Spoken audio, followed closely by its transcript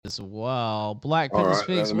as well. Black All Panther right,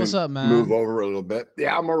 Speaks. let What's me up, move man? over a little bit.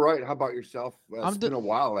 Yeah, I'm all right. How about yourself? It's I'm. been a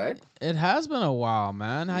while, eh? It has been a while,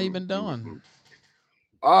 man. How you been doing?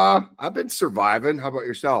 Mm-hmm. I've been surviving. How about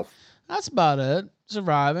yourself? That's about it.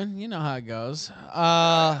 Surviving. You know how it goes.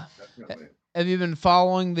 Yeah, definitely. Have you been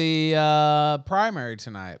following the primary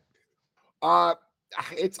tonight? Uh,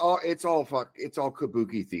 it's all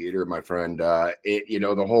kabuki theater, my friend.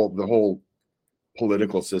 The whole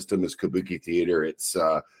political system is kabuki theater.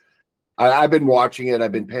 I've been watching it.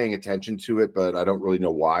 I've been paying attention to it, but I don't really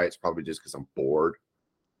know why. It's probably just because I'm bored.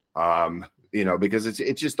 Because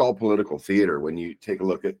it's just all political theater. When you take a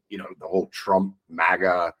look at, the whole Trump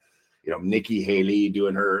MAGA, Nikki Haley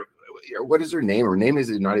doing what is her name? Her name is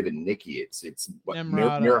not even Nikki. It's what,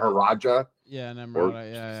 Nimrata. Nirharaja Yeah, or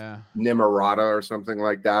Nimrata. Yeah, Nimarata or something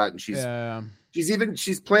like that. And yeah.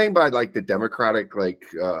 she's playing by like the Democratic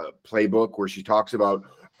playbook where she talks about,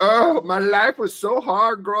 oh, my life was so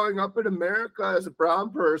hard growing up in America as a brown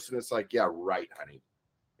person. It's like, yeah, right, honey.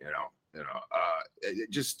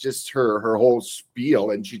 Just her whole spiel.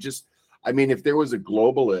 And if there was a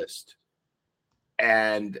globalist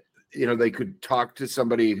and, they could talk to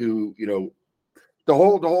somebody who, the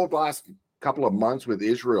whole last couple of months with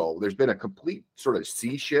Israel, there's been a complete sort of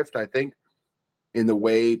sea shift, I think, in the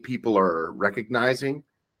way people are recognizing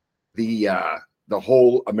the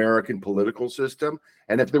whole American political system.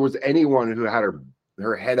 And if there was anyone who had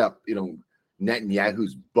her head up,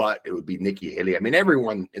 Netanyahu's butt, it would be Nikki Haley. I mean,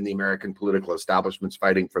 everyone in the American political establishment's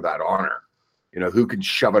fighting for that honor. Who could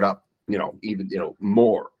shove it up, even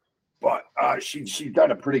more. But she's done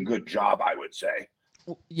a pretty good job, I would say.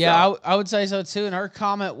 Yeah, So, I would say so too. And her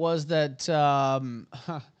comment was that that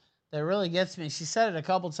really gets me. She said it a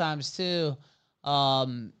couple times too.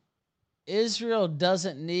 Um, Israel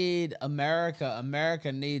doesn't need America.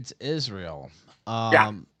 America needs Israel.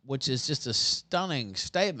 yeah. Which is just a stunning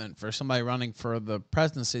statement for somebody running for the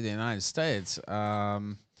presidency of the United States.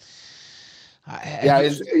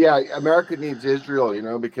 America needs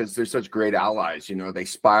Israel, because they're such great allies. They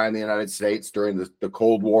spy on the United States during the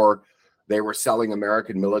Cold War. They were selling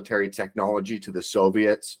American military technology to the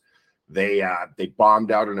Soviets. They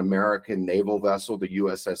bombed out an American naval vessel, the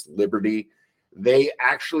USS Liberty. They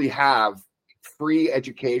actually have free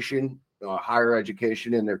education, higher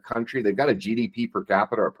education in their country. They've got a GDP per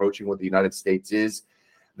capita approaching what the United States is.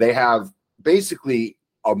 They have basically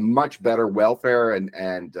a much better welfare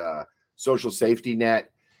and social safety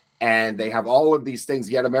net, and they have all of these things.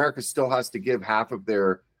 Yet America still has to give half of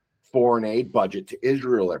their foreign aid budget to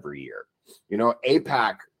Israel every year.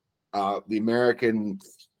 APAC, the American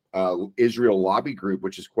Israel Lobby Group,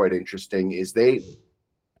 which is quite interesting, is they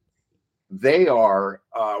are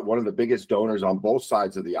one of the biggest donors on both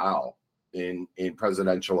sides of the aisle in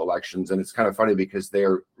presidential elections. And it's kind of funny because they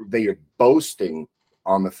are boasting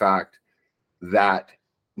on the fact that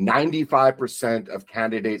 95% of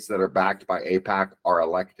candidates that are backed by AIPAC are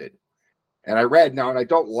elected. And I read now, and I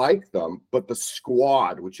don't like them, but the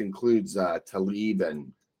squad, which includes Talib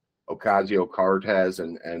and Ocasio-Cortez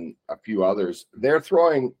and a few others, they're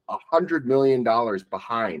throwing $100 million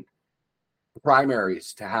behind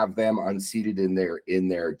primaries to have them unseated in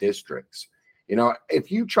their districts. If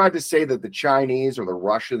you tried to say that the Chinese or the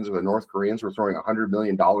Russians or the North Koreans were throwing $100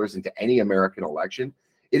 million into any American election,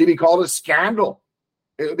 it'd be called a scandal.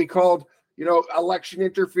 It would be called, election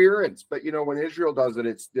interference. But when Israel does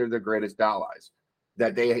it, they're the greatest allies.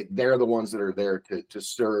 That they're the ones that are there to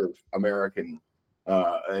serve American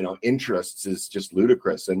interests is just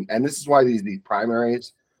ludicrous. And this is why these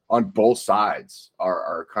primaries on both sides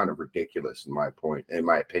are kind of ridiculous in my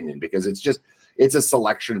opinion, because it's a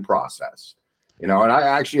selection process. And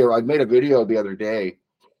I made a video the other day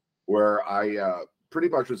where I'm pretty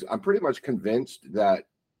much convinced that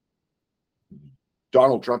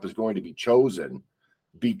Donald Trump is going to be chosen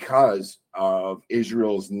because of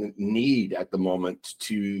Israel's need at the moment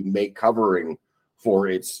to make covering for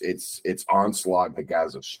its onslaught in the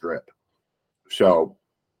Gaza Strip. So,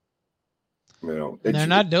 they're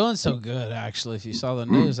not doing so good, actually. If you saw the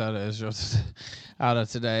news out of Israel, out of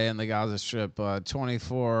today in the Gaza Strip,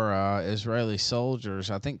 24 Israeli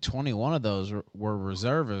soldiers, I think 21 of those were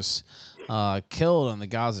reservists, killed in the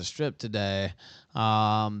Gaza Strip today.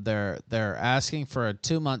 They're asking for a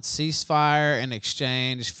 2-month ceasefire in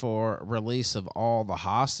exchange for release of all the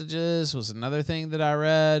hostages. Was another thing that I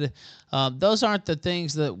read. Those aren't the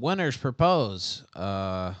things that winners propose.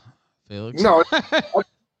 Felix. No,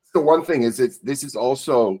 the one thing is this has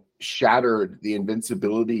also shattered the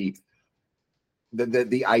invincibility,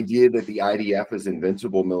 the idea that the IDF is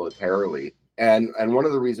invincible militarily. And one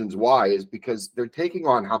of the reasons why is because they're taking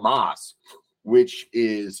on Hamas, which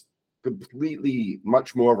is completely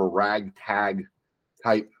much more of a ragtag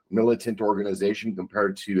type militant organization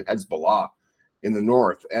compared to Hezbollah in the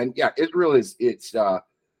north. And yeah, Israel is its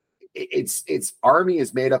army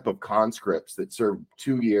is made up of conscripts that serve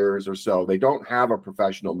 2 years or so. They don't have a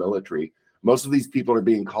professional military. Most of these people are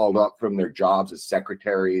being called up from their jobs as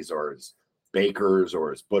secretaries or as bakers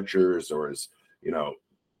or as butchers or as,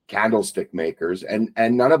 candlestick makers, and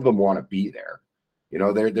none of them want to be there.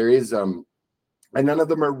 There is and none of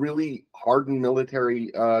them are really hardened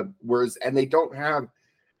military and they don't have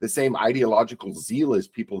the same ideological zeal as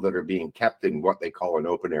people that are being kept in what they call an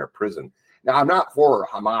open air prison. Now, I'm not for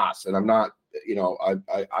Hamas, and I'm not,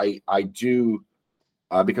 I do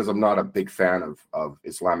because I'm not a big fan of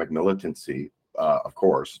Islamic militancy, of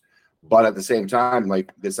course, but at the same time,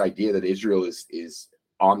 like this idea that Israel is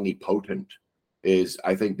omnipotent is,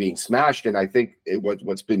 I think, being smashed. And I think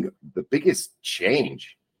what's been the biggest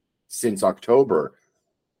change since October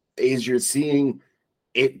is you're seeing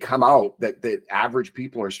it come out that average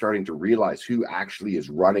people are starting to realize who actually is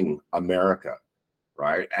running America,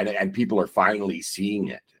 right? And people are finally seeing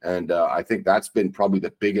it. And I think that's been probably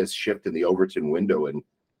the biggest shift in the Overton window in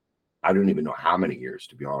I don't even know how many years,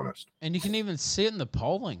 to be honest. And you can even see it in the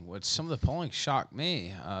polling, which some of the polling shocked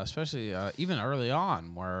me, especially even early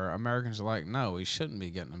on, where Americans are like, no, we shouldn't be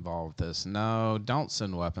getting involved with this. No, don't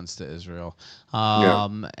send weapons to Israel.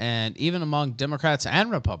 And even among Democrats and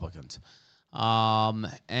Republicans.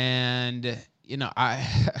 Netanyahu,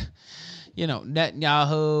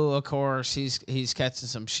 of course, he's catching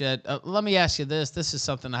some shit. Let me ask you this. This is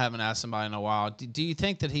something I haven't asked somebody in a while. Do you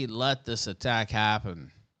think that he let this attack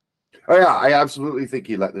happen? Oh yeah, I absolutely think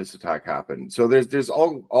he let this attack happen. So there's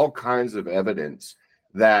all kinds of evidence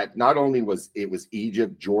that not only was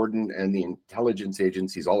Egypt, Jordan, and the intelligence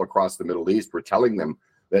agencies all across the Middle East were telling them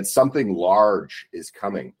that something large is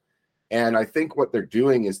coming. And I think what they're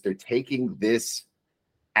doing is they're taking this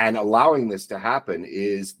and allowing this to happen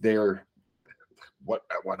is their what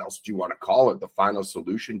else do you want to call it? The final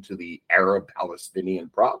solution to the Arab-Palestinian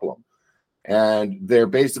problem. And they're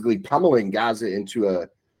basically pummeling Gaza into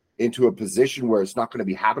a position where it's not going to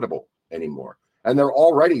be habitable anymore. And they're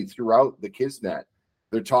already throughout the Kisnet,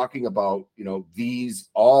 they're talking about,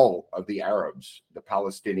 all of the Arabs, the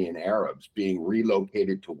Palestinian Arabs being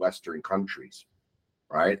relocated to Western countries,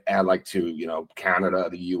 right? And like to, Canada,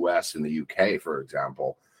 the US, and the UK, for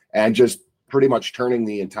example, and just pretty much turning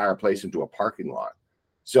the entire place into a parking lot.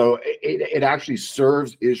 So it actually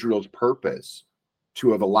serves Israel's purpose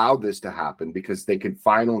to have allowed this to happen because they can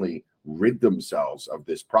finally rid themselves of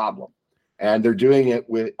this problem. And they're doing it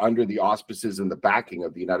under the auspices and the backing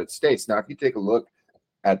of the United States. Now, if you take a look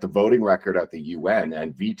at the voting record at the UN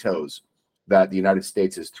and vetoes that the United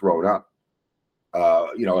States has thrown up,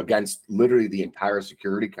 against literally the entire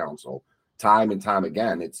Security Council, time and time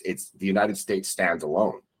again, it's the United States stands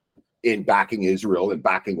alone in backing Israel and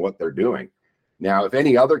backing what they're doing. Now, if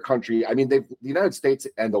any other country, the United States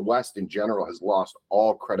and the West in general has lost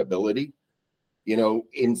all credibility,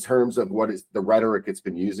 in terms of what is the rhetoric it's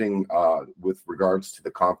been using with regards to the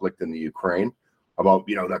conflict in the Ukraine about,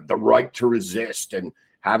 the right to resist and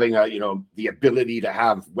having the ability to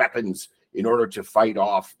have weapons in order to fight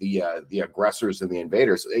off the aggressors and the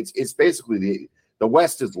invaders. It's basically the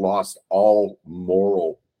West has lost all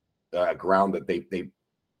moral ground that they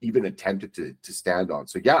even attempted to stand on.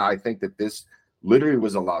 So yeah, I think that this literally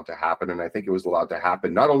was allowed to happen, and I think it was allowed to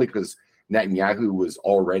happen not only because Netanyahu was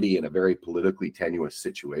already in a very politically tenuous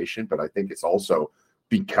situation, but I think it's also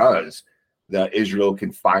because that Israel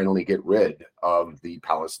can finally get rid of the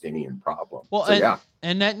Palestinian problem. Well, so,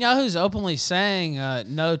 and Netanyahu's openly saying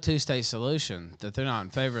no two-state solution, that they're not in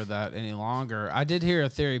favor of that any longer. I did hear a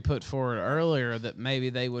theory put forward earlier that maybe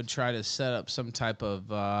they would try to set up some type of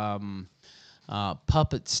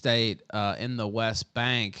puppet state in the West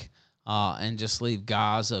Bank and just leave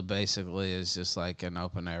Gaza basically as just like an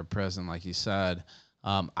open-air prison, like you said.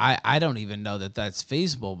 I don't even know that that's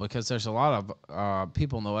feasible because there's a lot of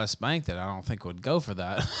people in the West Bank that I don't think would go for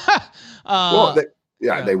that.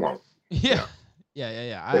 They won't. Yeah.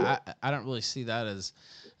 I don't really see that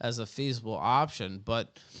as a feasible option.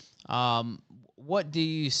 But what do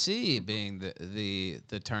you see being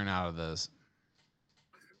the turnout of this?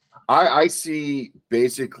 I see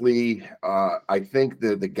basically, I think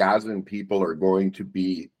the Gazan people are going to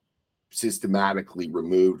be systematically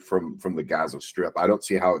removed from the Gaza Strip. I don't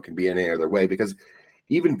see how it can be any other way because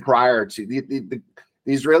even prior to the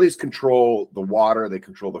Israelis control the water, they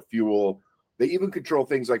control the fuel, they even control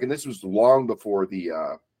things like, and this was long before the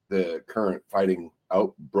current fighting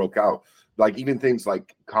broke out, like even things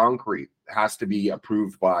like concrete has to be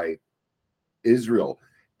approved by Israel,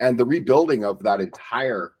 and the rebuilding of that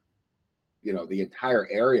entire the entire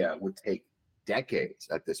area would take decades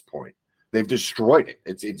at this point. They've destroyed it.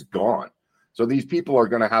 It's gone. So these people are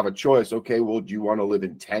going to have a choice. Okay, well, do you want to live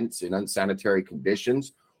in tents in unsanitary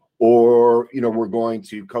conditions? Or, we're going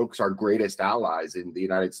to coax our greatest allies in the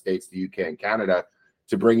United States, the UK, and Canada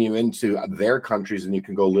to bring you into their countries, and you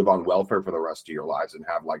can go live on welfare for the rest of your lives and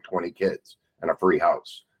have like 20 kids and a free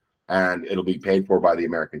house. And it'll be paid for by the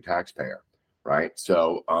American taxpayer, right?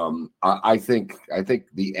 So I think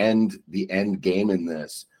the end game in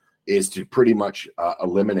this is to pretty much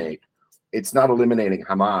eliminate. It's not eliminating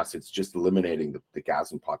Hamas; it's just eliminating the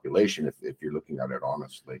Gazan population. If you're looking at it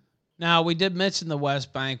honestly. Now, we did mention the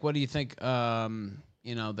West Bank. What do you think? They're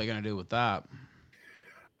going to do with that?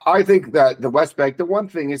 I think that the West Bank. The one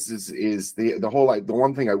thing is the whole. The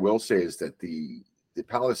one thing I will say is that the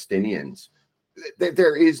Palestinians.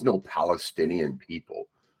 There is no Palestinian people.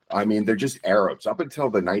 I mean, they're just Arabs. Up until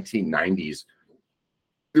the 1990s,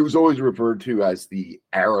 it was always referred to as the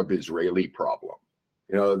Arab-Israeli problem.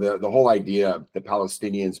 The whole idea of the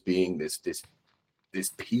Palestinians being this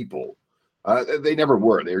people. They never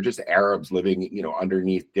were. They were just Arabs living,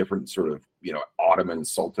 underneath different sort of, Ottoman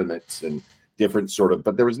sultanates and different sort of.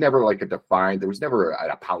 But there was never like there was never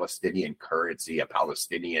a Palestinian currency, a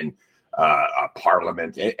Palestinian a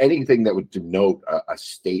parliament, anything that would denote a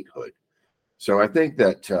statehood. So I think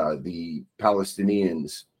that the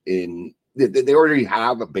Palestinians they already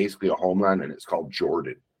have basically a homeland, and it's called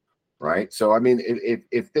Jordan, right? So I mean,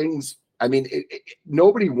 if things, I mean,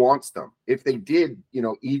 nobody wants them. If they did,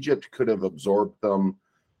 Egypt could have absorbed them.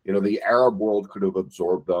 The Arab world could have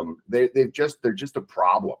absorbed them. They're just a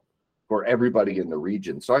problem for everybody in the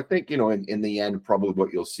region. So I think in the end, probably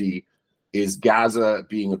what you'll see is Gaza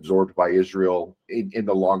being absorbed by Israel in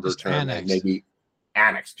the longer Just term, annexed. and maybe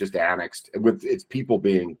annexed, with its people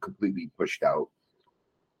being completely pushed out.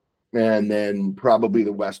 And then probably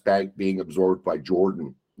the West Bank being absorbed by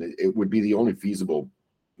Jordan. It would be the only feasible,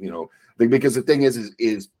 thing, because the thing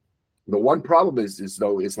is the one problem is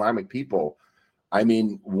though Islamic people, I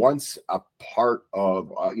mean, once a part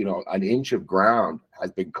of, an inch of ground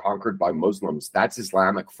has been conquered by Muslims, that's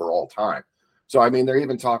Islamic for all time. So, I mean, they're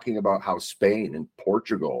even talking about how Spain and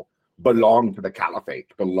Portugal belonged to the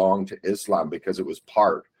caliphate, belonged to Islam, because it was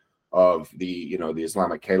part of the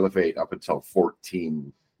Islamic Caliphate up until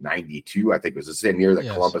 1492, I think it was the same year that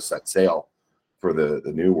Columbus set sail for the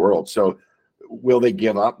New World. So will they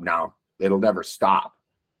give up? No, it'll never stop.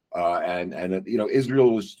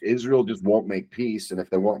 Israel just won't make peace. And if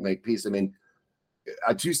they won't make peace, I mean,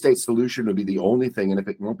 a two-state solution would be the only thing. And if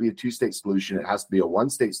it won't be a two-state solution, it has to be a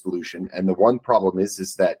one-state solution. And the one problem is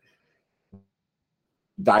that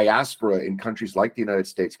diaspora in countries like the United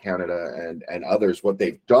States, Canada, and others, what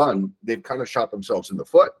they've done, they've kind of shot themselves in the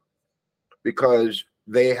foot, because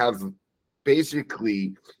they have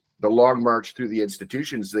basically the long march through the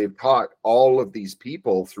institutions. They've taught all of these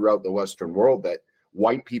people throughout the Western world that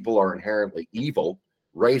white people are inherently evil,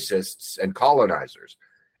 racists, and colonizers.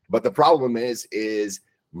 But the problem is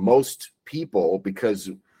most people, because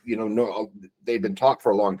they've been taught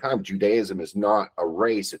for a long time, Judaism is not a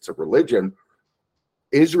race, it's a religion.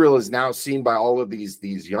 Israel is now seen by all of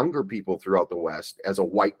these younger people throughout the West as a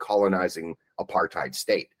white colonizing apartheid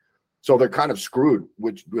state. So they're kind of screwed,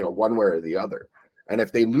 which one way or the other. And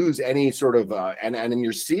if they lose any sort of and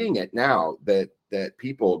you're seeing it now that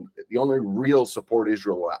people, the only real support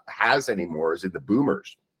Israel has anymore is in the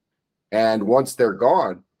boomers. And once they're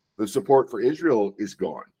gone, the support for Israel is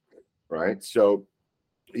gone, right? So,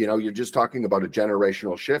 you're just talking about a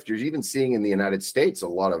generational shift. You're even seeing in the United States a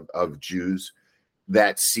lot of Jews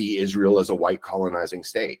that see Israel as a white colonizing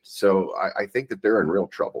state. So I think that they're in real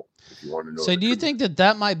trouble, if you want to know. So do you think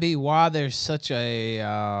that might be why there's such a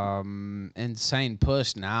insane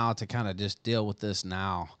push now to kind of just deal with this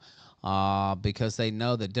now? Because they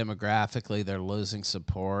know that demographically they're losing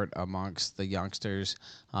support amongst the youngsters,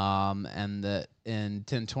 and that in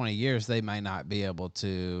 10, 20 years they may not be able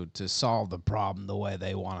to solve the problem the way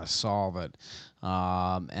they want to solve it,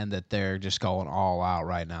 and that they're just going all out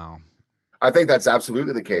right now. I think that's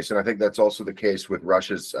absolutely the case, and I think that's also the case with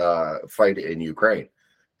Russia's fight in Ukraine,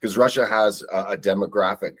 because Russia has a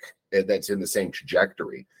demographic that's in the same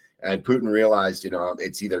trajectory, and Putin realized,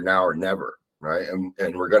 it's either now or never. Right.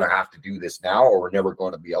 And we're going to have to do this now, or we're never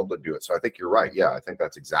going to be able to do it. So I think you're right. Yeah, I think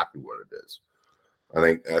that's exactly what it is.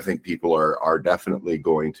 I think people are definitely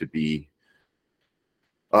going to be,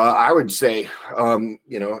 I would say,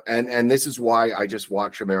 and this is why I just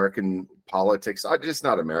watch American politics. Just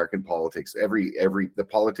not American politics. The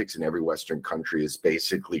politics in every Western country is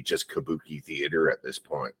basically just kabuki theater at this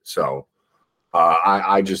point. So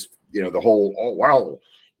I just, the whole,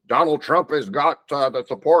 Donald Trump has got the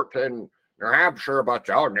support and I'm sure about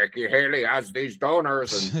you. Oh, Nikki Haley has these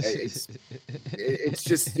donors, and it's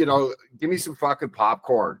just, give me some fucking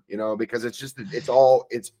popcorn, because it's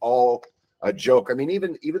all a joke. I mean,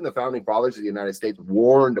 even the founding fathers of the United States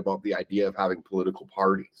warned about the idea of having political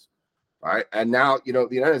parties, right? And now, the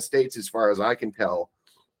United States, as far as I can tell,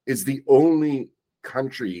 is the only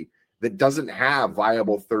country that doesn't have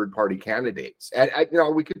viable third-party candidates. And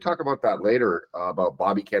we could talk about that later, about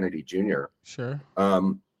Bobby Kennedy Jr. Sure.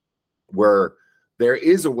 Where there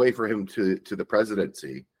is a way for him to the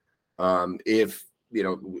presidency. If we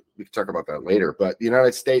can talk about that later, but the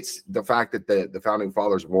United States, the fact that the founding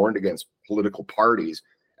fathers warned against political parties,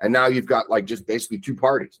 and now you've got like just basically two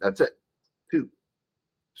parties. That's it, two.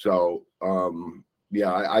 So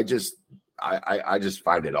I just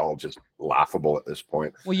find it all just laughable at this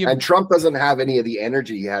point. And Trump doesn't have any of the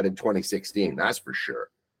energy he had in 2016. That's for sure.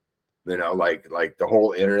 Like the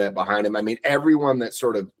whole internet behind him. I mean, everyone that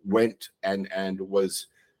sort of went and was,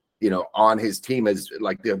 on his team, is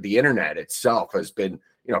like the internet itself has been,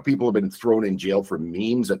 people have been thrown in jail for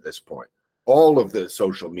memes at this point. All of the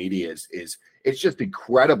social media is it's just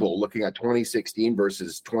incredible looking at 2016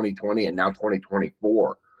 versus 2020 and now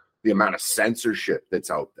 2024, the amount of censorship that's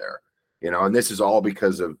out there, and this is all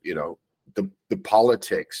because of, the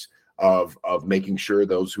politics of making sure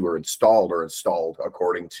those who are installed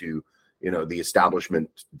according to the establishment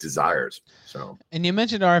desires. So, and you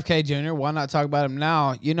mentioned RFK Jr. Why not talk about him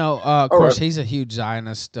now? Of course, he's a huge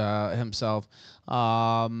Zionist himself.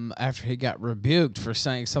 After he got rebuked for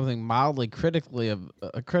saying something mildly critical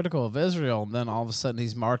of Israel, and then all of a sudden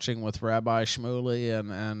he's marching with Rabbi Shmuley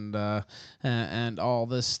and all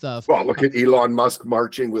this stuff. Well, look at Elon Musk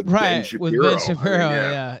marching with Ben Shapiro. With Ben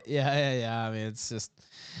Shapiro, yeah. I mean, it's just.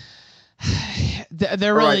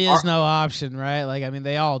 There really is no option, right? Like, I mean,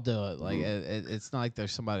 they all do it. Like, it's not like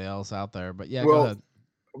there's somebody else out there. But yeah, go ahead.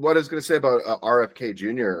 What I was going to say about RFK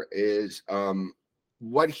Jr. is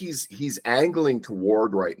what he's angling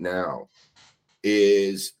toward right now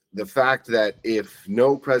is the fact that if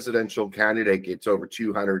no presidential candidate gets over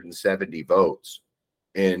 270 votes,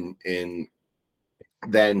 then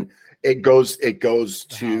it goes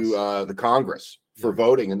to the Congress for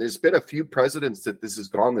voting. And there's been a few presidents that this has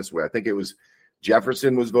gone this way. I think it was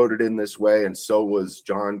Jefferson was voted in this way, and so was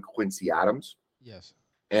John Quincy Adams. Yes.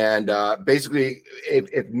 And basically,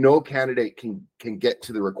 if no candidate can get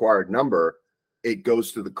to the required number, it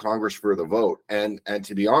goes to the Congress for the vote. And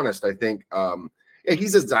to be honest, I think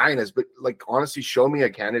he's a Zionist, but like honestly, show me a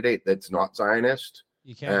candidate that's not Zionist,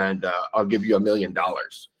 and I'll give you $1 million,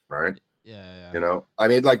 right? Yeah. I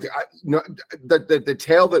mean, like, the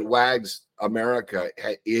tail that wags America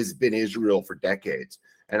has been Israel for decades.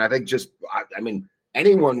 And I think I mean,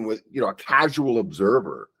 anyone with, a casual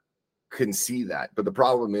observer can see that. But the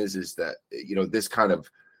problem is that, this kind of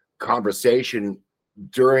conversation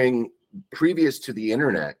previous to the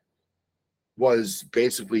internet was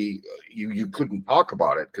basically, you couldn't talk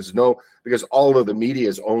about it because all of the media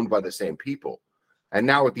is owned by the same people. And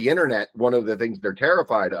now with the internet, one of the things they're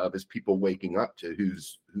terrified of is people waking up to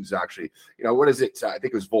who's actually, what is it? I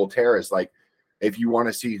think it was Voltaire is like, if you want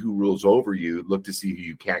to see who rules over you, look to see who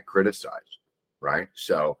you can't criticize, right?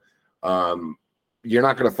 So you're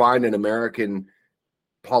not going to find an American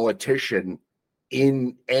politician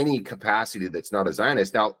in any capacity that's not a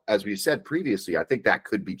Zionist. Now, as we said previously, I think that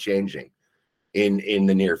could be changing in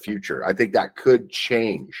the near future. I think that could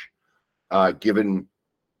change given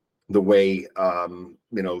the way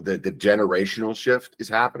the generational shift is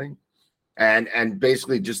happening, and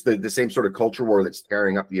basically just the same sort of culture war that's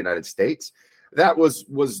tearing up the United States. That was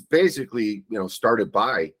basically started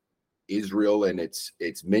by Israel and its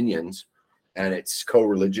minions and its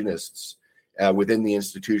co-religionists within the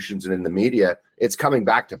institutions and in the media. It's coming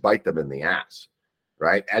back to bite them in the ass,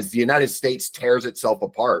 right? As the United States tears itself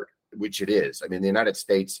apart, which it is. I mean, the United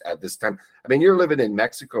States at this time. I mean, you're living in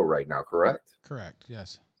Mexico right now, correct? Correct.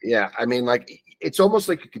 Yes. Yeah, I mean, like, it's almost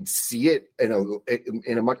like you can see it in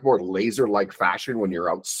a much more laser-like fashion when you're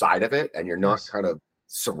outside of it and you're not kind of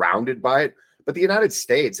surrounded by it. But the United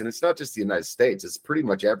States, and it's not just the United States, it's pretty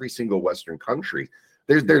much every single Western country.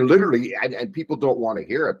 They're literally, and people don't want to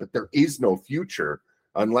hear it, but there is no future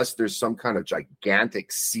unless there's some kind of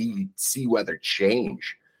gigantic sea weather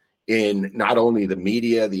change in not only the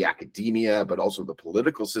media, the academia, but also the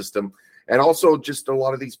political system, and also just a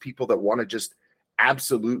lot of these people that want to just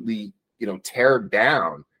absolutely, tear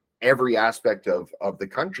down every aspect of the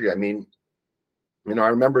country. I mean, I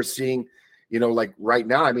remember seeing, like right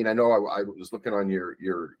now, I mean, I know I was looking on your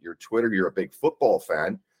Twitter, you're a big football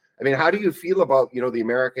fan. I mean, how do you feel about, the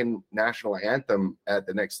American national anthem at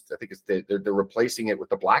the next, I think they're replacing it with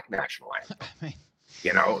the Black national anthem. I mean,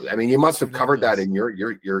 You know, I mean, you must have covered that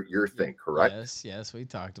Ridiculous. in your thing, correct? Yes, we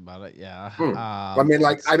talked about it. Yeah. I mean,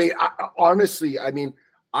 like, It's honestly, I mean,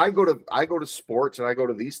 I go to sports and I go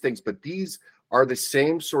to these things, but these are the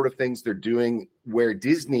same sort of things they're doing where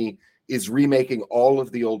Disney is remaking all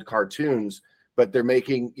of the old cartoons, but they're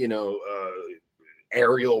making,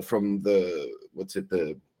 Ariel from the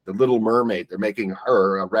Little Mermaid. They're making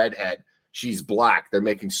her a redhead. She's black. They're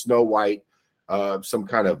making Snow White some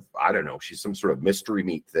kind of, I don't know, she's some sort of mystery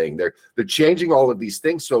meat thing. They're changing all of these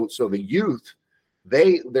things. So the youth,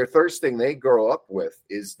 their first thing they grow up with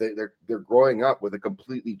is they're growing up with a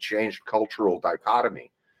completely changed cultural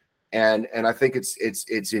dichotomy. And I think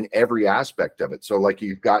it's in every aspect of it. So like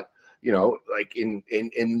you've got, like in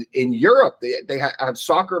Europe, they have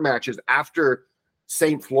soccer matches after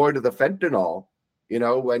St. Floyd of the fentanyl.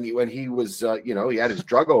 When he was, he had his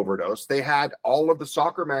drug overdose. They had all of the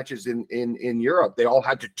soccer matches in Europe. They all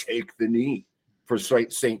had to take the knee for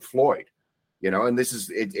St. Floyd. And this is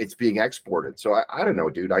it's being exported. So I don't know,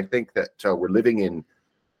 dude. I think that we're living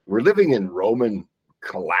in Roman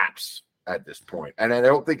collapse at this point, and I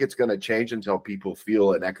don't think it's going to change until people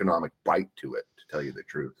feel an economic bite to it. To tell you the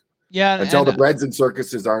truth, yeah, until the breads and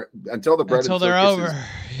circuses aren't until the bread until and they're circuses,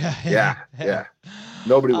 over. yeah,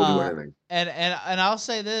 nobody will do Uh, anything. and I'll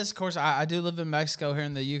say this, of course, I do live in Mexico here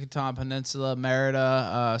in the Yucatan Peninsula,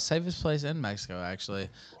 Merida, safest place in Mexico, actually,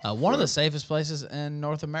 one of the safest places in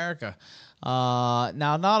North America. Now,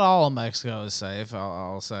 not all of Mexico is safe,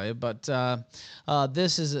 I'll say, but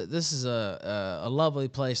this is a lovely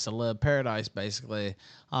place to live, paradise basically.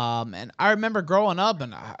 And I remember growing up,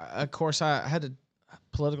 and of course, I had a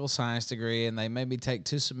political science degree, and they made me take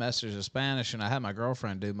 2 semesters of Spanish, and I had my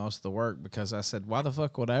girlfriend do most of the work because I said, why the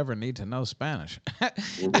fuck would I ever need to know Spanish?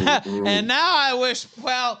 And now I wish,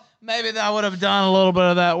 well, maybe I would have done a little bit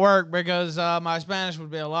of that work because my Spanish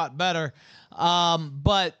would be a lot better.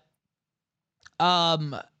 But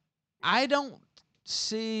I don't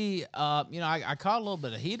see, I caught a little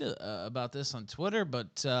bit of heat about this on Twitter,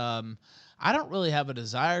 but I don't really have a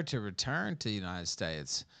desire to return to the United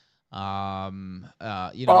States. Oh,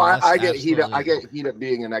 Unless I get heat. I absolutely, get heat of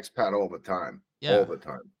being an expat all the time, all yeah. the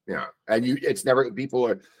time. Yeah, and it's never people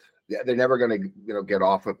are, they're never going to get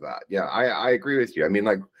off of that. Yeah, I agree with you. I mean,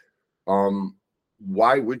 like,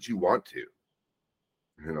 why would you want to?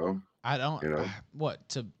 You know, I don't you know. what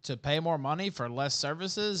to pay more money for less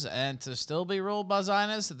services and to still be ruled by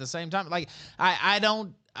Zionists at the same time. Like I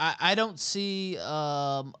don't see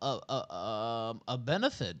a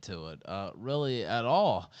benefit to it really at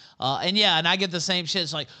all. And I get the same shit.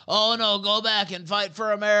 It's like, oh no, go back and fight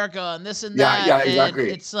for America and this and Yeah, that, yeah, and exactly.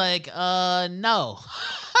 it's like no.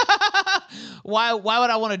 Why would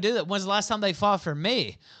I want to do that? When's the last time they fought for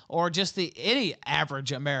me or just any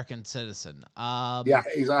average American citizen? Yeah,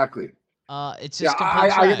 exactly. It's Yeah, just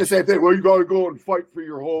complete I get the trash. same thing. Well, you got to go and fight for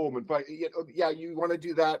your home and fight. Yeah, you want to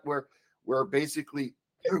do that where basically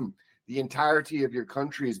the entirety of your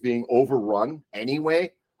country is being overrun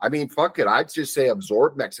anyway. I mean, fuck it. I'd just say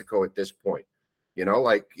absorb Mexico at this point.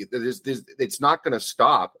 Like it's not going to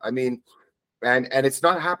stop. I mean, and it's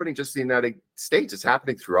not happening just in the United States. It's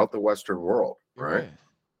happening throughout the Western world, You're right? right.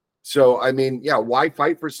 So I mean, yeah, why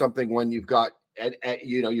fight for something when you've got and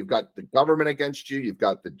you've got the government against you, you've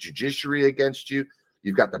got the judiciary against you,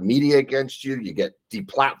 you've got the media against you, you get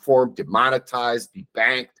deplatformed, demonetized,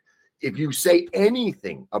 debanked. If you say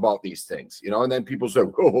anything about these things, and then people say,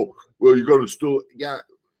 "Oh, well, you got to still, yeah,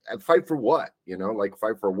 and fight for what?" Like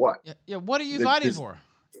fight for what? Yeah. What are you fighting There's, for?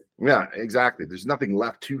 yeah, exactly. There's nothing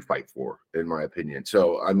left to fight for, in my opinion.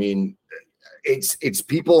 So, I mean, it's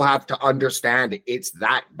people have to understand it's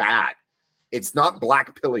that bad. It's not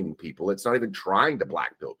black pilling people. It's not even trying to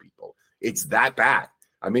black pill people. It's that bad.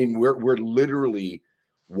 I mean, we're literally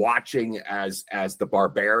watching as the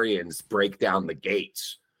barbarians break down the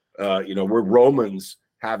gates. We're Romans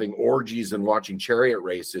having orgies and watching chariot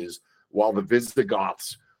races while the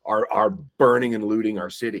Visigoths are burning and looting our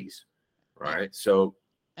cities. Right. So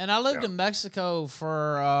And I lived yeah. in Mexico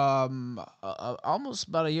for almost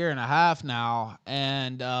about a year and a half now,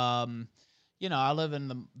 and I live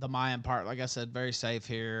in the Mayan part. Like I said, very safe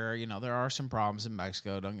here. There are some problems in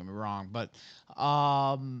Mexico. Don't get me wrong, but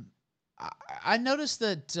um, I, I noticed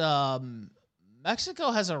that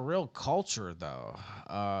Mexico has a real culture, though.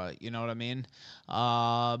 You know what I mean?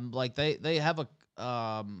 Like they have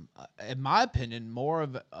in my opinion, more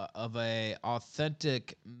of a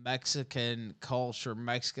authentic Mexican culture,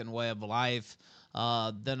 Mexican way of life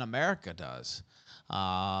than America does.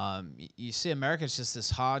 You see, America's just this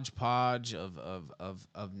hodgepodge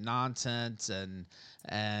of nonsense and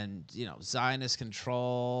Zionist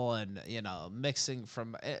control and mixing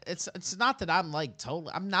from it's not that I'm like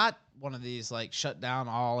totally I'm not one of these like shut down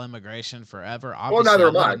all immigration forever. Well, Obviously, neither I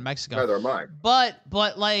am live I. in Mexico, Neither am I.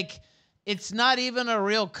 but like it's not even a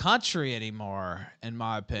real country anymore, in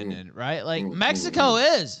my Mm, opinion, right? Like mm, mm, mm. Mexico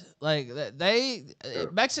is like Yeah.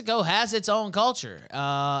 Mexico has its own culture,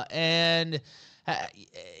 and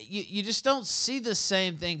you just don't see the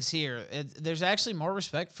same things here. There's actually more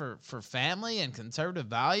respect for family and conservative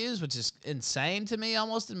values, which is insane to me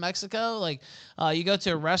almost in Mexico. Like you go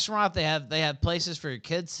to a restaurant, they have places for your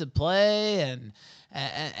kids to play and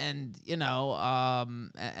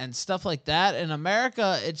stuff like that. In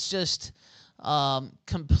America, it's just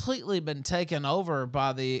completely been taken over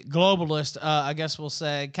by the globalist, I guess we'll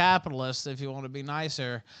say capitalist, if you want to be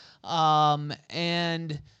nicer.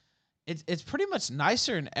 And it's pretty much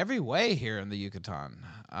nicer in every way here in the Yucatan.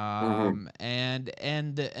 Mhm.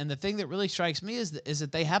 And the thing that really strikes me is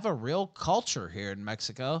that they have a real culture here in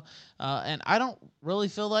Mexico, and I don't really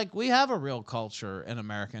feel like we have a real culture in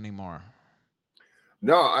America anymore.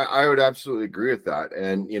 No, I would absolutely agree with that.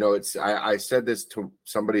 And I said this to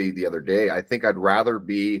somebody the other day. I think I'd rather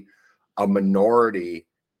be a minority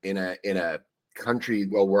in a country,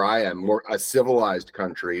 well, where I am, more a civilized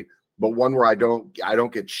country, but one where I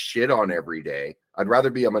don't get shit on every day. I'd rather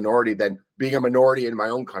be a minority than being a minority in my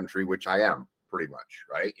own country, which I am pretty much,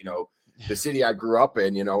 right? The city I grew up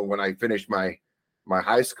in, when I finished my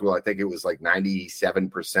high school, I think it was like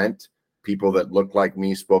 97% people that looked like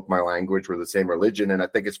me, spoke my language, were the same religion. And I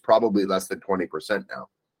think it's probably less than 20% now,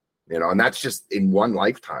 and that's just in one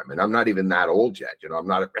lifetime. And I'm not even that old yet. I'm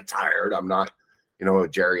not retired. I'm not, a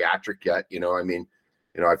geriatric yet. I mean,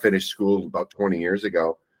 I finished school about 20 years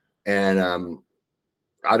ago. And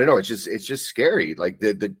I don't know, it's just scary. Like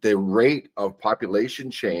the rate of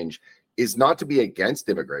population change is not to be against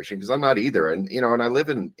immigration, because I'm not either. And I live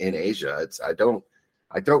in Asia. I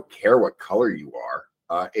don't care what color you are.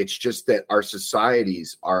 It's just that our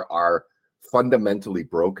societies are fundamentally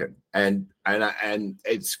broken, and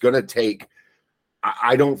it's going to take.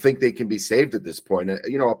 I don't think they can be saved at this point.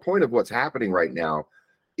 A point of what's happening right now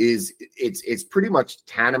is it's pretty much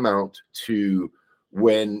tantamount to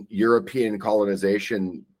when European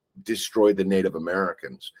colonization destroyed the Native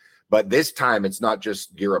Americans. But this time, it's not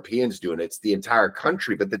just Europeans doing it; it's the entire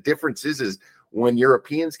country. But the difference is when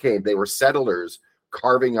Europeans came, they were settlers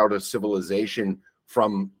carving out a civilization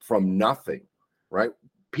from nothing, right?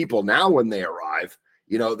 People now, when they arrive,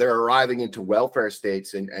 they're arriving into welfare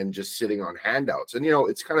states and just sitting on handouts. And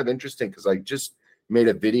it's kind of interesting because I just made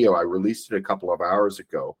a video. I released it a couple of hours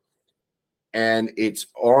ago, and it's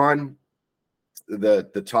on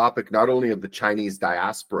the topic not only of the Chinese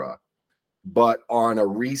diaspora, but on a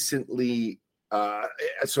recently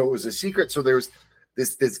so it was a secret. So there's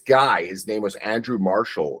this guy, his name was Andrew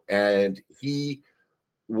Marshall, and he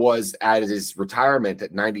was at his retirement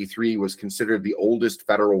at 93, was considered the oldest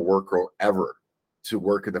federal worker ever to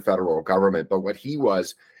work in the federal government. But what he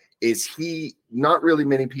was is not really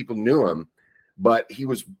many people knew him, but he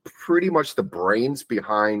was pretty much the brains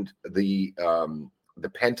behind the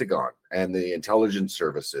Pentagon and the intelligence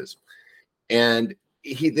services. And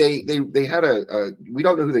they had we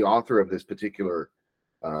don't know who the author of this particular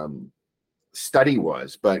study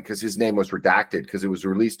was, but because his name was redacted, because it was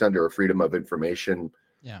released under a Freedom of Information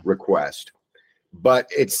request. But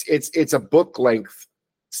it's a book length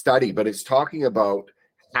study, but it's talking about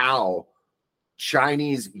how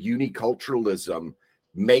Chinese uniculturalism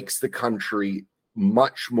makes the country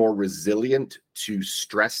much more resilient to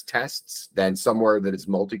stress tests than somewhere that is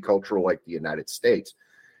multicultural like the United States.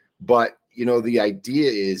 But the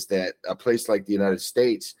idea is that a place like the United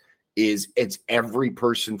States it's every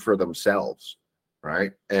person for themselves,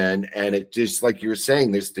 right? And it just, like you were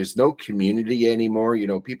saying, there's no community anymore.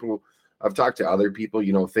 People, I've talked to other people,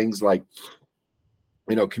 things like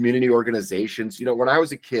community organizations. When I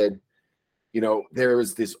was a kid, there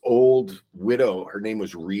was this old widow, her name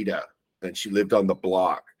was Rita, and she lived on the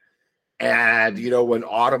block. And when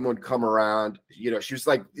autumn would come around, she was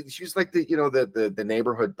like the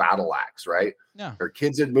neighborhood battle axe, right? Yeah. Her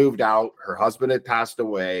kids had moved out, her husband had passed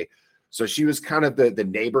away, so she was kind of the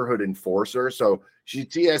neighborhood enforcer. So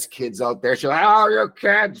she'd see us kids out there, she's like, "Oh, you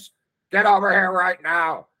kids, get over here right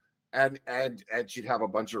now!" And she'd have a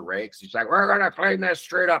bunch of rakes. She's like, "We're gonna clean this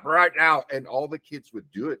street up right now," and all the kids would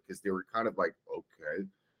do it because they were kind of like, okay,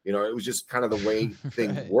 it was just kind of the way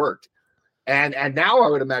things worked. And now I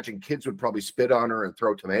would imagine kids would probably spit on her and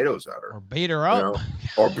throw tomatoes at her, or beat her up,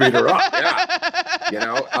 or beat her up.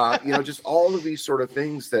 Yeah, just all of these sort of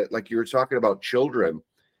things that, like you were talking about, children,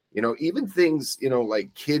 even things,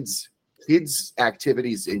 like kids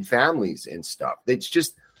activities in families and stuff. It's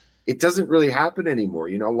just, it doesn't really happen anymore.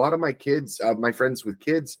 A lot of my kids, my friends with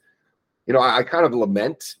kids, I kind of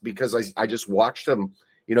lament because I just watch them.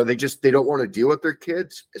 They don't want to deal with their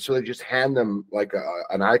kids, so they just hand them like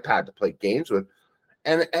an iPad to play games with,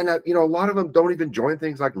 and a lot of them don't even join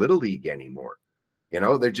things like Little League anymore.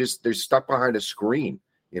 They're stuck behind a screen,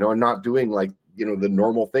 and not doing like the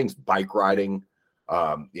normal things, bike riding,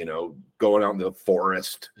 going out in the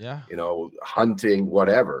forest, hunting,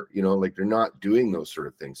 whatever. Like they're not doing those sort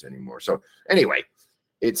of things anymore. So anyway,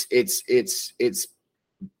 it's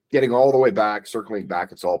getting all the way back, circling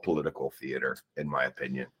back. It's all political theater, in my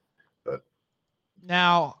opinion. But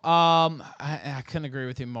now, I couldn't agree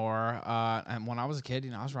with you more. And when I was a kid,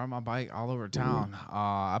 I was riding my bike all over town.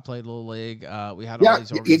 I played Little League. We had all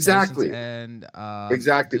these organizations, exactly. And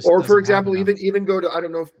exactly. Or for example, even go to, I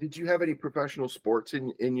don't know, did you have any professional sports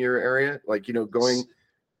in your area? Like,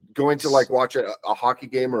 going to like watch a hockey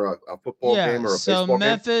game or a football game or a baseball game? So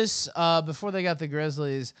Memphis, before they got the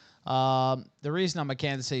Grizzlies, the reason I'm a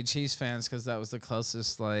Kansas City Chiefs fan is because that was the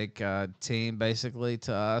closest team basically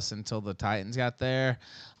to us until the Titans got there,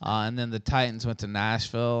 and then the Titans went to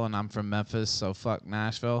Nashville, and I'm from Memphis, so fuck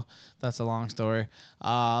Nashville. That's a long story.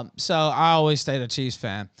 So I always stayed a Chiefs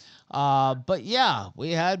fan. But yeah,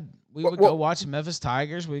 we would go watch Memphis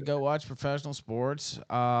Tigers. We'd go watch professional sports,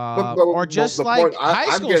 or just like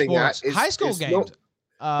high school sports, high school games.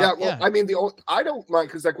 I mean, I don't mind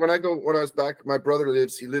because like when I was back, my brother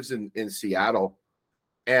lives in Seattle,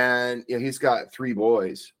 and he's got 3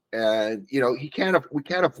 boys, and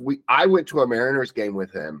I went to a Mariners game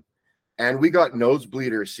with him, and we got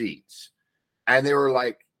nosebleeder seats, and they were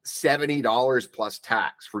like $70 plus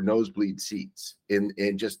tax for nosebleed seats in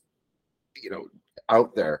just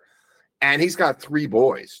out there. And he's got 3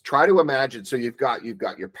 boys. Try to imagine. So you've got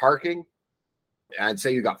your parking, and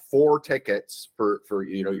say you got 4 tickets for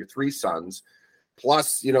your 3 sons,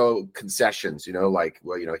 plus concessions.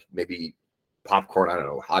 Maybe popcorn. I don't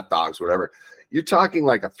know, hot dogs, whatever. You're talking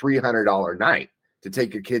like a $300 night to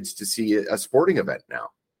take your kids to see a sporting event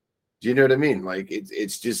now. Do you know what I mean? Like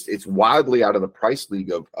it's wildly out of the price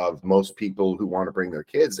league of most people who want to bring their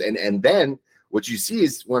kids. And then what you see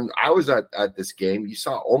is when I was at this game, you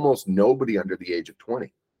saw almost nobody under the age of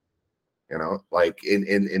 20, like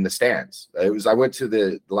in the stands. I went to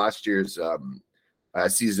the last year's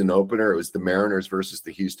season opener. It was the Mariners versus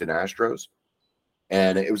the Houston Astros.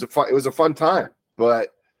 And it was a fun time,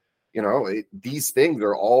 but these things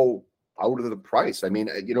are all out of the price. I mean,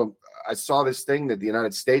 I saw this thing that the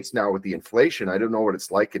United States now with the inflation, I don't know what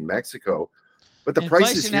it's like in Mexico, but the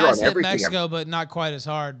prices here on everything. Mexico, but not quite as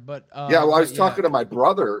hard. But I was talking to my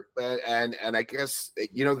brother, and I guess they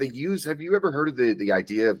use. Have you ever heard of the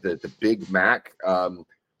idea of the Big Mac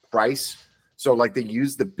price? So like they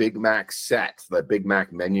use the Big Mac set, the Big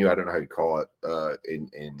Mac menu. I don't know how you call it in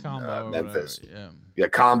Memphis.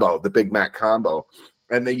 Combo, the Big Mac combo,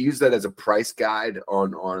 and they use that as a price guide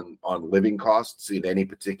on living costs in any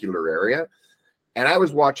particular area. And I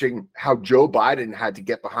was watching how Joe Biden had to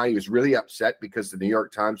get behind. He was really upset because the New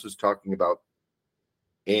York Times was talking about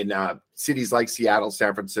in cities like Seattle,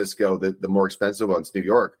 San Francisco, the more expensive ones, New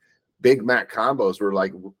York, Big Mac combos were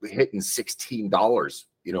like hitting $16,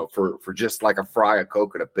 for just like a fry, a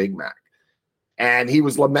Coke, and a Big Mac. And he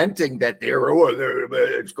was lamenting that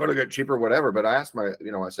it's going to get cheaper, whatever. But I asked I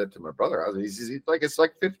said to my brother, it's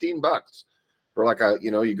like $15 for like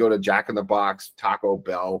you go to Jack in the Box, Taco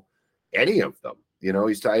Bell, any of them,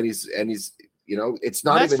 it's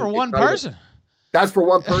not that's even for one person. That's for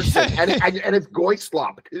one person, and it's goy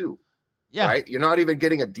slop too. Yeah, right. You're not even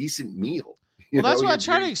getting a decent meal. That's what I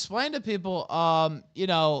try to explain to people. Of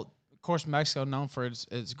course, Mexico known for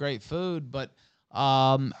its great food, but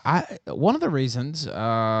one of the reasons,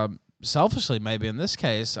 selfishly maybe in this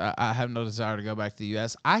case, I have no desire to go back to the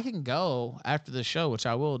U.S. I can go after the show, which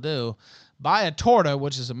I will do, buy a torta,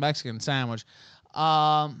 which is a Mexican sandwich.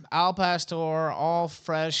 Al pastor, all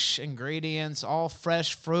fresh ingredients, all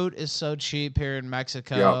fresh fruit is so cheap here in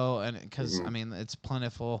Mexico, and because it's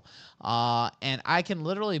plentiful, and I can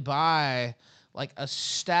literally buy like a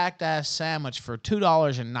stacked ass sandwich for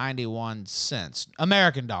 $2.91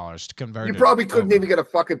 American dollars to convert. You probably couldn't even get a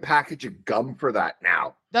fucking package of gum for that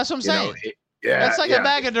now. That's what I'm saying. That's like a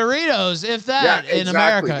bag of Doritos, if that, in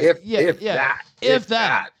America. If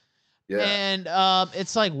that. And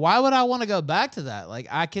it's like, why would I want to go back to that? Like,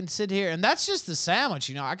 I can sit here, and that's just the sandwich.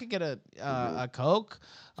 You know, I could get a Coke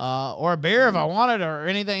or a beer if I wanted, or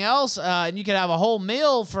anything else, and you could have a whole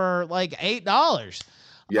meal for like $8.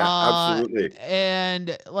 Yeah, absolutely.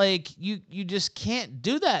 And like, you just can't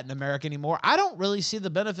do that in America anymore. I don't really see the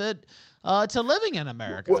benefit to living in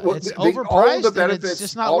America. It's overpriced, all of the benefits, and it's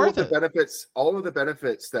just not worth it. All of the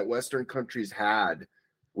benefits that Western countries had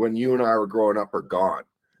when you and I were growing up are gone.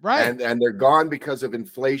 Right. And they're gone because of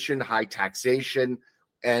inflation, high taxation,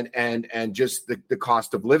 and just the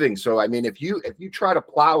cost of living. So I mean, if you try to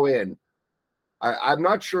plow in, I'm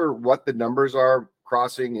not sure what the numbers are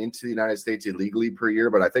crossing into the United States illegally per year,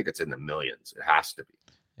 but I think it's in the millions. It has to be.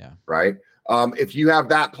 Yeah. Right. If you have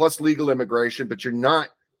that plus legal immigration, but you're not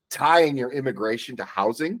tying your immigration to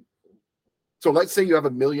housing. So let's say you have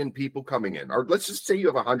 1 million people coming in, or let's just say you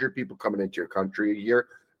have 100 people coming into your country a year,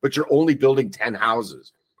 but you're only building 10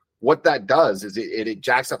 houses. What that does is it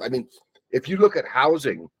jacks up. I mean, if you look at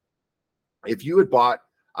housing, if you had bought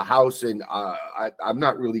a house in, I'm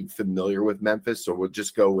not really familiar with Memphis, so we'll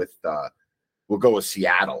just go with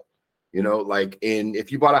Seattle. You know, like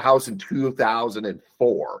if you bought a house in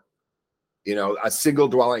 2004, you know, a single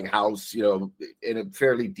dwelling house, you know, in a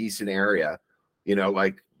fairly decent area, you know,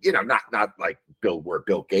 like, you know, not like where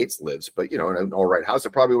Bill Gates lives, but, you know, in an all right house,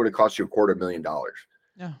 it probably would have cost you $250,000.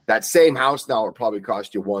 Yeah. That same house now will probably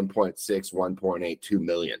cost you 1.6, 1.8, 2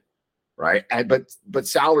 million. Right. And but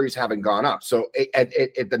salaries haven't gone up. So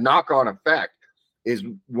the knock-on effect is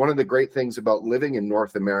one of the great things about living in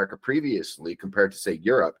North America previously compared to, say,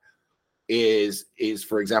 Europe is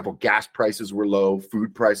for example, gas prices were low,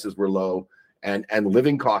 food prices were low, and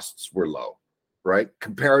living costs were low, right?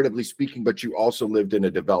 Comparatively speaking, but you also lived in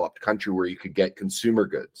a developed country where you could get consumer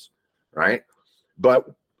goods, right? But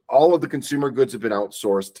all of the consumer goods have been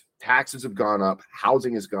outsourced, taxes have gone up,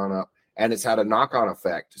 housing has gone up, and it's had a knock-on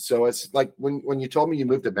effect. So it's like when you told me you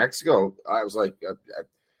moved to Mexico, I was like,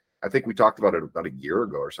 I think we talked about it about a year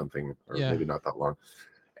ago or something, or maybe not that long.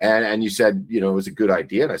 And you said, you know, it was a good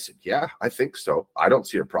idea. And I said, yeah, I think so. I don't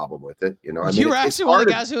see a problem with it. You know, I mean, you were actually one of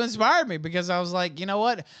the guys who inspired me, because I was like, you know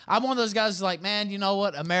what? I'm one of those guys who's like, man, you know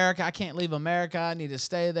what? America, I can't leave America. I need to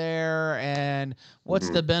stay there. And what's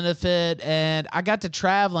the benefit? And I got to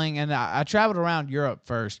traveling, and I traveled around Europe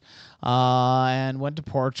first, and went to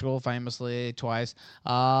Portugal famously twice.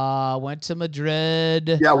 Went to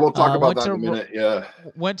Madrid. Yeah, we'll talk about that in a minute. Yeah.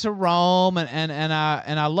 Went to Rome, and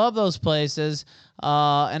I love those places.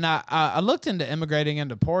 And I looked into immigrating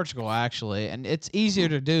into Portugal, actually, and it's easier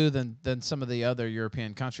to do than some of the other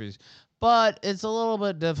European countries, but it's a little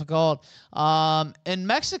bit difficult. In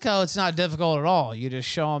Mexico, it's not difficult at all. You just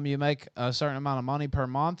show them you make a certain amount of money per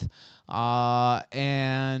month,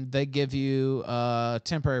 and they give you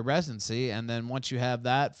temporary residency, and then once you have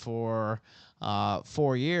that for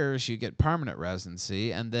 4 years, you get permanent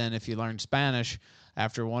residency, and then if you learn Spanish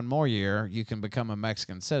after 1 more year, you can become a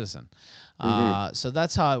Mexican citizen. So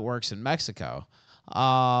that's how it works in Mexico.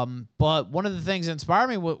 But one of the things that inspired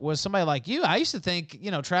me was somebody like you. I used to think, you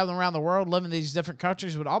know, traveling around the world, living in these different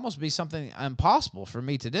countries would almost be something impossible for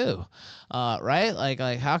me to do. Right? Like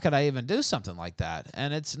how could I even do something like that?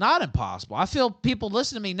 And it's not impossible. I feel people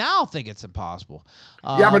listen to me now think it's impossible.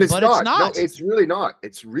 Yeah, but it's not. No, it's really not.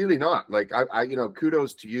 It's really not. Like I you know,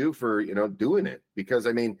 kudos to you for, you know, doing it, because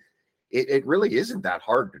I mean, it really isn't that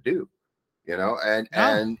hard to do. You know,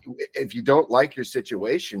 and if you don't like your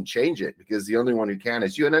situation, change it, because the only one who can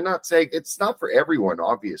is you. And I'm not saying it's not for everyone,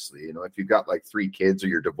 obviously. You know, if you've got like 3 kids or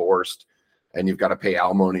you're divorced and you've got to pay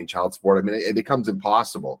alimony and child support, I mean, it becomes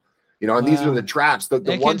impossible. You know, and these are the traps. It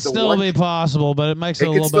can still be possible, but it makes it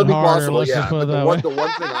a little bit harder. The one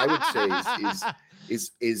thing I would say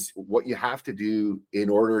is what you have to do in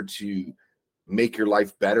order to make your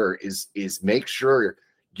life better is make sure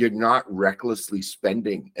you're not recklessly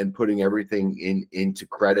spending and putting everything into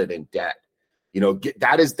credit and debt. You know,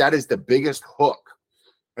 that is the biggest hook.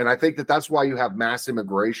 And I think that's why you have mass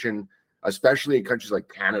immigration, especially in countries like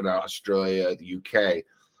Canada, Australia, the UK.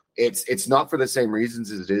 It's not for the same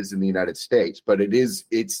reasons as it is in the United States, but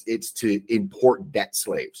it's to import debt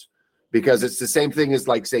slaves, because it's the same thing as,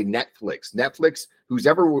 like, say, Netflix. Who's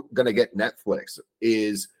ever going to get Netflix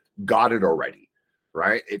is got it already.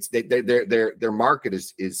 Right, it's their market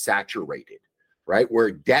is saturated, right?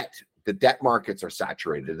 Where the debt markets are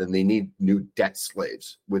saturated, and they need new debt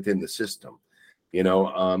slaves within the system, you know.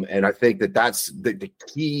 And I think that's the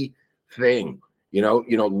key thing. You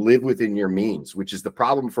know, live within your means, which is the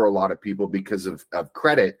problem for a lot of people because of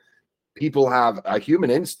credit. People have a human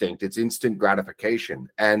instinct; it's instant gratification,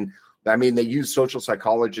 and I mean, they use social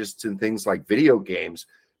psychologists and things like video games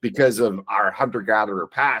because of our hunter-gatherer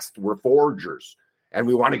past, we're foragers, and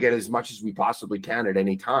we want to get as much as we possibly can at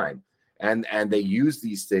any time. And they use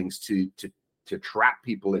these things to trap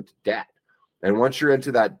people into debt. And once you're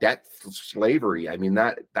into that debt slavery, I mean,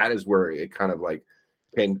 that is where it kind of like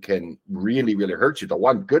can really, really hurt you. The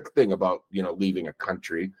one good thing about, leaving a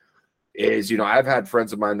country is, I've had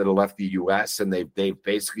friends of mine that have left the US and they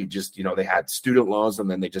basically just, they had student loans, and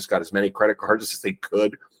then they just got as many credit cards as they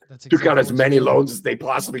could. That's exactly took out as many loans as they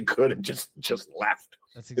possibly could and just left.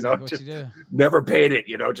 That's exactly what you do. Never paid it,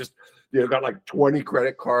 just got like 20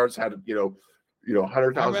 credit cards, had $100,000.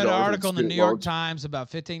 I read an article in the New York Times about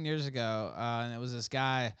 15 years ago, and it was this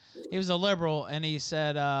guy. He was a liberal, and he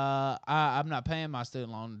said, I'm not paying my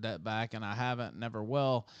student loan debt back, and I haven't, never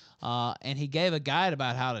will. And he gave a guide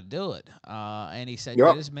about how to do it. And he said,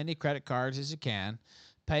 get as many credit cards as you can.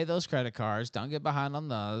 Pay those credit cards. Don't get behind on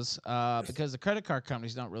those because the credit card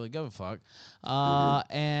companies don't really give a fuck.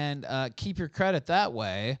 And keep your credit that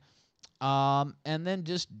way. And then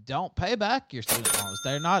just don't pay back your student loans.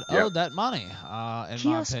 They're not owed that money, in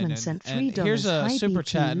my opinion. Sent $3. And here's a super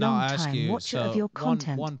chat, and I'll ask you. Watcher of your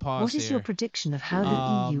content. One pause what is here. your prediction of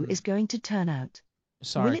how the EU is going to turn out?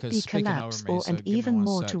 Sorry, will it be collapse or an even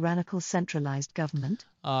more tyrannical centralized government?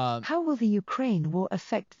 How will the Ukraine war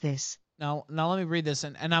affect this? Now let me read this,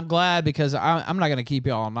 and I'm glad because I'm not going to keep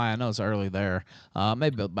you all night. I know it's early there,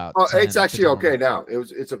 maybe about. Oh, it's actually okay now.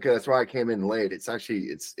 It's okay. That's why I came in late. It's actually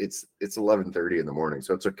it's 11:30 in the morning,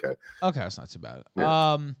 so it's okay. Okay, it's not too bad.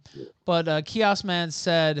 Yeah. But Kiosk Man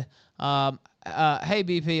said, "Hey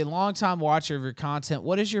BP, longtime watcher of your content.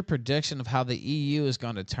 What is your prediction of how the EU is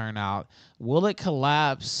going to turn out? Will it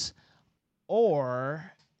collapse,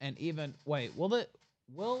 or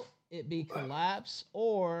will it be collapse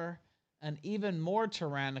or an even more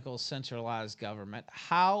tyrannical centralized government?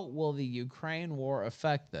 How will the Ukraine war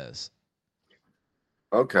affect this?"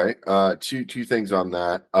 Okay, two things on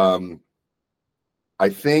that. I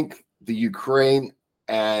think the Ukraine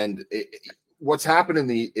and what's happened in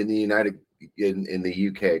the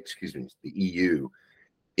UK, excuse me, the EU,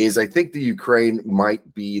 is I think the Ukraine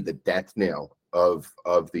might be the death knell of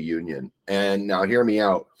the Union. And now hear me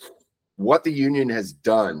out. What the Union has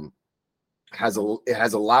done has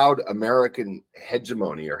allowed American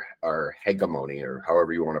hegemony or hegemony, or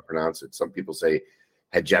however you want to pronounce it. Some people say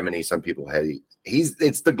hegemony, some people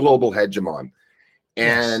it's the global hegemon.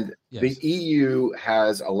 And yes. The EU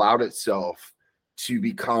has allowed itself to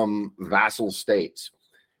become vassal states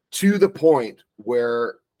to the point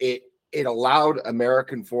where it allowed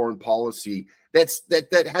American foreign policy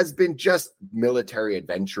that has been just military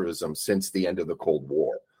adventurism since the end of the Cold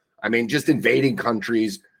War. I mean, just invading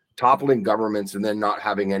countries, toppling governments, and then not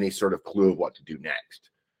having any sort of clue of what to do next.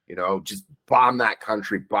 Just bomb that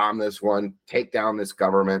country, bomb this one, take down this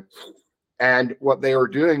government. And what they were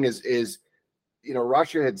doing is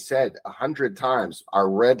Russia had said 100 times, our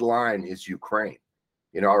red line is Ukraine.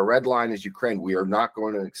 Our red line is Ukraine. We are not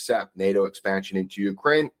going to accept NATO expansion into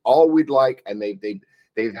Ukraine. All we'd like, and they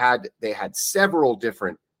had several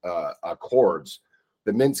different accords,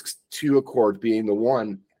 the Minsk II Accord being the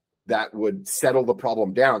one that would settle the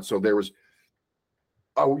problem down. So there was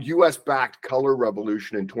a U.S.-backed color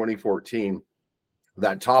revolution in 2014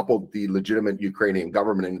 that toppled the legitimate Ukrainian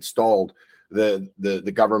government and installed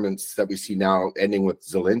the governments that we see now, ending with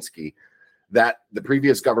Zelensky. That the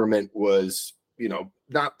previous government was,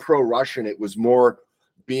 not pro-Russian. It was more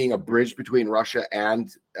being a bridge between Russia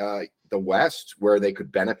and the West, where they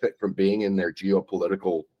could benefit from being in their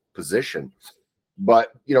geopolitical position.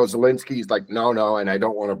 But Zelensky's like, no, and I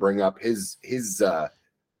don't want to bring up his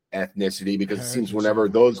ethnicity, because it seems whenever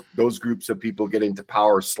those groups of people get into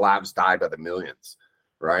power, Slavs die by the millions,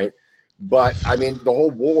 right? But I mean, the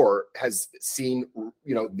whole war has seen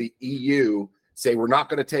the EU say we're not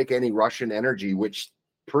going to take any Russian energy, which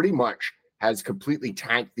pretty much has completely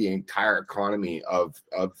tanked the entire economy of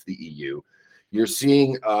the EU. You're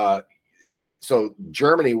seeing so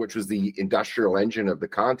Germany, which was the industrial engine of the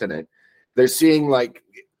continent, they're seeing like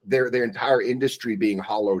their entire industry being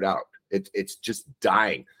hollowed out. It's just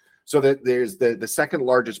dying. So that there's the second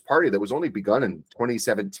largest party that was only begun in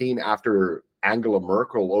 2017 after Angela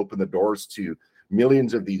Merkel opened the doors to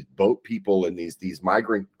millions of these boat people and these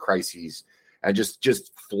migrant crises, and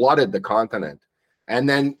just flooded the continent. And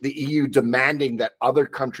then the EU demanding that other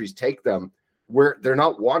countries take them where they're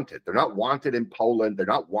not wanted. They're not wanted in Poland. They're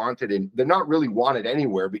not really wanted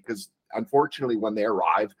anywhere, because unfortunately when they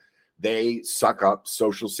arrive, they suck up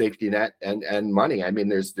social safety net and money. I mean,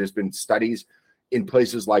 there's been studies in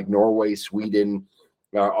places like Norway, Sweden,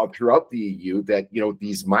 throughout the EU that,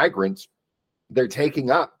 these migrants, they're taking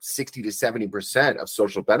up 60 to 70% of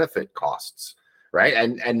social benefit costs. right?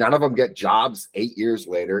 And none of them get jobs 8 years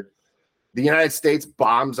later. The United States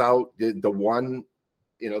bombs out the one,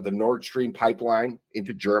 the Nord Stream pipeline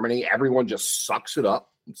into Germany. Everyone just sucks it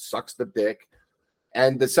up and sucks the dick.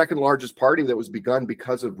 And the second largest party that was begun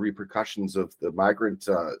because of repercussions of the migrant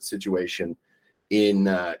situation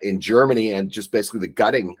in Germany, and just basically the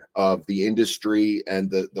gutting of the industry and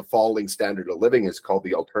the falling standard of living, is called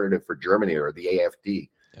the Alternative for Germany, or the AfD.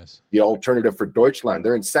 Yes. The Alternative for Deutschland.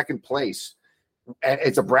 They're in second place. And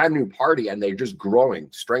it's a brand new party, and they're just growing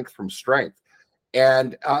strength from strength.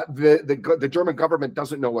 And the German government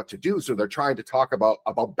doesn't know what to do, so they're trying to talk about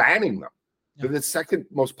banning them. Yeah. They're the second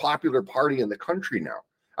most popular party in the country now.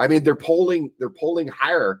 I mean, they're polling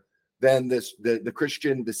higher than the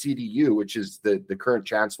CDU, which is the current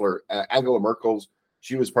chancellor, Angela Merkel's.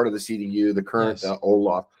 She was part of the CDU, the current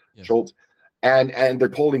Olaf Scholz, and they're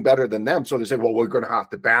polling better than them. So they say, well, we're going to have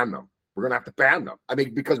to ban them. We're going to have to ban them. I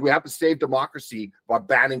mean, because we have to save democracy by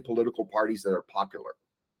banning political parties that are popular.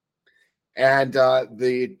 And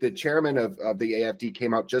the chairman of the AfD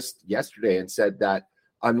came out just yesterday and said that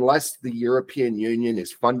unless the European Union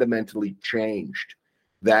is fundamentally changed,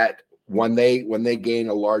 that when they gain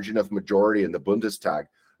a large enough majority in the Bundestag,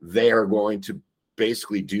 they are going to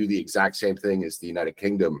basically do the exact same thing as the United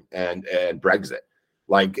Kingdom and Brexit.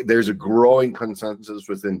 Like, there's a growing consensus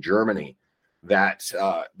within Germany that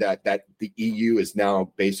the EU is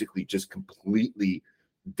now basically just completely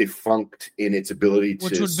defunct in its ability to,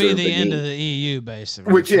 which would be the end of the EU,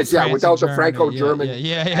 basically. Which is without the Franco-German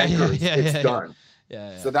anchors, it's done.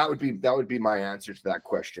 Yeah. So that would be my answer to that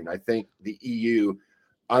question. I think the EU,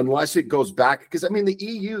 unless it goes back, because I mean the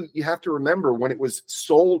EU, you have to remember, when it was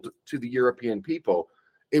sold to the European people,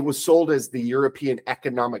 it was sold as the European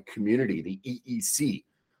Economic Community, the EEC.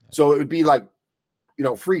 So it would be like,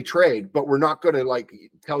 free trade, but we're not going to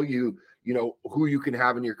tell you, who you can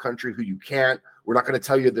have in your country, who you can't. We're not going to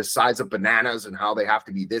tell you the size of bananas and how they have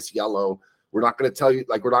to be this yellow. We're not going to tell you,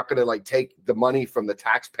 we're not going to take the money from the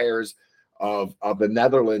taxpayers of the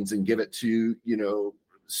Netherlands and give it to,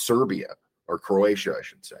 Serbia or Croatia, I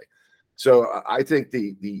should say. So I think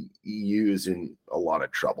the EU is in a lot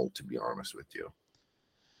of trouble, to be honest with you.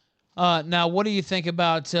 Now, what do you think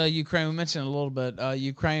about Ukraine? We mentioned a little bit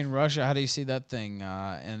Ukraine, Russia. How do you see that thing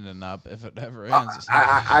ending up, if it ever ends?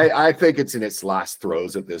 I think it's in its last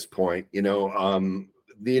throes at this point. The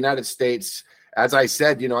United States, as I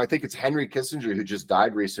said, I think it's Henry Kissinger who just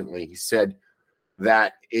died recently. He said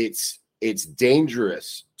that it's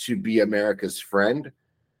dangerous to be America's friend,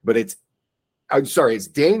 but it's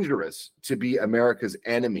dangerous to be America's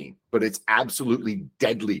enemy, but it's absolutely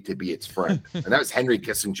deadly to be its friend. And that was Henry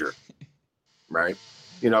Kissinger, right?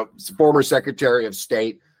 Former Secretary of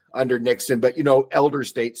State under Nixon, but, elder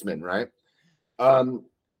statesman, right? The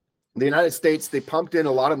United States, they pumped in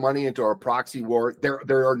a lot of money into our proxy war.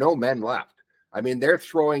 There are no men left. I mean, they're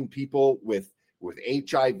throwing people with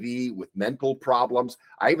HIV, with mental problems.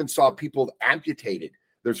 I even saw people amputated.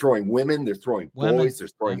 They're throwing women, they're throwing boys, they're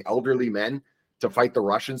throwing elderly men to fight the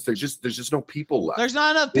Russians. There's just no people left. There's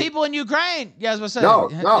not enough people in Ukraine. Yeah, I was saying.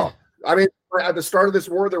 No. I mean, at the start of this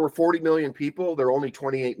war, there were 40 million people. There are only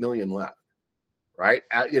 28 million left, right?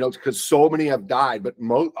 Because so many have died, but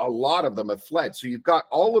a lot of them have fled. So you've got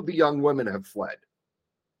all of the young women have fled,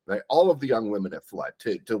 right? All of the young women have fled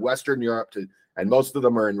to Western Europe, and most of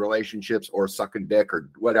them are in relationships or sucking dick or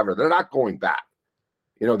whatever. They're not going back.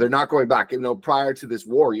 They're not going back. Prior to this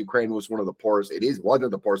war, Ukraine was one of the poorest. It is one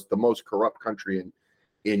of the poorest, the most corrupt country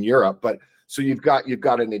in Europe. But so you've got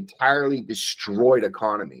an entirely destroyed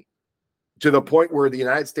economy, to the point where the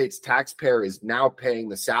United States taxpayer is now paying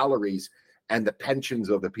the salaries and the pensions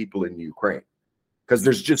of the people in Ukraine, because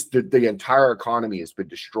there's just the entire economy has been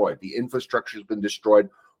destroyed. The infrastructure has been destroyed.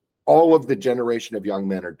 All of the generation of young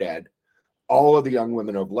men are dead. All of the young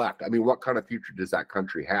women have left. I mean, what kind of future does that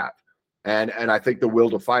country have? And I think the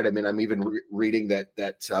will to fight. I mean, I'm even reading that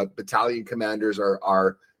battalion commanders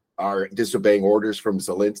are disobeying orders from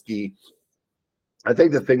Zelensky. I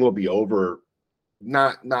think the thing will be over,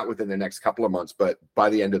 not within the next couple of months, but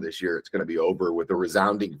by the end of this year, it's going to be over with a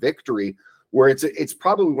resounding victory, where it's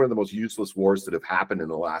probably one of the most useless wars that have happened in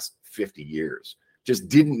the last 50 years. Just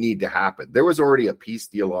didn't need to happen. There was already a peace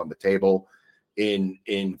deal on the table in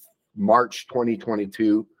March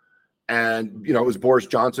 2022. And, it was Boris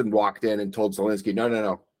Johnson walked in and told Zelensky,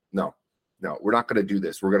 no, we're not going to do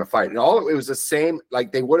this. We're going to fight. And it was the same,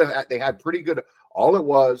 they had pretty good, all it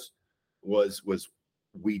was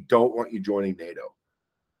we don't want you joining NATO.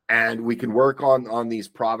 And we can work on these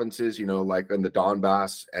provinces, like in the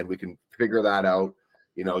Donbass, and we can figure that out,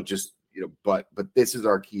 but this is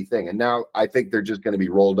our key thing. And now I think they're just going to be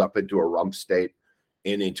rolled up into a rump state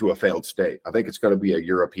into a failed state. I think it's going to be a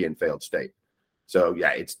European failed state. So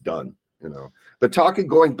yeah, it's done. But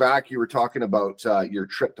going back, you were talking about your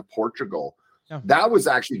trip to Portugal. Yeah. That was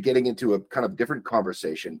actually getting into a kind of different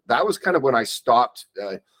conversation. That was kind of when I stopped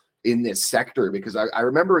in this sector, because I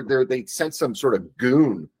remember they sent some sort of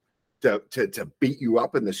goon to beat you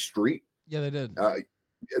up in the street. Yeah, they did.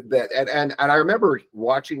 And I remember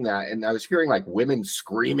watching that, and I was hearing like women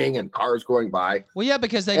screaming and cars going by. Well, yeah,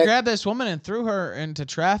 because they grabbed this woman and threw her into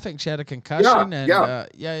traffic. She had a concussion. Yeah.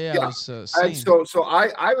 It was, and so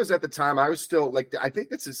I was at the time, I was still like, I think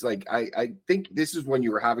this is like, I think this is when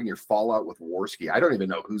you were having your fallout with Worski. I don't even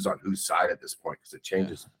know who's on whose side at this point, because it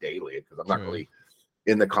changes daily, because I'm not really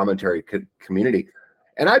in the commentary community.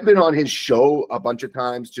 And I've been on his show a bunch of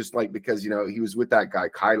times, just like, because, he was with that guy,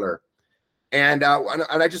 Kyler. And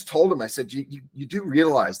I just told him, I said, you do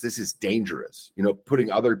realize this is dangerous,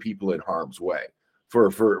 putting other people in harm's way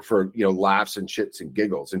for laughs and shits and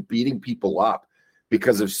giggles, and beating people up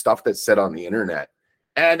because of stuff that's said on the internet.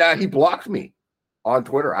 And he blocked me on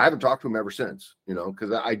Twitter. I haven't talked to him ever since,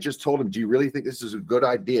 because I just told him, do you really think this is a good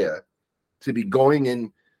idea to be going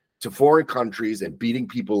in to foreign countries and beating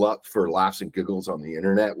people up for laughs and giggles on the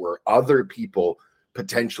internet, where other people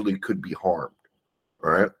potentially could be harmed?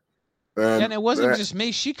 All right. And it wasn't just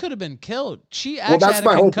me. She could have been killed. She actually had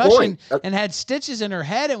a concussion and had stitches in her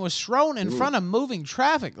head and was thrown in front of moving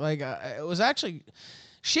traffic. Like, it was actually,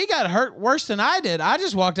 she got hurt worse than I did. I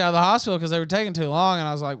just walked out of the hospital because they were taking too long, and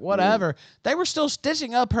I was like, whatever. They were still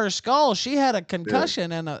stitching up her skull. She had a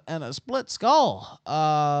concussion and a split skull.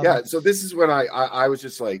 So this is when I was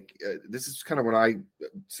just like, this is kind of when I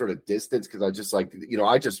sort of distanced, because I just like,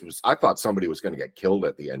 I thought somebody was going to get killed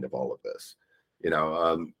at the end of all of this.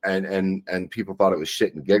 And people thought it was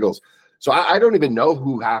shit and giggles. So I don't even know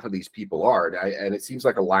who half of these people are. And it seems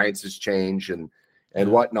like alliances change and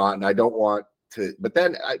whatnot. And I don't want to, but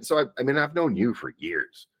then, I've known you for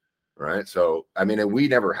years, right? So, and we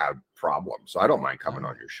never had problems. So I don't mind coming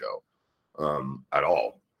on your show at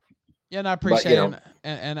all. Yeah, and I appreciate it.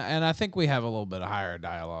 And I think we have a little bit of higher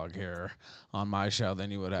dialogue here on my show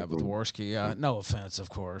than you would have with Worski. No offense, of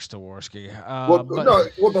course, to Worski.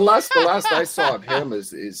 The last I saw of him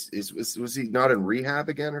was he not in rehab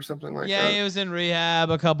again or something like that? Yeah, he was in rehab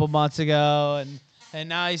a couple months ago, and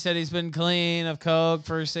now he said he's been clean of coke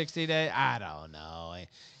for 60 days. I don't know.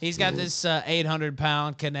 He's got this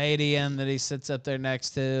 800-pound Canadian that he sits up there next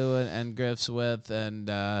to and grifts with, and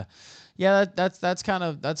that's kind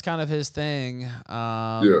of his thing.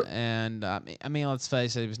 And let's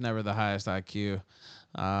face it, he was never the highest IQ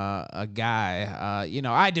a guy.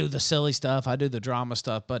 I do the silly stuff, I do the drama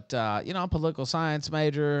stuff, but I'm a political science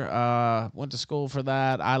major. Went to school for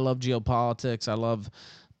that. I love geopolitics. I love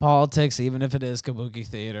politics, even if it is kabuki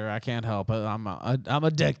theater. I can't help it. I'm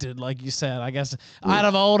addicted, like you said. I guess out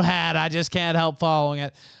of old hat, I just can't help following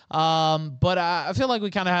it. But I feel like we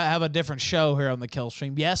kind of have a different show here on the Kill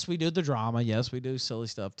Stream. Yes, we do the drama. Yes, we do silly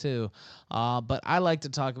stuff too. But I like to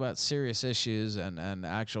talk about serious issues and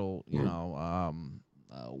actual,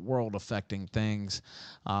 world affecting things.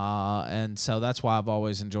 And so that's why I've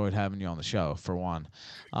always enjoyed having you on the show, for one.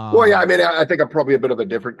 I think I'm probably a bit of a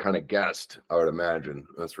different kind of guest, I would imagine.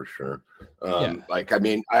 That's for sure.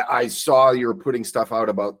 I saw you were putting stuff out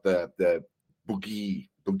about the boogie.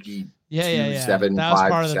 Yeah. 7, that was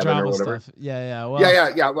 5, part of the 7 drama or whatever. Stuff. Yeah.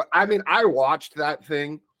 Well, I watched that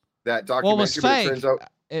thing, that documentary. Well, it was fake. Turns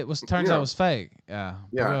out it was fake. Yeah.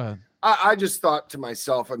 Yeah. Go ahead. I just thought to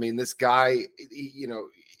myself, this guy,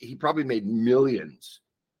 he probably made millions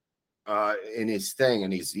in his thing,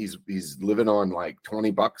 and he's living on like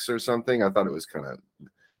 $20 or something. I thought it was kind of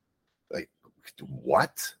like,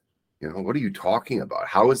 what? What are you talking about?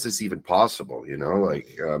 How is this even possible?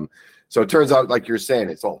 So it turns out, like you're saying,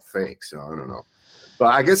 it's all fake. So I don't know. But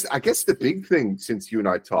I guess the big thing since you and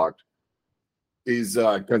I talked is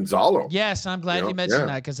Gonzalo. Yes, I'm glad you mentioned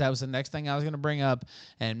that, because that was the next thing I was going to bring up.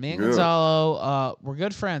 And me and Gonzalo were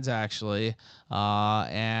good friends, actually,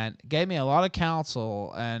 and gave me a lot of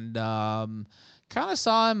counsel, and kind of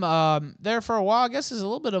saw him there for a while. I guess he's a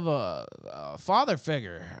little bit of a father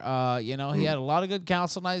figure. He had a lot of good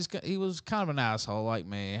counsel. Now he was kind of an asshole like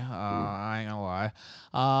me. I ain't gonna lie.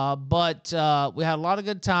 But we had a lot of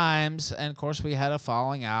good times, and of course we had a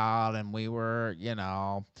falling out, and we were,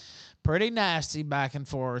 pretty nasty back and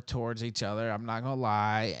forth towards each other. I'm not gonna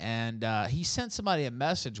lie. And he sent somebody a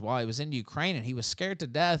message while he was in Ukraine, and he was scared to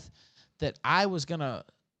death that I was gonna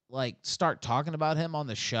start talking about him on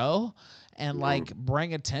the show and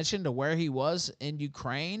bring attention to where he was in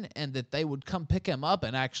Ukraine, and that they would come pick him up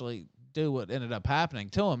and actually do what ended up happening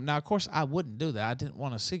to him. Now, of course, I wouldn't do that. I didn't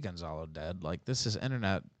want to see Gonzalo dead. This is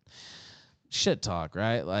internet shit talk,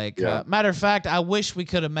 right? Like, Yeah. matter of fact, I wish we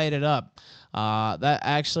could have made it up. That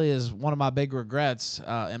actually is one of my big regrets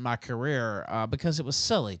in my career because it was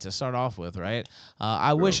silly to start off with, right?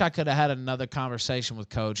 I wish I could have had another conversation with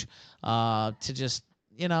Coach to just,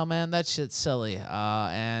 man, that shit's silly.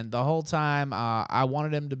 And the whole time I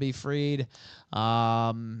wanted him to be freed.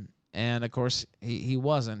 And of course he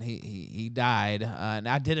wasn't. He died. And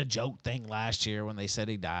I did a joke thing last year when they said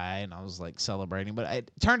he died, and I was like celebrating. But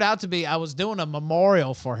it turned out to be I was doing a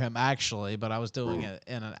memorial for him actually, but I was doing it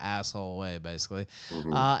in an asshole way basically.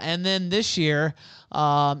 And then this year,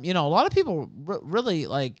 a lot of people really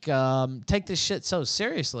like take this shit so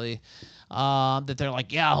seriously. That they're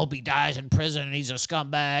like, yeah, I hope he dies in prison and he's a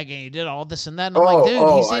scumbag and he did all this and that. And I'm like, dude,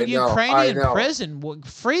 he's in Ukrainian prison.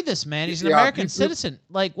 Free this man. He's an American citizen.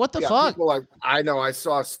 Like, what the fuck? I know. I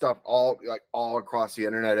saw stuff all across the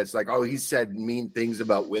internet. It's like, oh, he said mean things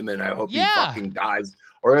about women. I hope he fucking dies,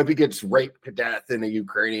 or if he gets raped to death in a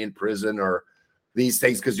Ukrainian prison, or these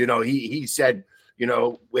things, because he said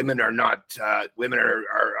women are not women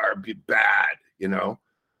are bad,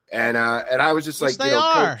 and I was just like, they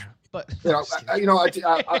are. Coach, but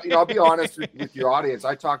I'll be honest with your audience.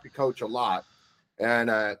 I talk to Coach a lot, and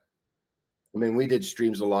I mean, we did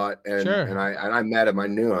streams a lot, and I met him. I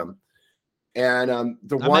knew him, and I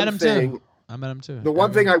met him too. The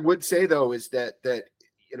one thing I would say though is that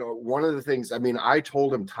one of the things. I mean, I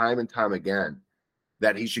told him time and time again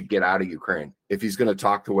that he should get out of Ukraine if he's going to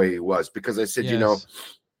talk the way he was, because I said,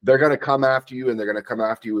 they're going to come after you, and they're going to come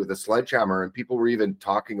after you with a sledgehammer. And people were even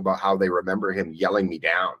talking about how they remember him yelling me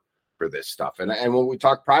down for this stuff. And when we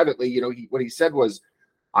talked privately, what he said was,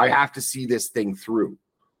 I have to see this thing through.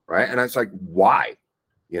 Right. And I was like, why?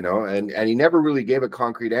 And he never really gave a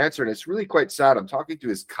concrete answer. And it's really quite sad. I'm talking to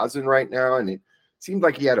his cousin right now, and it seemed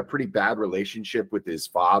like he had a pretty bad relationship with his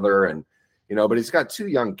father, and, but he's got 2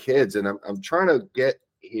 young kids, and I'm trying to get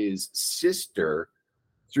his sister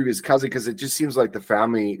through his cousin, because it just seems like the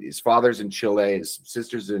family, his father's in Chile, his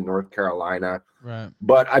sister's in North Carolina. Right.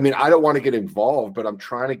 But I mean, I don't want to get involved, but I'm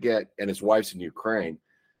trying to get, and his wife's in Ukraine.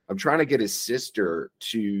 I'm trying to get his sister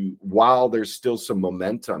to, while there's still some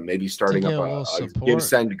momentum, maybe starting up a give,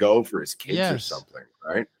 send, go for his kids or something.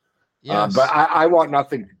 Right. Yes. But I want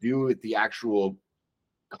nothing to do with the actual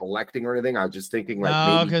collecting or anything. I was just thinking, like,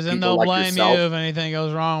 no, because then they'll blame you if anything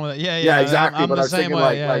goes wrong with it. Yeah, exactly. I'm but the I was same thinking,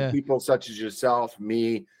 way. people such as yourself,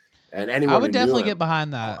 me, and anyone. I would definitely get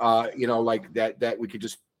behind that. Like that we could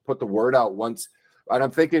just put the word out once. And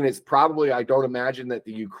I'm thinking it's probably, I don't imagine that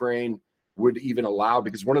the Ukraine would even allow,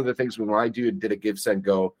 because one of the things when I did a give, send,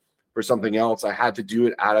 go for something else, I had to do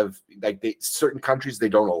it out of certain countries they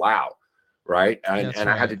don't allow, right? And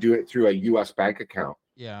I had to do it through a U.S. bank account.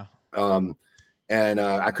 Yeah. And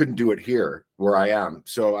I couldn't do it here where I am.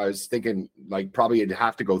 So I was thinking, like, probably it'd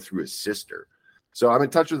have to go through his sister. So I'm in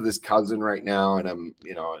touch with his cousin right now, and I'm.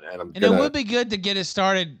 And it would be good to get it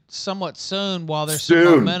started somewhat soon while there's some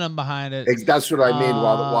momentum behind it. That's what I mean.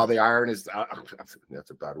 While the iron is, that's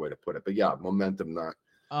a bad way to put it, but yeah, momentum not.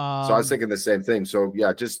 So I was thinking the same thing. So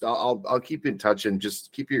yeah, just I'll keep in touch, and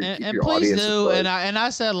just keep your please audience. Do. And I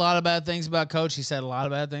said a lot of bad things about Coach. He said a lot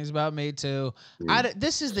of bad things about me too.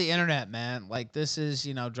 This is the internet, man. Like, this is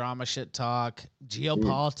drama, shit talk,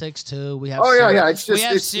 geopolitics too. We have it's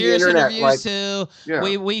serious the internet, interviews too.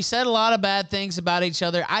 Yeah. We said a lot of bad things about each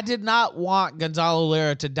other. I did not want Gonzalo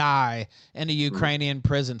Lira to die in a Ukrainian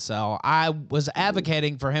prison cell. I was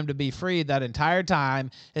advocating for him to be freed that entire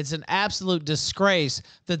time. It's an absolute disgrace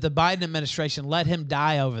that the Biden administration let him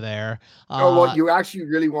die over there. What you actually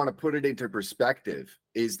really want to put it into perspective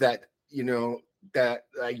is that, that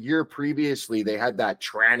a year previously they had that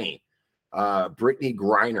tranny, Brittany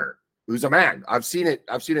Griner, who's a man. I've seen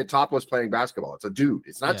it topless playing basketball. It's a dude.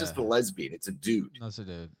 It's not just a lesbian. It's a dude. That's a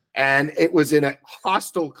dude. And it was in a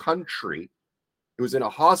hostile country. It was in a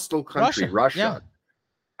hostile country, Russia. Yeah.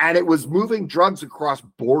 And it was moving drugs across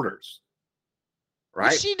borders.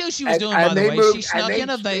 Right. She knew she was doing, by the way. She snuck in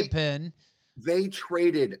a vape pen. They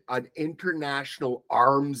traded an international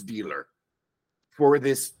arms dealer for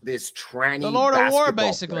this tranny. The Lord of War,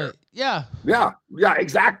 basically. Player. Yeah,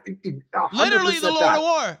 exactly. 100% literally the Lord of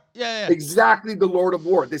War. Yeah. Exactly, the Lord of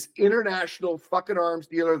War. This international fucking arms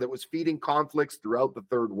dealer that was feeding conflicts throughout the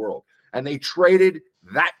third world. And they traded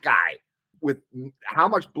that guy with how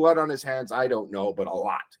much blood on his hands, I don't know, but a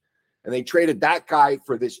lot. And they traded that guy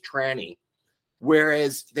for this tranny.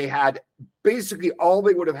 Whereas they had basically all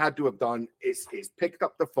they would have had to have done is picked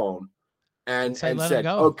up the phone and said,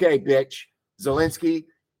 okay, bitch, Zelensky,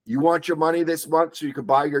 you want your money this month so you can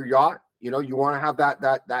buy your yacht? You want to have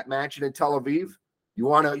that mansion in Tel Aviv? You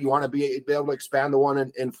want to be able to expand the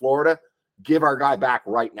one in Florida? Give our guy back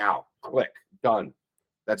right now. click, done.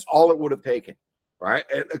 That's all it would have taken, right?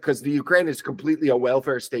 Because the Ukraine is completely a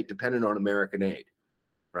welfare state dependent on American aid,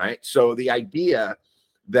 right? So the idea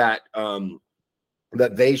that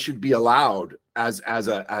that they should be allowed as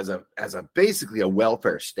a basically a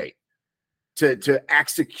welfare state to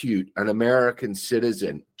execute an American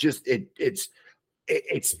citizen, just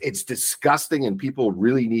it's disgusting, and people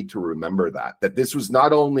really need to remember that this was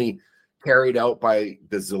not only carried out by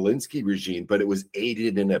the Zelensky regime, but it was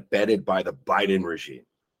aided and abetted by the Biden regime.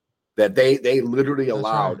 That they literally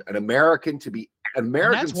allowed an American to be an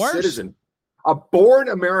American citizen, a born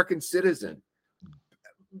American citizen,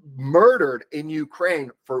 murdered in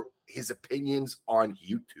Ukraine for his opinions on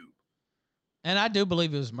YouTube. And I do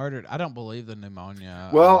believe he was murdered. I don't believe the pneumonia.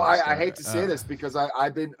 Well, I hate to say this because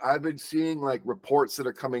I've been seeing like reports that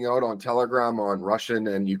are coming out on Telegram on Russian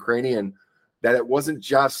and Ukrainian that it wasn't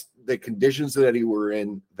just the conditions that he were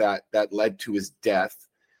in that led to his death,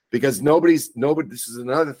 because nobody. This is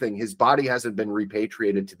another thing. His body hasn't been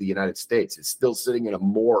repatriated to the United States. It's still sitting in a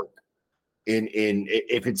morgue.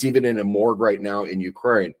 If it's even in a morgue right now in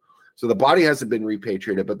Ukraine. So the body hasn't been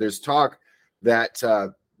repatriated, but there's talk that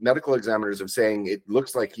medical examiners are saying it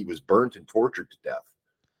looks like he was burnt and tortured to death,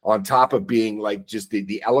 on top of being like just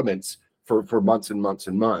the elements for months and months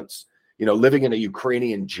and months, living in a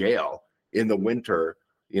Ukrainian jail in the winter,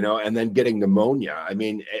 and then getting pneumonia. I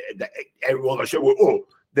mean, I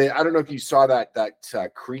don't know if you saw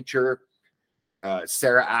that creature,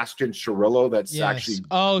 Sarah Ashton Cirillo, that's actually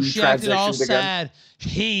she acted all sad.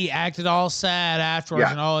 He acted all sad afterwards,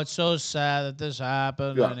 and it's so sad that this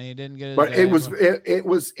happened, and he didn't get his but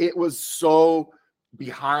it was so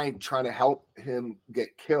behind trying to help him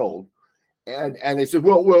get killed, and they said,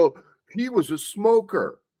 well, he was a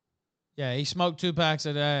smoker. Yeah, he smoked 2 packs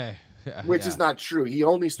a day, which is not true. He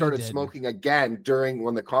only started smoking again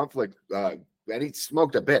when the conflict, and he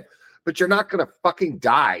smoked a bit. But you're not going to fucking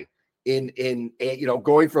die in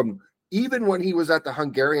going from, even when he was at the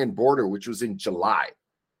Hungarian border, which was in July,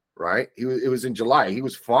 right? It was in July. He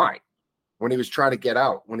was fine when he was trying to get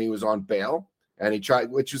out, when he was on bail, and he tried,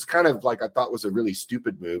 which was kind of like, I thought was a really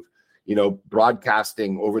stupid move,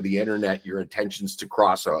 broadcasting over the internet your intentions to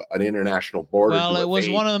cross an international border. Well, it was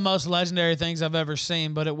one of the most legendary things I've ever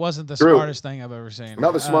seen, but it wasn't the smartest thing I've ever seen.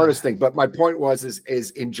 Not the smartest thing, but my point was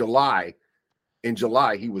in July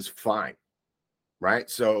he was fine. Right.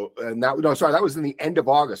 So, that was in the end of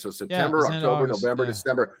August. So September, October, November,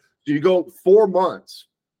 December. So you go 4 months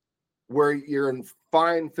where you're in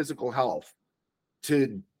fine physical health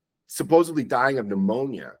to supposedly dying of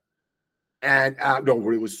pneumonia. And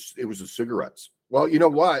it was the cigarettes. Well, you know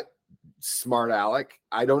what, smart Alec,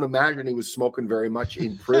 I don't imagine he was smoking very much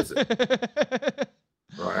in prison.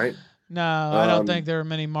 Right. No, I don't think there are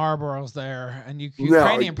many Marlboros there. And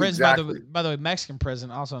Ukrainian prison, exactly. by the way, Mexican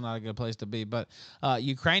prison, also not a good place to be. But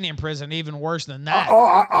Ukrainian prison, even worse than that.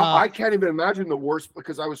 I can't even imagine the worst,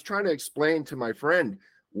 because I was trying to explain to my friend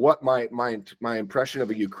what my impression of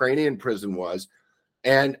a Ukrainian prison was.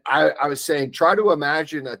 And I was saying, try to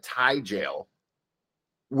imagine a Thai jail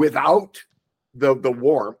without the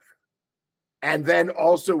warmth, and then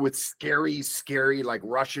also with scary like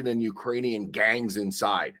Russian and Ukrainian gangs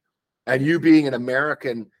inside. And you being an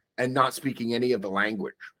American and not speaking any of the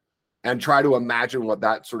language, and try to imagine what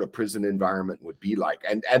that sort of prison environment would be like.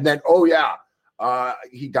 And then,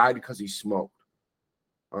 he died because he smoked.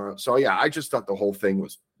 I just thought the whole thing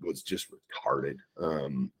was just retarded.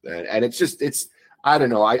 And it's I don't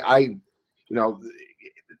know. I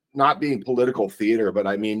not being political theater, but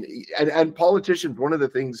I mean, and politicians, one of the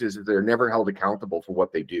things is that they're never held accountable for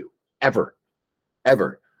what they do, ever.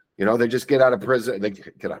 They just get out of prison. They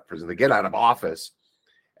get out of office,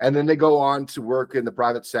 and then they go on to work in the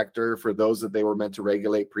private sector for those that they were meant to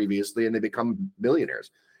regulate previously, and they become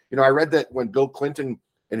millionaires. I read that when Bill Clinton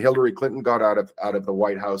and Hillary Clinton got out of the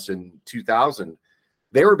White House in 2000,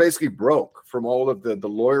 they were basically broke from all of the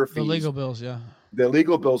lawyer fees, the legal bills, the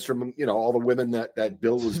legal bills from all the women that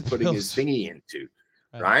Bill was putting his thingy into,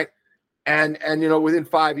 right? And within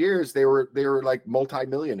 5 years they were like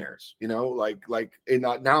multimillionaires, like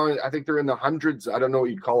now I think they're in the hundreds. I don't know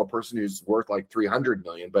what you'd call a person who's worth like 300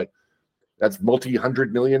 million, but that's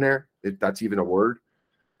multi-hundred millionaire, if that's even a word.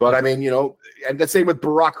 But I mean, and the same with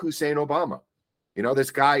Barack Hussein Obama.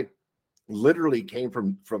 This guy literally came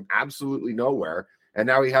from absolutely nowhere, and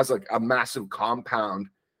now he has like a massive compound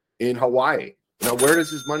in Hawaii. Where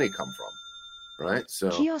does his money come from? Right. So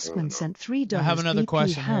Kioskman sent $3. I have another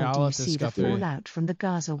question here. How do you see the fallout from the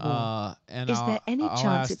Gaza war? Is there any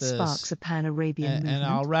chance it sparks a pan-Arabian movement? And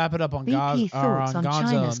I'll wrap it up on BP Gaza. thoughts on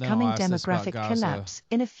China's coming demographic collapse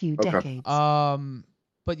in a few decades.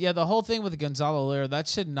 But yeah, the whole thing with Gonzalo Lira, that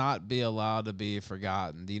should not be allowed to be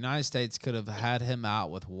forgotten. The United States could have had him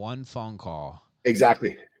out with one phone call.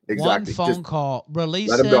 Exactly. One phone call. Release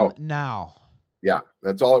let him go now. Yeah,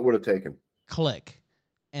 that's all it would have taken. Click.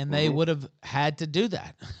 And they would have had to do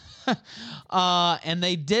that. And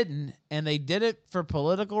they didn't. And they did it for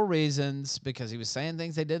political reasons because he was saying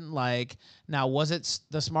things they didn't like. Now, was it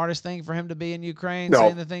the smartest thing for him to be in Ukraine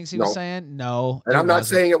saying the things he was saying? No. And I'm not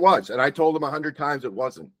saying it was. And I told him 100 times it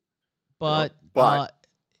wasn't. But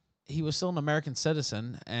he was still an American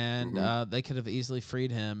citizen, and they could have easily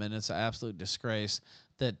freed him, and it's an absolute disgrace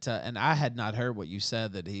that. And I had not heard what you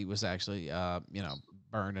said, that he was actually,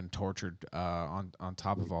 burned and tortured on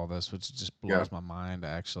top of all this, which just blows my mind,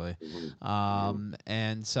 actually.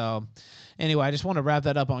 And so, anyway, I just want to wrap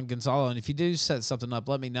that up on Gonzalo. And if you do set something up,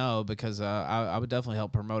 let me know, because I would definitely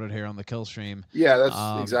help promote it here on the Kill Stream. Yeah,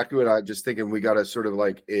 that's exactly what I just thinking. We got to sort of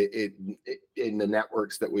like it in the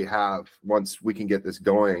networks that we have. Once we can get this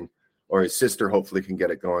going, or his sister hopefully can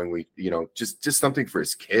get it going, we just something for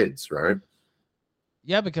his kids, right?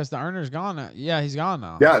 Yeah, because the earner's gone now. Yeah, he's gone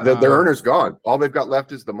now. Yeah, the earner's gone. All they've got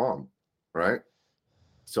left is the mom, right?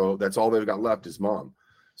 So that's all they've got left is mom.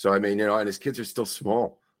 So I mean, and his kids are still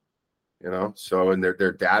small, So and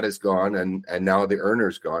their dad is gone, and now the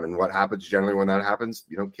earner's gone. And what happens generally when that happens?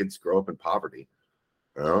 Kids grow up in poverty.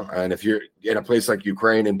 And if you're in a place like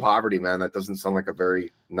Ukraine in poverty, man, that doesn't sound like a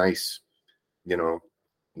very nice,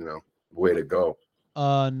 way to go.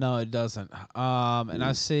 No, it doesn't. And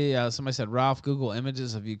I see somebody said, Ralph, Google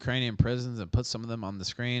images of Ukrainian prisons and put some of them on the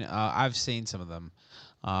screen. I've seen some of them,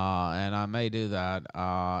 and I may do that.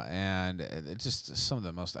 And it's just some of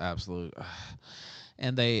the most absolute.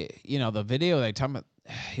 And they, the video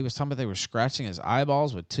he was talking about they were scratching his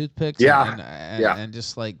eyeballs with toothpicks. And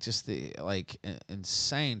just the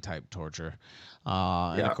insane type torture.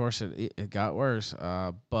 And of course it got worse.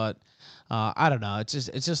 But I don't know. It's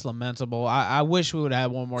just lamentable. I wish we would have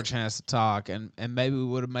had one more chance to talk, and maybe we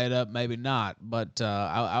would have made up, maybe not. But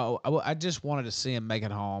I just wanted to see him make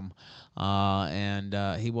it home,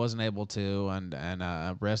 and he wasn't able to.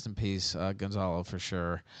 And rest in peace, Gonzalo, for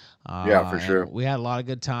sure. For sure. We had a lot of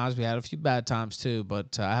good times. We had a few bad times too,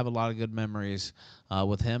 but I have a lot of good memories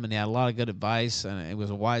with him, and he had a lot of good advice, and he was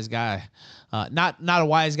a wise guy. Not a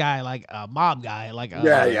wise guy like a mob guy, like I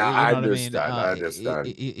understand. I understand.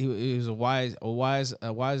 He was a wise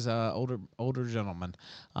older gentleman.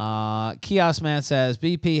 Kiosk Man says,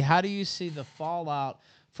 BP, how do you see the fallout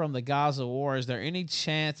from the Gaza war? Is there any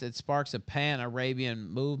chance it sparks a pan-Arabian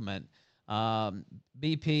movement?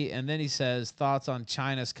 BP, and then he says, thoughts on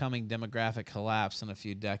China's coming demographic collapse in a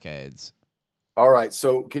few decades. All right.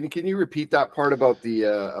 So can you repeat that part about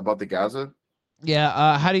the Gaza?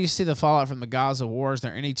 Yeah. How do you see the fallout from the Gaza war? Is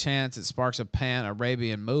there any chance it sparks a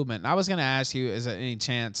pan-Arabian movement? And I was going to ask you, is there any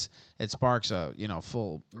chance it sparks a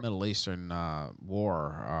full Middle Eastern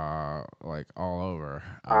war like all over?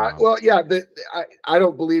 Well, yeah. I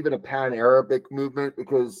don't believe in a pan-Arabic movement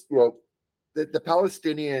because the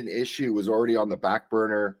Palestinian issue was already on the back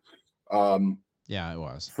burner. Yeah, it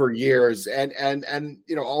was for years, and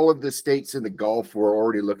all of the states in the Gulf were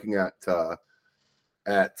already looking at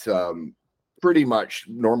pretty much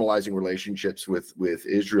normalizing relationships with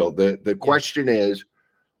Israel. The question is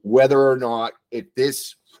whether or not if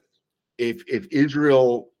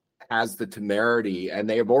Israel has the temerity, and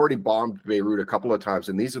they have already bombed Beirut a couple of times,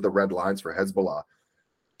 and these are the red lines for Hezbollah.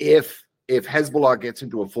 If Hezbollah gets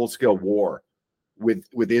into a full-scale war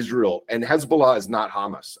with Israel, and Hezbollah is not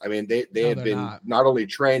Hamas. I mean, they have been not only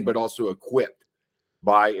trained but also equipped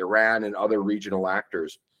by Iran and other regional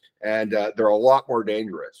actors, and they're a lot more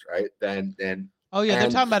dangerous, right? Than they're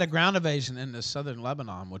talking about a ground invasion into southern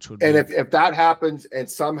Lebanon, which would. And if that happens, and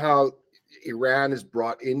somehow Iran is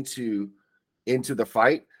brought into the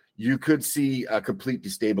fight, you could see a complete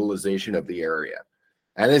destabilization of the area.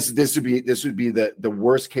 And this would be the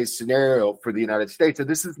worst case scenario for the United States. And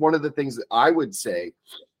this is one of the things that I would say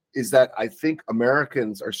is that I think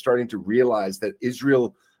Americans are starting to realize that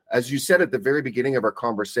Israel, as you said at the very beginning of our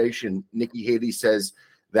conversation, Nikki Haley says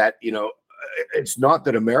that, it's not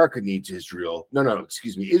that America needs Israel. No,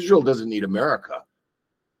 excuse me. Israel doesn't need America.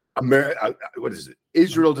 What is it?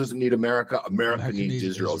 Israel doesn't need America. America needs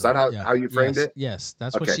Israel. Is that how you framed it? Yes,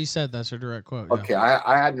 that's what she said. That's her direct quote. Okay, yeah.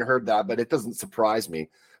 I hadn't heard that, but it doesn't surprise me.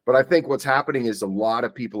 But I think what's happening is a lot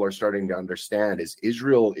of people are starting to understand is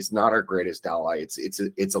Israel is not our greatest ally.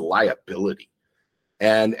 It's a liability,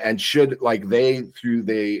 and should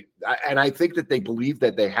and I think that they believe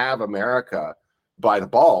that they have America by the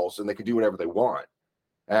balls and they can do whatever they want.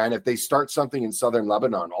 And if they start something in southern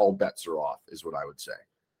Lebanon, all bets are off, is what I would say.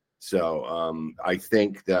 So I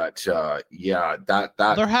think that that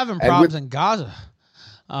they're having problems in Gaza.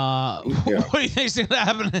 What do you think's going to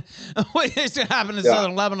happen? What do you think's going to happen in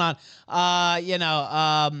southern Lebanon? I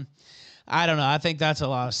don't know. I think that's a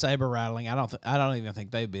lot of saber rattling. I don't even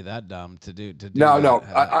think they'd be that dumb to do. No.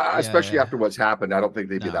 Especially after what's happened, I don't think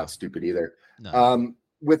they'd be that stupid either. No.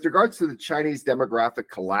 With regards to the Chinese demographic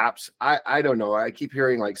collapse, I don't know. I keep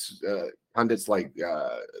hearing like pundits like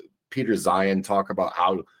Peter Zion talk about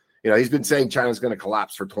how he's been saying China's going to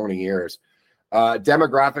collapse for 20 years.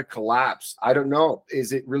 Demographic collapse. I don't know.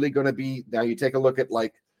 Is it really going to be? Now you take a look at,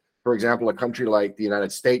 like, for example, a country like the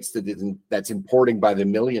United States that's importing by the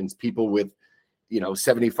millions people with,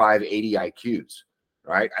 75, 80 IQs,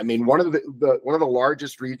 right? I mean, one of the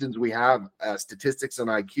largest regions we have statistics on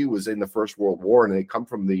IQ was in the First World War, and they come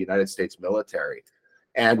from the United States military.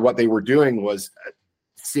 And what they were doing was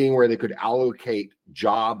seeing where they could allocate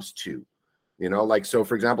jobs to, like, so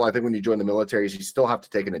for example, I think when you join the military, you still have to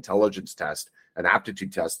take an intelligence test and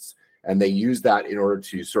aptitude tests. And they use that in order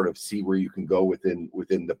to sort of see where you can go within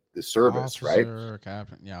the service, officer, right?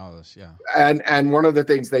 Captain, all this, yeah. And one of the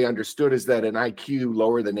things they understood is that an IQ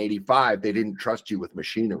lower than 85, they didn't trust you with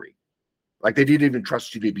machinery. Like, they didn't even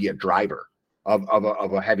trust you to be a driver of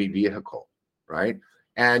a heavy vehicle, right?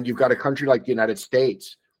 And you've got a country like the United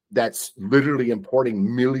States that's literally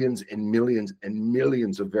importing millions and millions and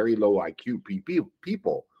millions of very low IQ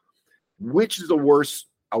people, which is a worse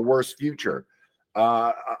future.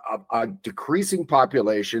 A decreasing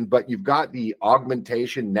population, but you've got the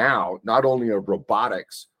augmentation now, not only of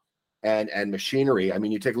robotics and machinery. I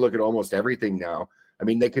mean, you take a look at almost everything now. I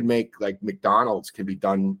mean, they could make, like, McDonald's can be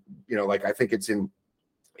done, like, I think it's in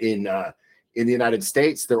the United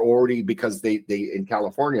States, they're already, because they in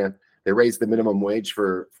California, they raised the minimum wage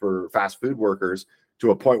for fast food workers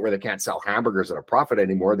to a point where they can't sell hamburgers at a profit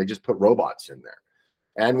anymore. They just put robots in there.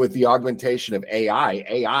 And with the augmentation of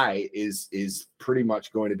AI is pretty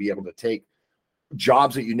much going to be able to take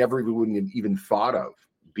jobs that you never wouldn't have even thought of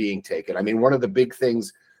being taken. I mean, one of the big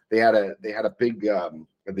things, they had a big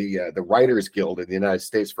the Writers Guild in the United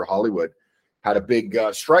States for Hollywood had a big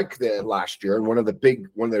strike there last year, and one of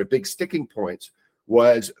their big sticking points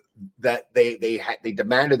was that they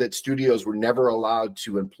demanded that studios were never allowed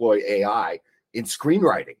to employ AI in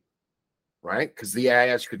screenwriting. Right? Because the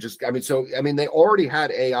AIs could just, they already had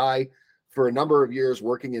AI for a number of years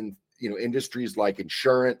working in, industries like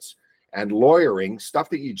insurance and lawyering, stuff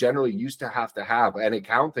that you generally used to have, and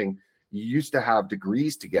accounting, you used to have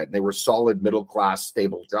degrees to get, and they were solid middle-class,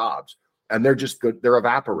 stable jobs, and they're just good. They're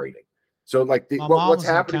evaporating. So, like, what's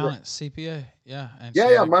happening? CPA, yeah.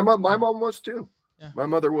 Yeah. My mom was too. Yeah. My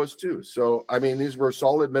mother was too. So, I mean, these were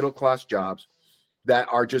solid middle-class jobs that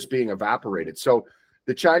are just being evaporated. So,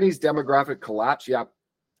 the Chinese demographic collapse,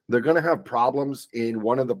 they're going to have problems.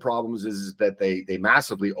 One of the problems is that they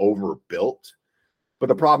massively overbuilt. But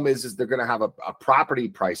the problem is they're going to have a property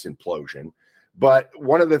price implosion. But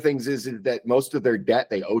one of the things is that most of their debt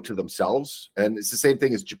they owe to themselves. And it's the same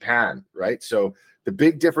thing as Japan, right? So the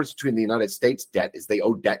big difference between the United States debt is they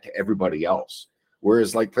owe debt to everybody else.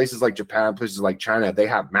 Whereas, like, places like Japan, places like China, they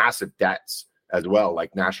have massive debts as well,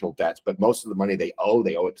 like national debts. But most of the money they owe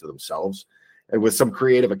it to themselves. And with some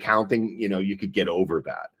creative accounting, you could get over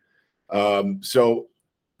that. So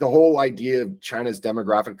the whole idea of China's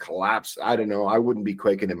demographic collapse, I don't know. I wouldn't be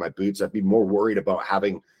quaking in my boots. I'd be more worried about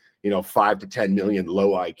having, 5 to 10 million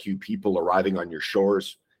low IQ people arriving on your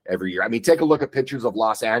shores every year. I mean, take a look at pictures of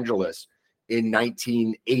Los Angeles in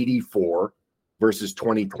 1984 versus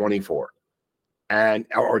 2024.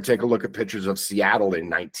 Or take a look at pictures of Seattle in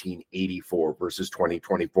 1984 versus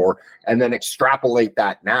 2024, and then extrapolate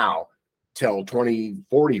that now till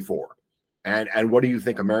 2044. And what do you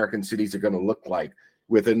think American cities are going to look like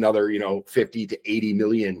with another, 50 to 80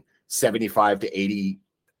 million, 75 to 80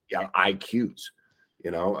 IQs?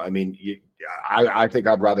 I think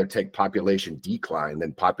I'd rather take population decline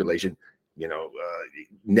than population,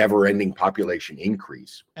 never-ending population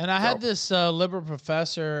increase. And I had this liberal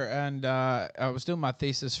professor, and I was doing my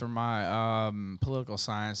thesis for my political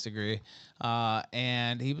science degree,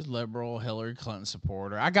 and he was liberal, Hillary Clinton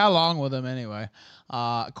supporter. I got along with him anyway.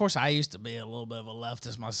 Of course, I used to be a little bit of a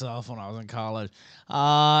leftist myself when I was in college,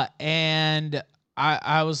 and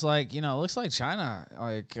I was like, it looks like China,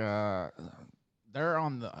 like, they're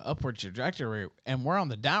on the upward trajectory and we're on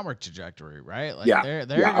the downward trajectory, right? Like, they're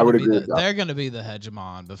going to be the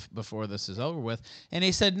hegemon before this is over with. And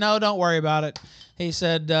he said, no, don't worry about it. He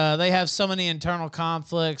said, they have so many internal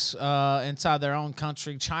conflicts inside their own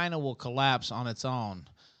country. China will collapse on its own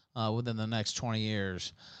within the next 20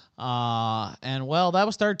 years. And well, that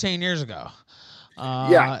was 13 years ago.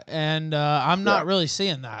 And I'm not really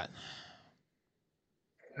seeing that.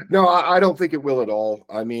 No, I don't think it will at all.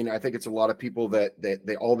 I mean, I think it's a lot of people that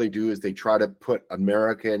they all they do is they try to put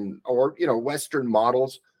American or Western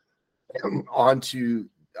models onto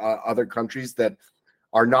other countries that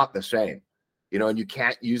are not the same, and you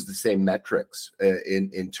can't use the same metrics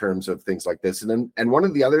in terms of things like this. And one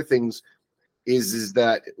of the other things is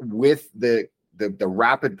that with the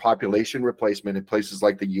rapid population replacement in places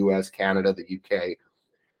like the US, Canada, the UK,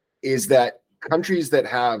 is that countries that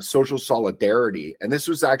have social solidarity, and this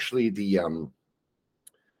was actually the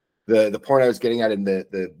point I was getting at in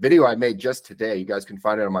the video I made just today. You guys can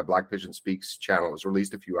find it on my Black Pigeon Speaks channel. It was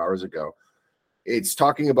released a few hours ago. It's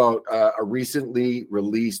talking about a recently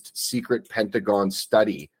released secret Pentagon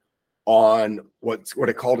study on what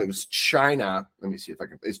it called. It was China. Let me see if I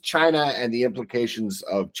can. It's China and the implications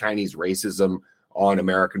of Chinese racism on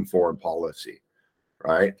American foreign policy,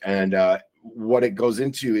 right? And what it goes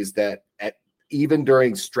into is that even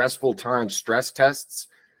during stressful times, stress tests,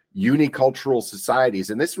 unicultural societies,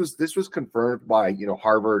 and this was confirmed by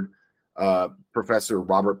Harvard professor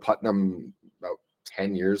Robert Putnam about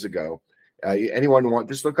 10 years ago. Anyone want,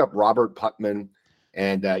 just look up Robert Putnam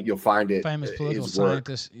and you'll find it. Famous political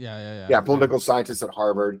scientist. Yeah, political scientist at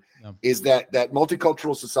Harvard. Yeah. Is that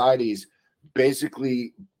multicultural societies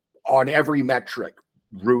basically on every metric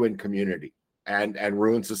ruin community and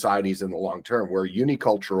ruin societies in the long term, where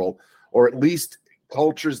unicultural, or at least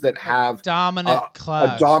cultures that have a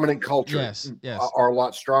dominant culture, are a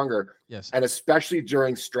lot stronger. Yes. And especially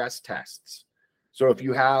during stress tests. So if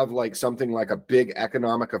you have like something like a big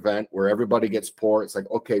economic event where everybody gets poor, it's like,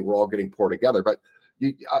 okay, we're all getting poor together. But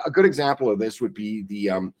a good example of this would be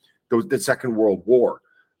the Second World War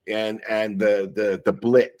and the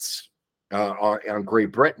Blitz on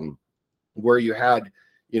Great Britain, where you had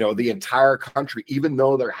the entire country, even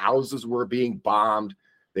though their houses were being bombed,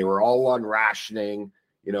 they were all on rationing.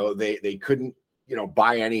 They couldn't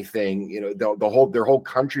buy anything. Their whole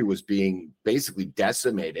country was being basically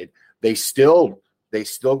decimated. They still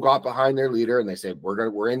got behind their leader and they said,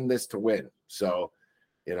 we're in this to win. So,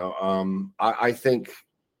 I think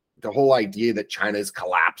the whole idea that China is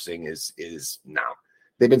collapsing is now.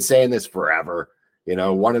 They've been saying this forever.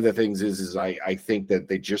 One of the things is I think that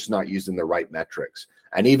they're just not using the right metrics.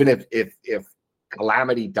 And even if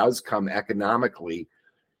calamity does come economically,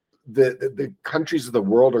 the countries of the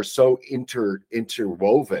world are so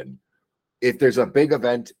interwoven. If there's a big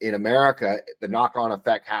event in America, the knock-on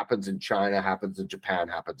effect happens in China, happens in Japan,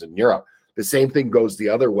 happens in Europe. The same thing goes the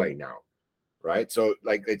other way now, right? So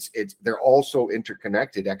like they're also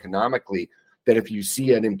interconnected economically, that if you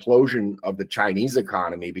see an implosion of the Chinese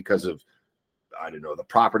economy because of, I don't know, the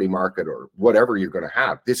property market or whatever you're going to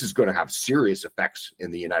have, this is going to have serious effects in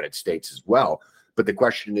the United States as well. But the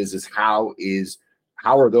question is how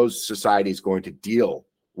are those societies going to deal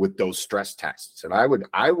with those stress tests? And I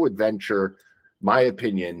would venture my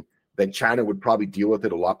opinion that China would probably deal with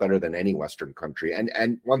it a lot better than any Western country.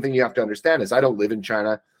 And one thing you have to understand is I don't live in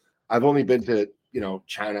China. I've only been to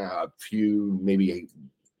China a few, maybe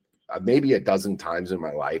a dozen times in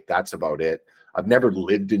my life. That's about it. I've never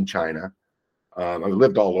lived in China. I've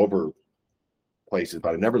lived all over places,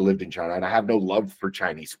 but I've never lived in China, and I have no love for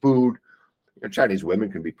Chinese food. Chinese women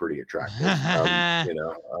can be pretty attractive,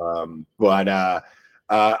 but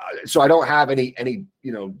so I don't have any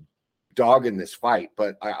dog in this fight.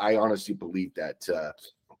 But I honestly believe that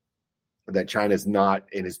that China's not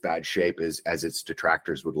in as bad shape as its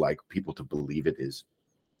detractors would like people to believe it is.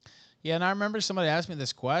 Yeah, and I remember somebody asked me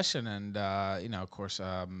this question, and of course,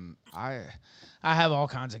 I have all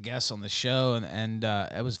kinds of guests on the show, and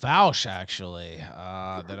it was Vaush actually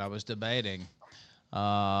that I was debating.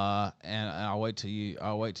 And I'll wait till you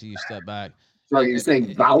step back. Sorry, you're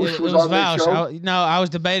saying Vaush was on the show? I was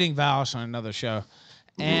debating Vaush on another show.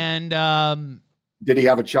 Mm-hmm. And did he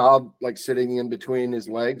have a child like sitting in between his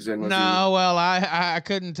legs? And well, I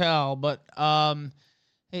couldn't tell, but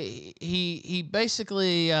he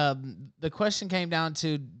basically the question came down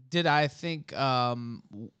to, did I think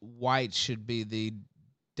whites should be the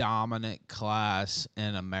dominant class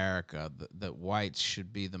in America, that whites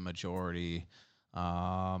should be the majority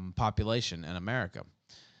population in America?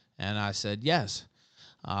 And I said yes.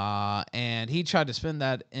 And he tried to spin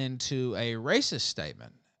that into a racist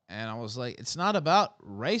statement. And I was like, it's not about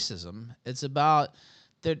racism. It's about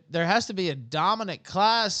there has to be a dominant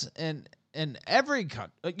class in every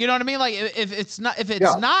country. You know what I mean? Like if it's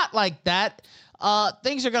not like that,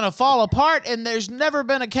 things are going to fall apart. And there's never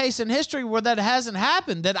been a case in history where that hasn't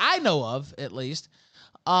happened, that I know of, at least.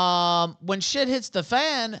 When shit hits the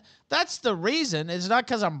fan, that's the reason. It's not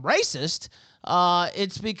because I'm racist.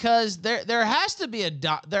 It's because there has to be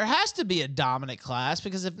a dominant class,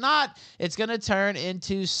 because if not, it's going to turn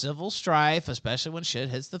into civil strife, especially when shit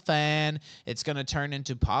hits the fan. It's going to turn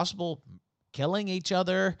into possible killing each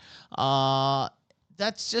other.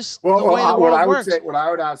 That's just the way the world works.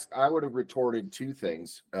 I would have retorted two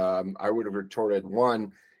things. I would have retorted,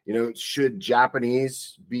 one, should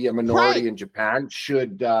Japanese be a minority in Japan?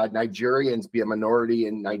 Should Nigerians be a minority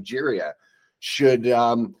in Nigeria? Should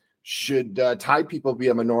Thai people be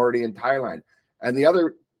a minority in Thailand? And the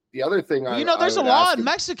other thing, there's a law in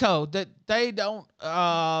Mexico that they don't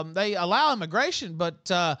they allow immigration, but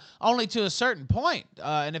only to a certain point.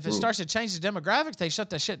 And if it starts to change the demographics, they shut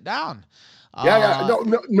that shit down.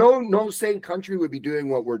 No sane country would be doing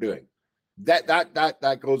what we're doing.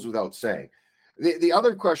 That goes without saying. The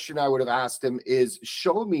other question I would have asked him is,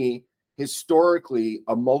 show me historically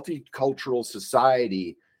a multicultural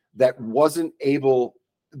society that wasn't able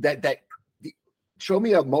show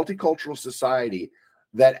me a multicultural society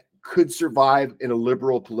that could survive in a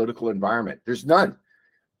liberal political environment. There's none.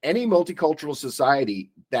 Any multicultural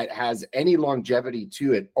society that has any longevity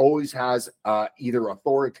to it always has either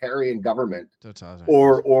authoritarian government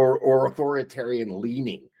or authoritarian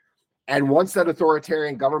leaning. And once that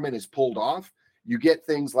authoritarian government is pulled off, you get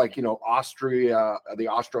things like, Austria, the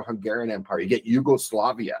Austro-Hungarian Empire, you get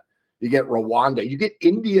Yugoslavia, you get Rwanda, you get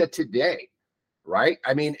India today, right?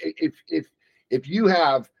 I mean, if you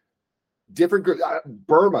have different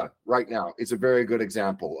Burma right now is a very good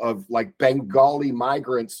example of like Bengali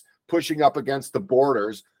migrants pushing up against the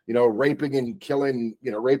borders, raping and killing,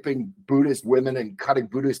 raping Buddhist women and cutting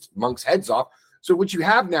Buddhist monks' heads off. So what you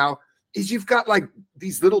have now is you've got like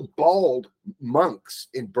these little bald monks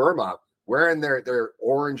in Burma wearing their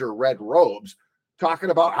orange or red robes,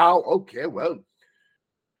 talking about how, okay, well,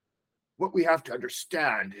 what we have to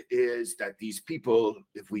understand is that these people,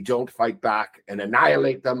 if we don't fight back and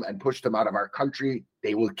annihilate them and push them out of our country,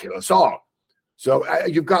 they will kill us all. So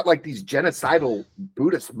you've got like these genocidal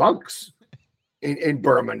Buddhist monks in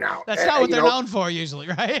Burma now. That's not what they're known for usually,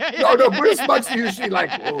 right? No, Buddhist monks are usually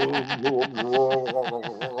like,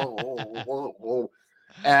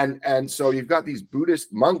 and so you've got these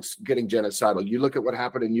Buddhist monks getting genocidal. You look at what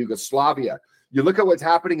happened in Yugoslavia. You look at what's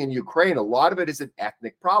happening in Ukraine. A lot of it is an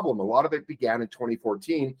ethnic problem. A lot of it began in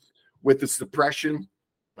 2014 with the suppression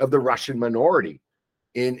of the Russian minority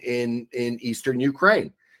in eastern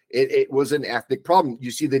Ukraine. It was an ethnic problem.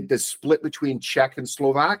 You see the split between Czech and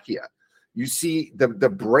Slovakia. You see the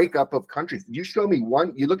breakup of countries. You show me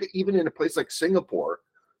one. You look at even in a place like Singapore,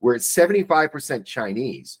 where it's 75%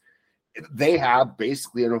 Chinese. They have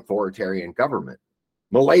basically an authoritarian government.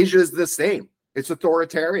 Malaysia is the same. It's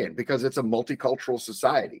authoritarian because it's a multicultural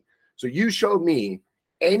society. So you show me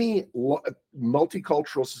any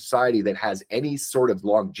multicultural society that has any sort of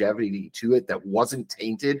longevity to it that wasn't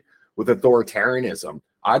tainted with authoritarianism.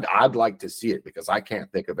 I'd like to see it, because I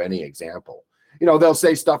can't think of any example. They'll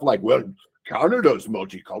say stuff like, well, Canada's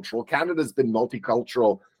multicultural. Canada's been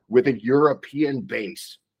multicultural with a European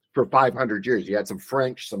base for 500 years. You had some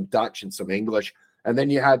French, some Dutch, and some English. And then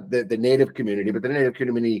you had the native community, but the native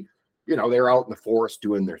community, they're out in the forest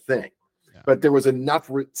doing their thing. Yeah. But there was enough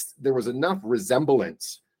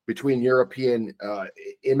resemblance between European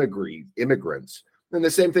immigrants. And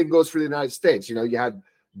the same thing goes for the United States. You had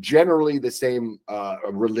generally the same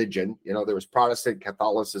religion. There was Protestant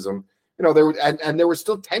Catholicism. There was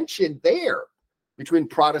still tension there between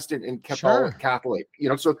Protestant and Catholic.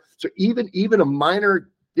 So even a minor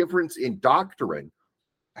difference in doctrine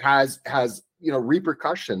has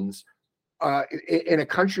repercussions in a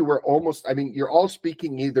country where you're all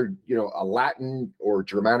speaking either a Latin or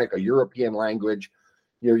Germanic, a European language.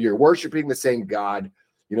 You're worshiping the same God.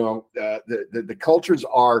 The cultures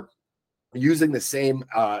are using the same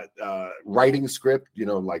writing script.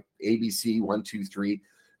 Like ABC 1, 2, 3.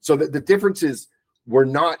 So the differences were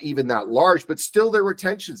not even that large, but still there were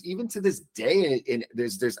tensions even to this day.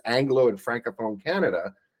 There's Anglo and Francophone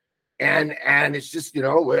Canada, and it's just we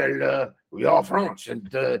all French, and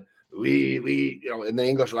we and the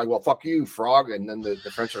English are like, well, fuck you, frog, and then the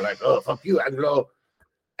French are like, oh, fuck you, Anglo,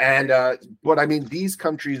 and but I mean these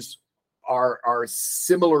countries are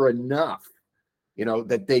similar enough,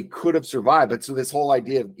 that they could have survived. But so this whole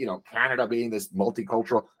idea of Canada being this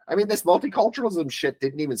multicultural. I mean, this multiculturalism shit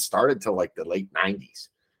didn't even start until like the late 90s,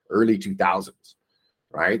 early 2000s,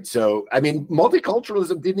 right? So, I mean,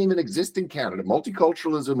 multiculturalism didn't even exist in Canada.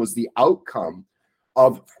 Multiculturalism was the outcome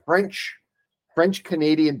of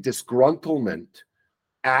French-Canadian disgruntlement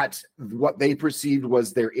at what they perceived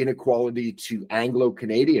was their inequality to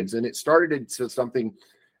Anglo-Canadians. And it started into something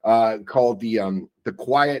called the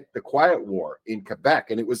Quiet War in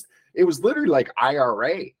Quebec, and it was literally like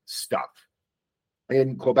IRA stuff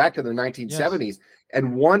in Quebec in the 1970s. Yes.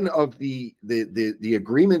 And one of the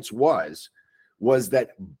agreements was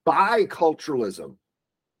that biculturalism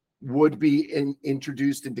would be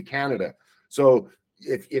introduced into Canada. So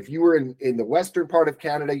if you were in the western part of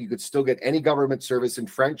Canada, you could still get any government service in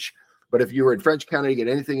French. But if you were in French Canada, you get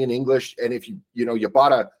anything in English. And if you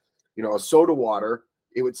bought a soda water,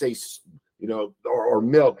 it would say, or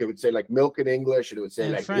milk, it would say like milk in English, and it would say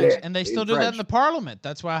like French. And they still do that in the Parliament.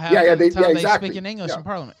 That's why they speak in English in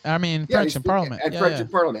Parliament. I mean, French in Parliament. And French in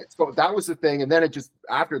Parliament. So that was the thing. And then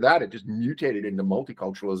after that, it just mutated into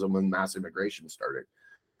multiculturalism when mass immigration started.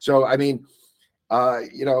 So, I mean,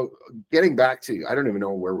 getting back to, I don't even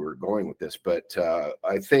know where we're going with this, but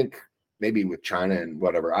I think maybe with China and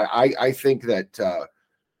whatever, I think that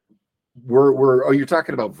you're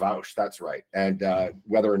talking about Vaush, that's right. And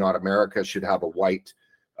whether or not America should have a white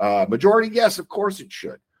majority, yes, of course it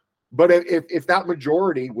should. But if that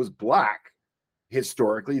majority was black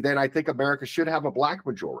historically, then I think America should have a black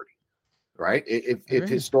majority, right? If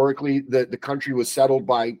historically the country was settled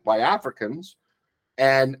by Africans,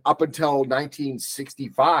 and up until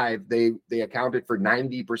 1965, they accounted for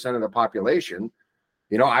 90% of the population.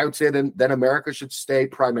 I would say then America should stay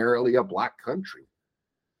primarily a black country,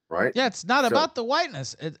 right? Yeah, it's not about the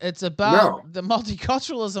whiteness. It's about the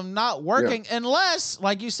multiculturalism not working unless,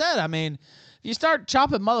 like you said, I mean, you start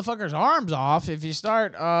chopping motherfuckers' arms off, if you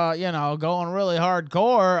start, going really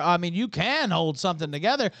hardcore, I mean, you can hold something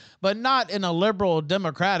together, but not in a liberal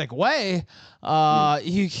democratic way.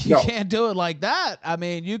 You can't do it like that. I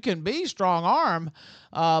mean, you can be strong arm,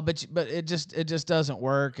 but it just doesn't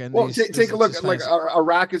work. And take a look at like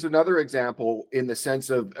Iraq is another example in the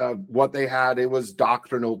sense of what they had. It was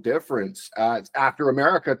doctrinal difference. After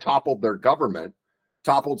America toppled their government,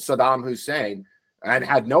 toppled Saddam Hussein, and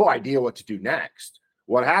had no idea what to do next.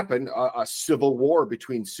 What happened? A civil war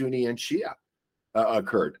between Sunni and Shia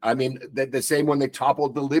occurred. I mean, the same when they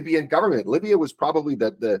toppled the Libyan government. Libya was probably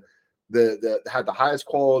had the highest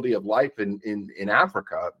quality of life in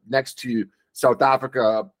Africa, next to South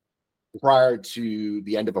Africa prior to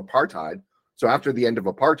the end of apartheid. So after the end of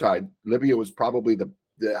apartheid, Libya was probably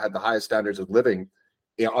had the highest standards of living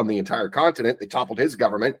on the entire continent. They toppled his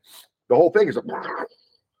government. The whole thing is Iraq.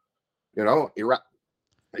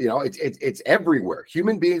 It's everywhere.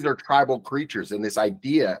 Human beings are tribal creatures, and this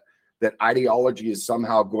idea that ideology is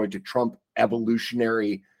somehow going to trump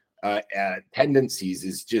evolutionary tendencies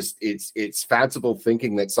is just it's fanciful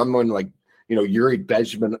thinking that someone like Yuri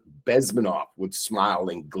Bezmenov would smile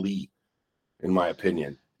in glee, in my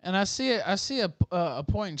opinion. And I see a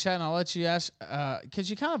point in chat, and I'll let you ask, because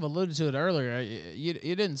you kind of alluded to it earlier. You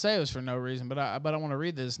didn't say it was for no reason, but I want to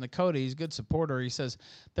read this. Nakota, he's a good supporter. He says,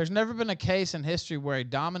 there's never been a case in history where a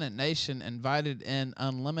dominant nation invited in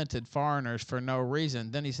unlimited foreigners for no reason.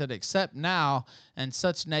 Then he said, except now, and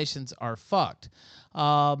such nations are fucked.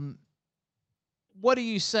 What do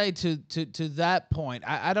you say to that point?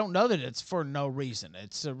 I don't know that it's for no reason.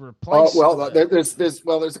 It's a replacement.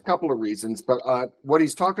 There's a couple of reasons, but what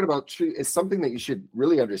he's talking about too is something that you should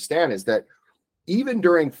really understand, is that even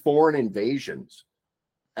during foreign invasions,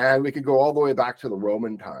 and we could go all the way back to the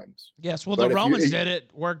Roman times. Yes, well, the Romans did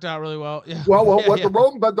it. Worked out really well. Yeah.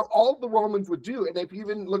 All the Romans would do, and if you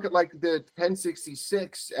even look at like the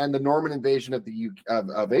 1066 and the Norman invasion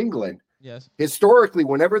of England. Yes. Historically,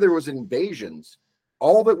 whenever there was invasions,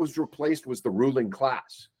 all that was replaced was the ruling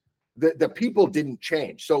class. The people didn't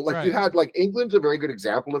change. So like you had like England's a very good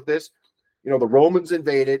example of this. The Romans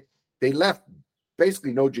invaded. They left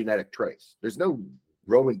basically no genetic trace. There's no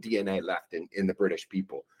Roman DNA left in the British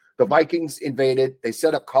people. The Vikings invaded. They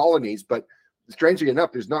set up colonies, but strangely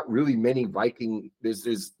enough, there's not really many Viking.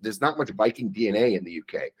 There's not much Viking DNA in the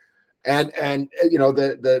UK. And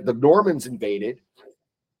the Normans invaded.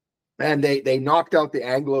 And they knocked out the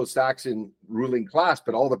Anglo-Saxon ruling class,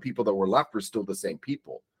 but all the people that were left were still the same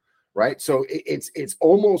people, right? So it's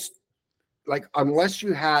almost like, unless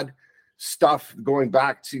you had stuff going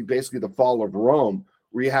back to basically the fall of Rome,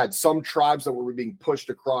 where you had some tribes that were being pushed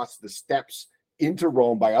across the steppes into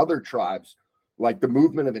Rome by other tribes, like the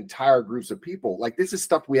movement of entire groups of people. Like, this is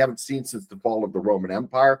stuff we haven't seen since the fall of the Roman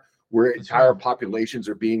Empire, where entire populations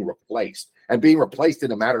are being replaced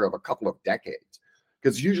in a matter of a couple of decades.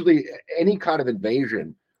 Because usually any kind of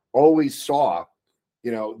invasion always saw,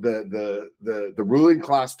 the ruling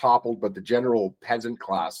class toppled, but the general peasant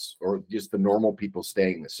class or just the normal people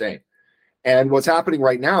staying the same. And what's happening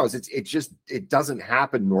right now is it doesn't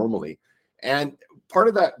happen normally. And part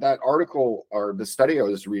of that article or the study I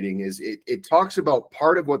was reading is it talks about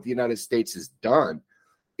part of what the United States has done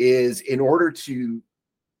is in order to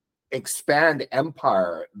expand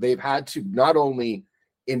empire, they've had to not only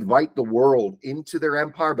invite the world into their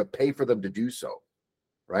empire, but pay for them to do so.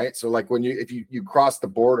 Right. So like if you cross the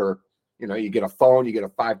border, you get a phone, you get a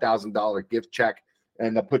 $5,000 gift check,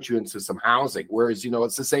 and they'll put you into some housing. Whereas,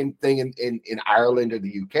 it's the same thing in Ireland or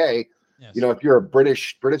the UK. Yes. If you're a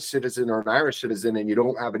British citizen or an Irish citizen and you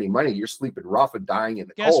don't have any money, you're sleeping rough and dying in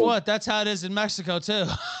the cold. Guess what? That's how it is in Mexico too.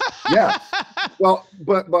 Yeah. Well,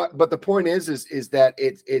 but the point is that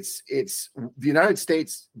it's the United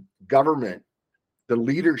States government, the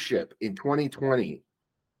leadership in 2020,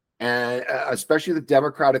 and especially the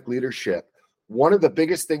Democratic leadership. One of the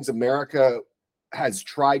biggest things America has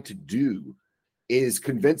tried to do is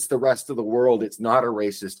convince the rest of the world it's not a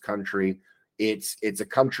racist country. It's a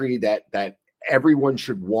country that everyone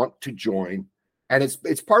should want to join, and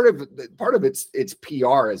it's part of its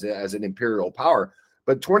PR as an imperial power.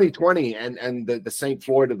 But 2020 and the St.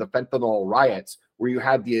 Floyd of the fentanyl riots, where you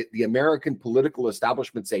had the American political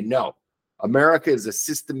establishment say, no, America is a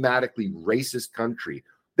systematically racist country.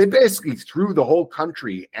 They basically threw the whole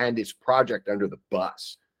country and its project under the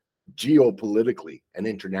bus, geopolitically and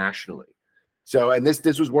internationally. So, and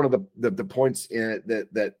this was one of the points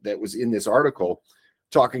that was in this article,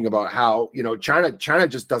 talking about how China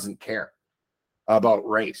just doesn't care about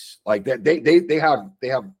race. Like that they have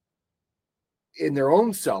in their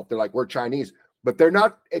own self, they're like, we're Chinese, but they're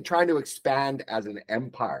not trying to expand as an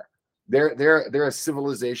empire. They're a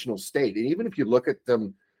civilizational state, and even if you look at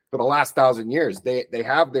them for the last 1,000 years, they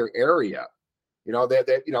have their area. They've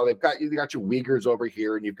got your Uyghurs over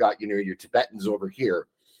here, and you've got your Tibetans over here.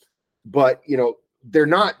 But they're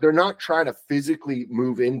not trying to physically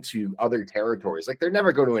move into other territories. Like they're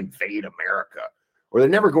never going to invade America, or they're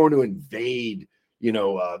never going to invade I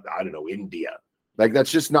don't know, India. Like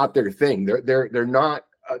that's just not their thing. They're not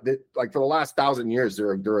like for the last 1,000 years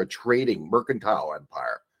they're a trading mercantile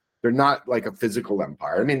empire. They're not like a physical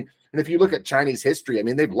empire. I mean, and if you look at Chinese history, I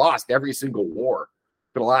mean, they've lost every single war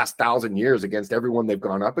for the last 1,000 years against everyone they've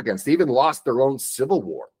gone up against. They even lost their own civil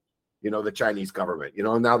war. The Chinese government,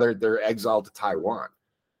 and now they're exiled to Taiwan.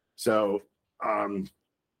 So I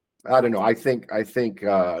don't know. I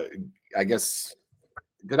guess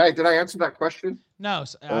did I answer that question? No,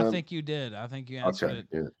 I think you did. I think you answered it.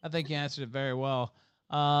 Yeah. I think you answered it very well.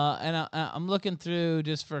 And I'm looking through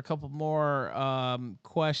just for a couple more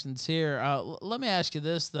questions here. Let me ask you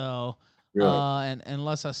this though, and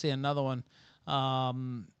unless I see another one,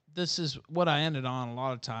 this is what I ended on a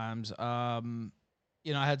lot of times.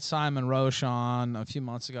 I had Simon Roche on a few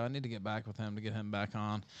months ago. I need to get back with him to get him back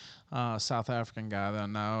on. South African guy that I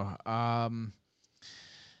know.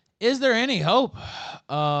 Is there any hope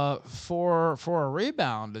for a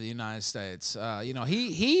rebound to the United States?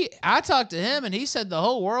 I talked to him and he said the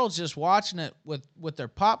whole world's just watching it with their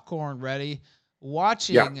popcorn ready,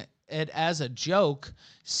 watching it as a joke,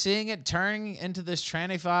 seeing it turning into this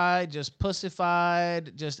trannified, just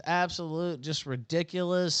pussified, just absolute, just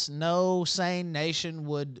ridiculous. No sane nation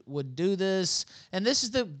would do this. And this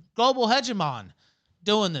is the global hegemon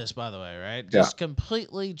doing this, by the way, right? Just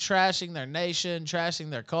completely trashing their nation, trashing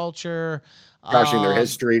their culture, trashing their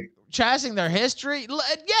history. Trashing their history.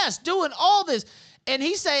 Yes, doing all this. And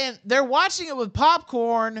he's saying they're watching it with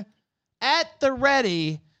popcorn at the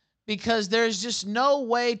ready because there's just no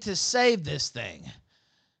way to save this thing.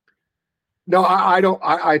 No, I don't.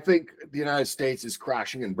 I think the United States is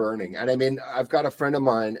crashing and burning. And I mean, I've got a friend of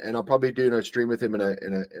mine, and I'll probably do a stream with him in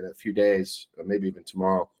a few days, or maybe even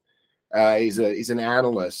tomorrow. He's an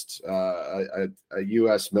analyst, a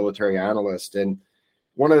U.S. military analyst, and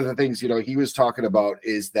one of the things he was talking about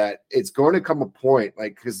is that it's going to come a point,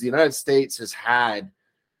 like, because the United States has had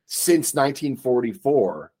since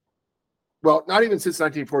 1944. Well, not even since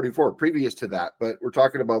 1944, previous to that, but we're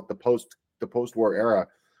talking about the post-war era,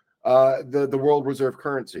 the world reserve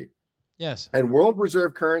currency. Yes. And world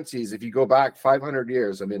reserve currencies, if you go back 500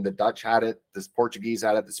 years, I mean, the Dutch had it, the Portuguese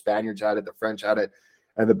had it, the Spaniards had it, the French had it,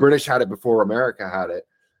 and the British had it before America had it.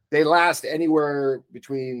 They last anywhere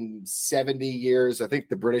between 70 years. I think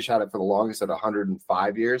the British had it for the longest at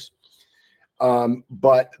 105 years.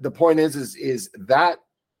 But the point is that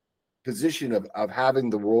position of having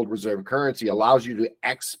the world reserve currency allows you to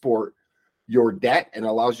export your debt and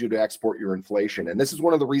allows you to export your inflation. And this is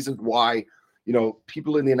one of the reasons why,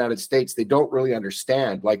 people in the United States, they don't really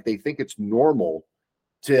understand. Like, they think it's normal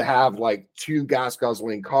to have like 2 gas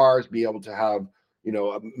guzzling cars, be able to have,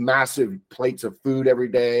 massive plates of food every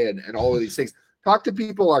day and all of these things. Talk to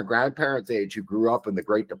people our grandparents' age who grew up in the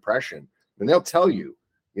Great Depression, and they'll tell you,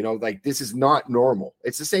 like, this is not normal.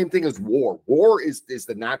 It's the same thing as war. War is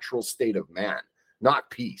the natural state of man, not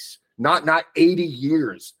peace. not 80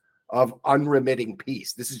 years of unremitting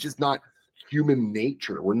peace. This is just not human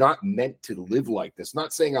nature. We're not meant to live like this.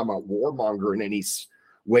 Not saying I'm a warmonger in any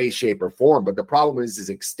way, shape, or form, but the problem is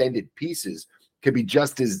extended peaces could be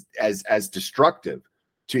just as destructive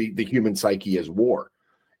to the human psyche as war.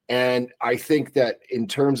 And I think that in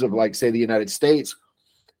terms of, like, say, the United States,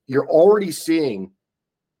 you're already seeing,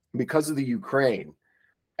 because of the Ukraine,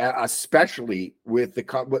 especially with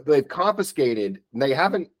what they've confiscated, and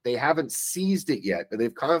they haven't seized it yet, but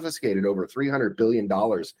they've confiscated over $300 billion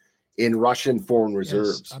in Russian foreign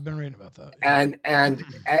reserves. Yes, I've been reading about that. And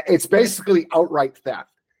it's basically outright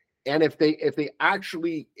theft. And if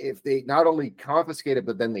they not only confiscate it,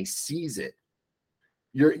 but then they seize it,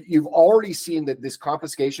 you've already seen that this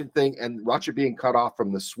confiscation thing and Russia being cut off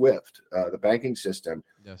from the SWIFT, the banking system,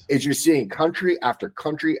 yes, is you're seeing country after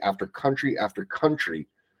country after country after country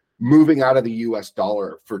moving out of the US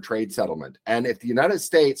dollar for trade settlement. And if the United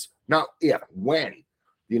States, when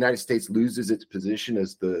the United States loses its position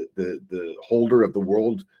as the holder of the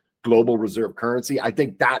world global reserve currency, I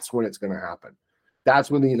think that's when it's going to happen.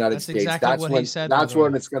 That's when the United States, exactly that's what when he said, that's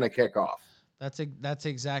when it's going to kick off. That's the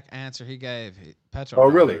exact answer he gave.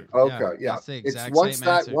 Oh, really? Okay, yeah. That's the exact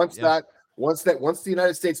same answer. Once the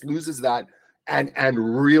United States loses that, and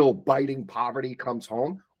real biting poverty comes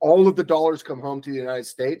home, all of the dollars come home to the United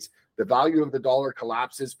States. The value of the dollar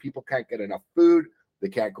collapses. People can't get enough food. They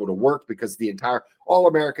can't go to work because all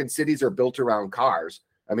American cities are built around cars.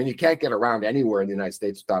 I mean, you can't get around anywhere in the United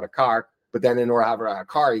States without a car. But then in order to have a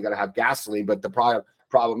car, you got to have gasoline. But the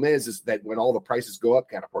problem is that when all the prices go up,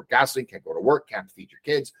 can't afford gasoline, can't go to work, can't feed your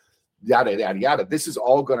kids, yada, yada, yada. This is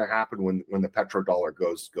all going to happen when the petrodollar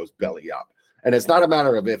goes belly up. And it's not a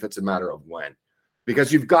matter of if, it's a matter of when.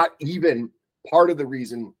 Because you've got even part of the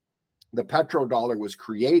reason the petrodollar was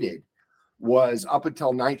created was up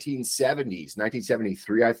until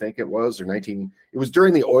 1973, I think it was, it was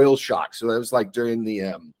during the oil shock. So that was like during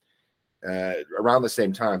the, around the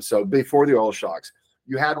same time. So before the oil shocks,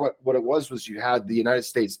 you had what it was you had the United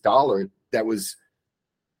States dollar that was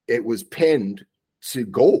pinned to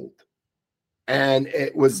gold. And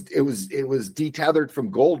it was detethered from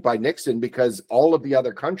gold by Nixon because all of the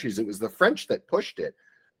other countries, it was the French that pushed it.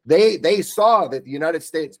 They saw that the United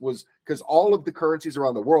States was, because all of the currencies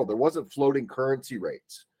around the world, there wasn't floating currency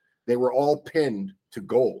rates. They were all pinned to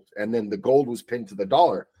gold. And then the gold was pinned to the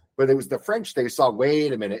dollar. But it was the French, they saw,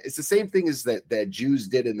 wait a minute. It's the same thing as that Jews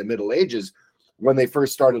did in the Middle Ages when they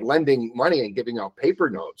first started lending money and giving out paper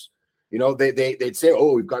notes. You know, they'd say,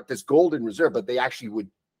 oh, we've got this gold in reserve, but they actually would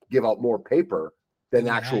give out more paper than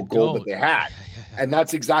actual gold that they had. And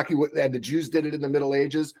that's exactly and the Jews did it in the Middle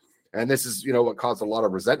Ages. And this is, what caused a lot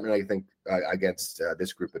of resentment, I think, against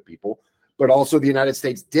this group of people. But also the United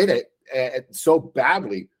States did it so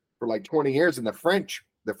badly for like 20 years. And the French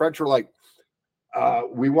were like,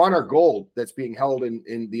 we want our gold that's being held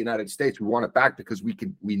in the United States. We want it back because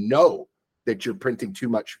we know that you're printing too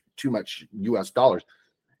much US dollars.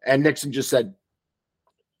 And Nixon just said,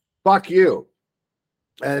 fuck you.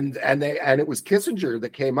 And it was Kissinger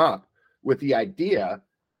that came up with the idea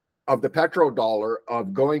of the petrodollar,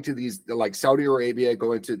 of going to these, like Saudi Arabia,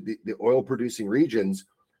 going to the oil producing regions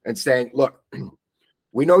and saying, look,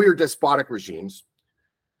 we know you're despotic regimes.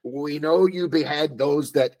 We know you behead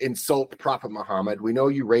those that insult Prophet Muhammad. We know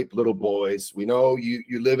you rape little boys. We know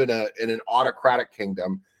you live in an autocratic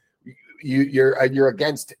kingdom. You're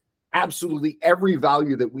against absolutely every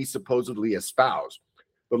value that we supposedly espouse.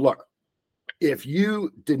 But look, if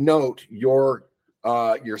you denote your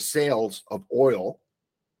sales of oil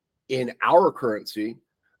in our currency,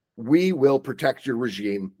 we will protect your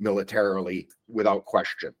regime militarily without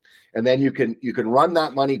question. And then you can run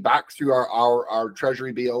that money back through our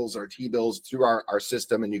treasury bills, our T-bills, through our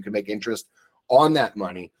system, and you can make interest on that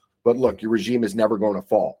money. But look, your regime is never going to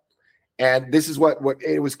fall. And this is what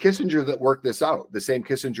it was Kissinger that worked this out. The same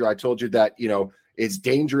Kissinger I told you that, it's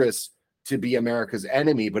dangerous to be America's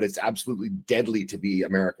enemy, but it's absolutely deadly to be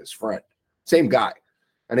America's friend. Same guy.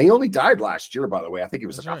 And he only died last year, by the way. I think he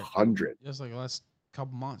was like 100. It was like last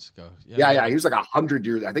couple months ago. Yeah. He was like 100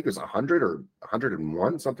 years. I think it was 100 or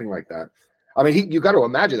 101, something like that. I mean, you got to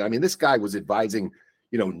imagine. I mean, this guy was advising,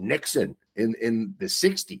 Nixon in the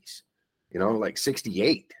 60s, like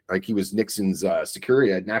 68. Like he was Nixon's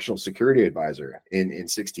national security advisor in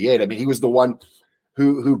 68. I mean, he was the one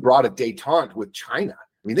who brought a détente with China.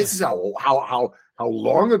 I mean, this is how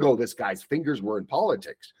long ago this guy's fingers were in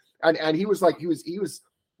politics. And he was like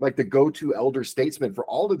the go-to elder statesman for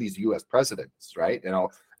all of these U.S. presidents, right?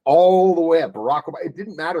 All the way up. Barack Obama. It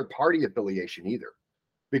didn't matter party affiliation either,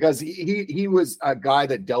 because he was a guy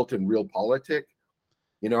that dealt in real politics,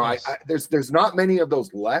 You know, Yes. there's not many of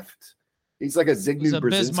those left. He's like a Zygmunt He's a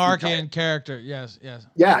Brzezinski Bismarckian type character. Yes.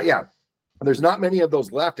 Yeah. There's not many of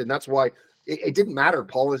those left, and that's why it didn't matter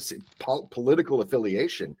political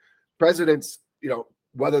affiliation. Presidents, you know,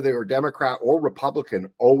 whether they were Democrat or Republican,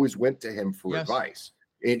 always went to him for advice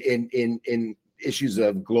in issues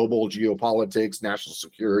of global geopolitics, national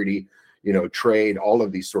security, you know, trade, all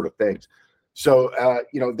of these sort of things. So,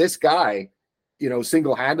 you know, this guy, you know,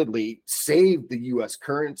 single-handedly saved the U.S.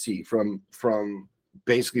 currency from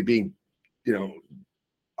basically being, you know,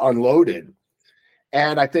 unloaded.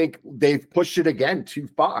 And I think they've pushed it again too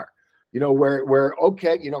far. You know, where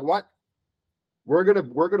okay, you know what? We're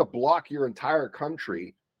gonna block your entire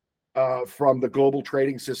country from the global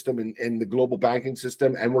trading system and the global banking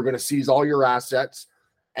system, and we're going to seize all your assets,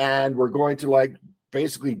 and we're going to like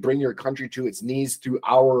basically bring your country to its knees through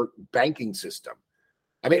our banking system.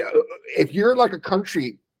 I mean, if you're like a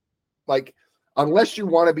country, like unless you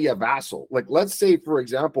want to be a vassal, like let's say for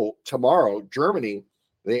example tomorrow Germany,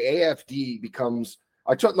 the AfD becomes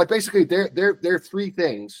like basically they're three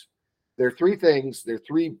things. They're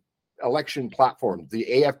three election platform. The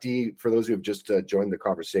AfD, for those who have just joined the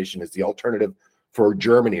conversation, is the alternative for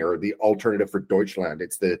Germany or the alternative for Deutschland.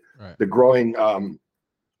 It's the growing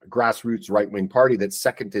grassroots right-wing party that's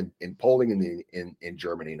second in polling in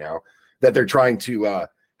Germany now, that they're trying to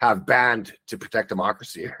have banned to protect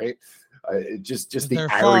democracy, right? Just the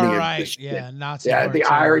irony of this shit. The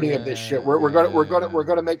irony of this shit. We're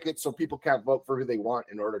gonna make it so people can't vote for who they want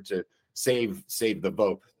in order to save the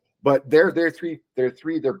vote. But their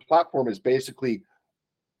platform is basically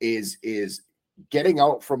is getting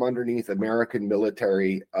out from underneath American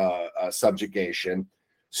military subjugation,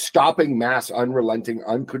 stopping mass, unrelenting,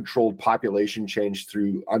 uncontrolled population change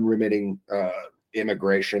through unremitting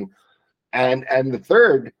immigration, and the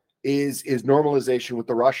third is normalization with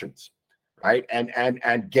the Russians, right?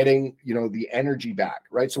 And getting, you know, the energy back,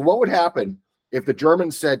 right? So what would happen if the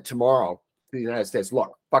Germans said tomorrow to the United States,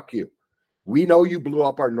 look, fuck you. We know you blew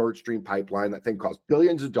up our Nord Stream pipeline. That thing cost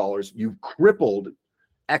billions of dollars. You crippled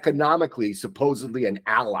economically, supposedly an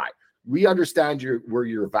ally. We understand we're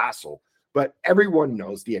your vassal, but everyone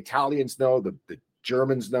knows, the Italians know, the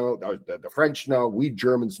Germans know, the French know, we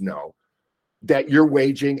Germans know that you're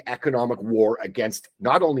waging economic war against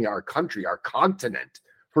not only our country, our continent,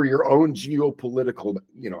 for your own geopolitical,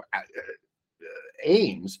 you know,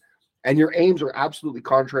 aims. And your aims are absolutely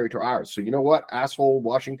contrary to ours. So you know what, asshole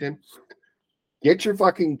Washington? Get your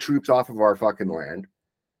fucking troops off of our fucking land.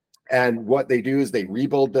 And what they do is they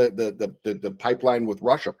rebuild the pipeline with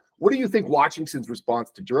Russia. What do you think Washington's response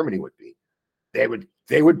to Germany would be? They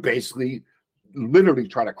would basically literally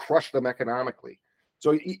try to crush them economically.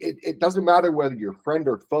 So it doesn't matter whether you're friend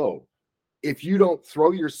or foe. If you don't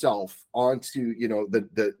throw yourself onto, you know,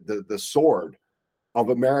 the sword of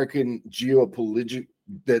American geopolitical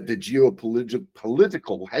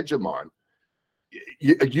hegemon,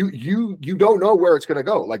 you don't know where it's going to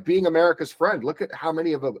go. Like being America's friend, look at how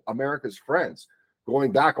many of America's friends,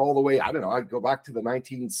 going back all the way, I don't know, I'd go back to the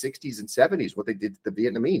 1960s and 70s, what they did to the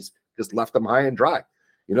Vietnamese, just left them high and dry.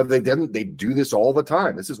 You know, they do this all the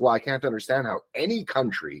time. This is why I can't understand how any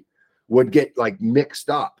country would get like mixed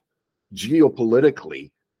up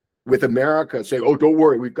geopolitically with America, say, oh, don't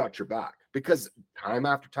worry, we've got your back. Because time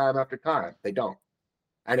after time after time, they don't.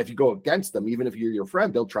 And if you go against them, even if you're your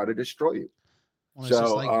friend, they'll try to destroy you. Well, it's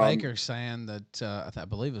just like Baker saying that, I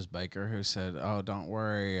believe it was Baker who said, oh, don't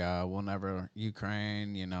worry, we'll never,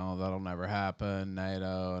 Ukraine, you know, that'll never happen,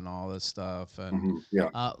 NATO and all this stuff. And,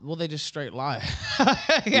 well, they just straight lie.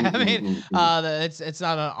 I mean, it's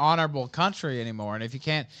not an honorable country anymore. And if you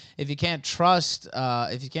can't trust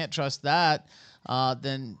that,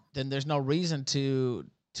 then there's no reason to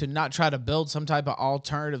not try to build some type of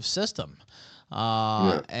alternative system.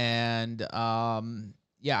 I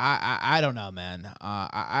don't know, man.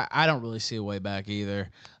 I don't really see a way back either.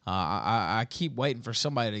 I keep waiting for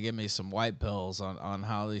somebody to give me some white pills on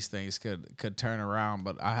how these things could turn around,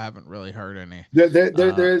 but I haven't really heard any.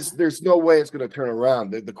 There's no way it's going to turn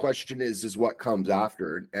around. The question is what comes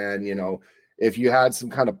after. And, you know, if you had some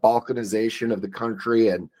kind of balkanization of the country,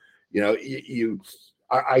 and, you know,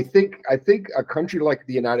 I think a country like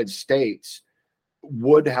the United States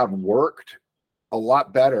would have worked a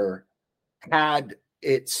lot better had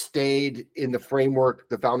it stayed in the framework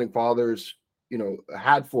the founding fathers, you know,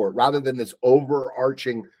 had for it, rather than this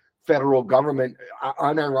overarching federal government,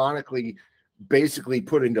 unironically, basically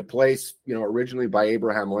put into place, you know, originally by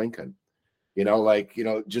Abraham Lincoln. You know, like, you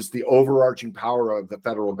know, just the overarching power of the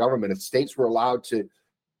federal government. If states were allowed to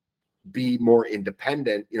be more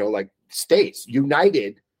independent, you know, like states,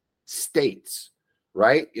 United States,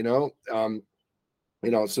 right? You know,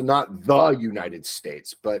 So not the United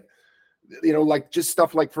States, but like just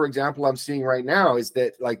stuff like, for example, I'm seeing right now is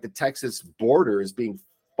that like the Texas border is being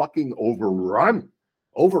fucking overrun.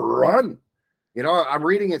 I'm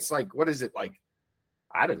reading it's like, what is it, like,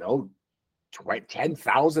 I don't know,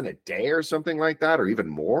 10,000 a day or something like that, or even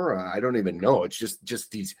more. I don't even know. It's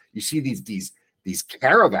just these, you see these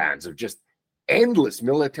caravans of just endless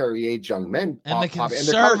military age young men. And the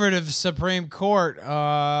conservative Supreme Court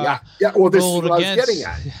well, this is what I was getting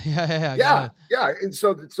at. Yeah. And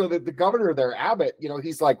so the governor there, Abbott,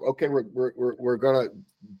 he's like, okay, we're gonna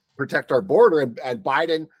protect our border, and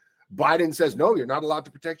Biden says, no, you're not allowed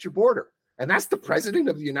to protect your border. And that's the president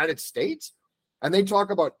of the United States. And they talk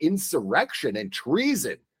about insurrection and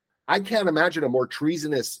treason. I can't imagine a more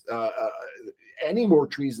treasonous, any more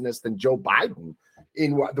treasonous than Joe Biden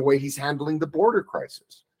in the way he's handling the border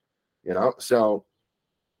crisis. So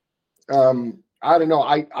I don't know.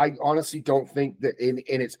 I honestly don't think that in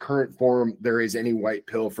its current form there is any white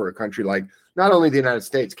pill for a country like not only the United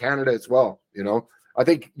States, Canada as well. I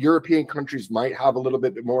think European countries might have a little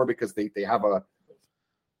bit more because they have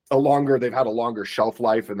they've had a longer shelf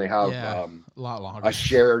life, and they have a lot longer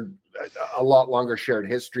a lot longer shared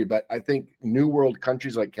history. But I think New World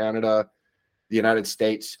countries like Canada, the United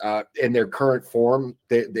States, in their current form,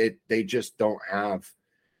 they just don't have.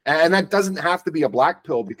 And that doesn't have to be a black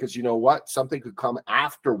pill, because you know what? Something could come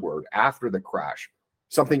afterward, after the crash.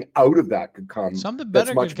 Something out of that could come. Something better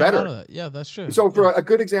that's much could come better. out of that. Yeah, that's true. So for a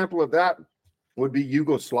good example of that would be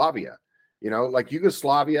Yugoslavia. Like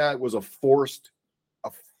Yugoslavia was a forced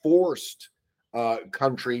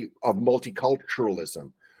country of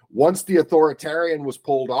multiculturalism. Once the authoritarian was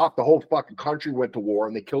pulled off, the whole fucking country went to war,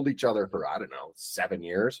 and they killed each other for, I don't know, 7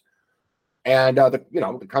 years. And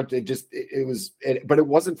the country but it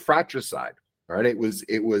wasn't fratricide, right? It was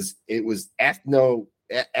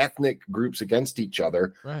ethnic groups against each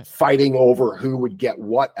other, right, fighting over who would get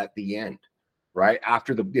what at the end, right?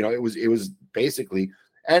 After it was basically,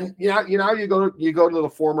 and you go to the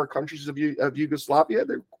former countries of Yugoslavia.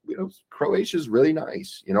 They're, Croatia's really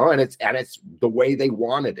nice, and it's the way they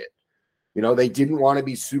wanted it. They didn't want to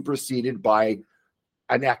be superseded by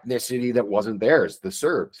an ethnicity that wasn't theirs, the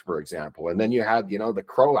Serbs, for example. And then you had, the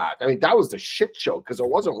Croat. I mean, that was the shit show, because it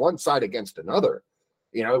wasn't one side against another.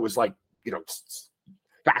 It was like,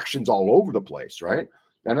 factions all over the place, right?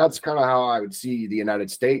 And that's kind of how I would see the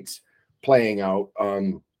United States playing out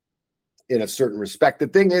in a certain respect. The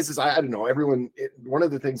thing is I don't know, one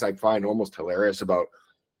of the things I find almost hilarious about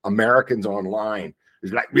Americans online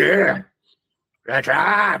is like, yeah, that's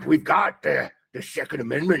right, we've got the Second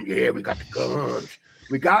Amendment, yeah, we got the guns.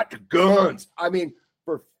 We got the guns. I mean,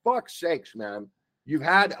 for fuck's sakes, man, you've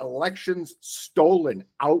had elections stolen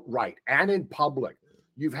outright and in public.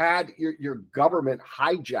 You've had your government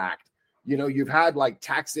hijacked. You've had like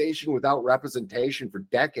taxation without representation for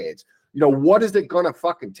decades. What is it going to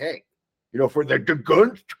fucking take, for the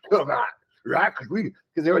guns to come out, right?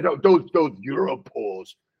 Because those Europoles,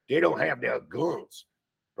 they don't have their guns,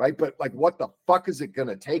 right? But like, what the fuck is it going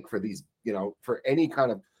to take for these, for any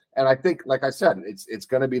kind of. And I think, like I said, it's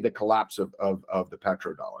going to be the collapse of the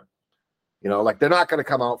petrodollar. Like they're not going to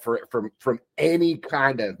come out from any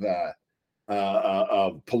kind of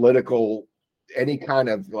political, any kind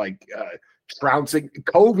of like trouncing.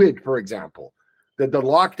 COVID, for example, the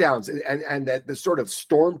lockdowns and the sort of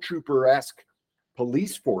stormtrooper-esque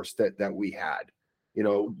police force that we had,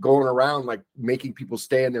 going around like making people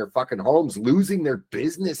stay in their fucking homes, losing their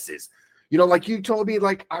businesses. Like you told me,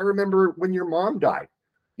 like I remember when your mom died.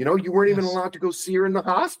 You weren't even allowed to go see her in the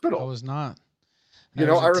hospital. I was not. I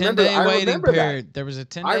remember. Period. There was a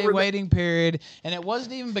 10-day waiting period, and it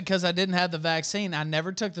wasn't even because I didn't have the vaccine. I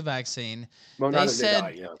never took the vaccine. Well,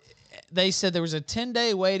 they said there was a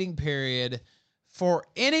 10-day waiting period for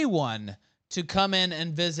anyone to come in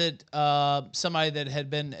and visit somebody that had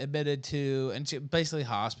been admitted to, and basically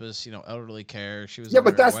hospice, elderly care. She was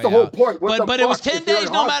but that's the whole point. But it was 10 days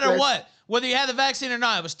no matter what. Whether you had the vaccine or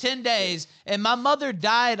not, it was 10 days. And my mother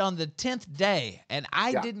died on the 10th day. And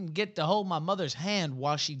I didn't get to hold my mother's hand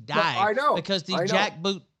while she died. I know. Because these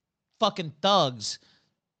jackboot fucking thugs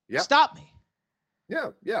stopped me.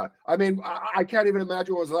 Yeah. I mean, I can't even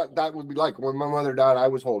imagine what that would be like. When my mother died, I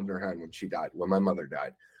was holding her hand when she died, when my mother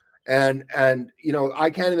died. And I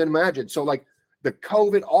can't even imagine. So like the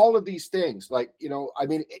COVID, all of these things, like,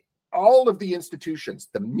 all of the institutions,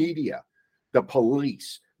 the media, the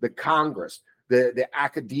police, the Congress, the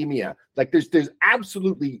academia, like there's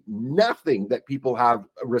absolutely nothing that people have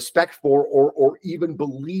respect for or even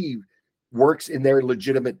believe works in their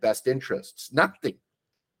legitimate best interests. Nothing.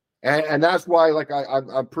 And that's why, like,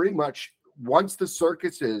 I'm pretty much once the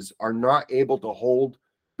circuses are not able to hold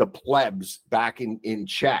the plebs back in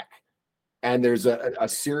check, and there's a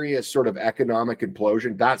serious sort of economic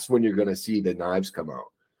implosion, that's when you're going to see the knives come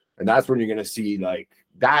out. And that's when you're going to see, like,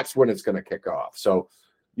 that's when it's going to kick off. So,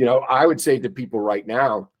 I would say to people right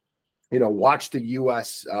now, watch the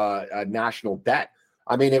U.S. National debt.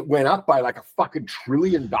 I mean, it went up by like a fucking $1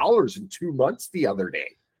 trillion in 2 months the other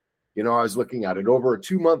day. I was looking at it over a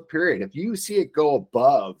 2-month period. If you see it go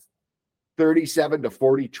above 37 to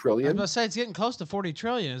 40 trillion. I was about to say it's getting close to 40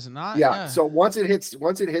 trillion, is it not? Yeah. So once it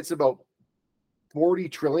hits about 40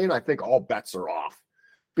 trillion, I think all bets are off,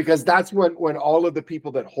 because that's when all of the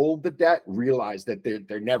people that hold the debt realize that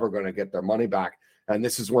they're never going to get their money back, and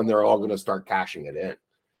this is when they're all going to start cashing it in,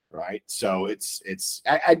 right? So it's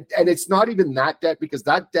not even that debt, because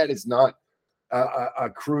that debt is not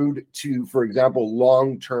accrued to, for example,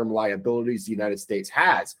 long-term liabilities the United States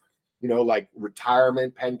has, like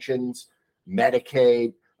retirement pensions,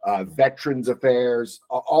 Medicaid, Veterans Affairs,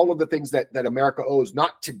 all of the things that America owes,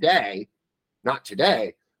 not today,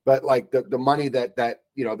 but like the money that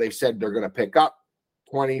they've said they're going to pick up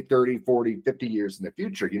 20, 30, 40, 50 years in the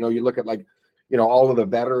future. You look at, like, all of the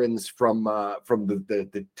veterans from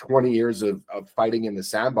the 20 years of fighting in the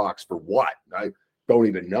sandbox for what? I don't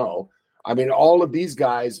even know. I mean, all of these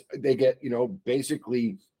guys, they get,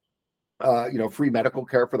 basically, free medical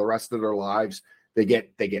care for the rest of their lives. They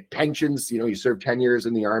get pensions. You serve 10 years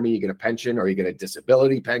in the army, you get a pension, or you get a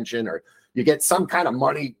disability pension, or you get some kind of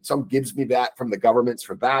money. Some gives me that from the governments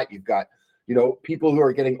for that. You've got, people who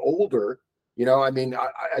are getting older. I mean,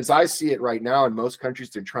 as I see it right now, in most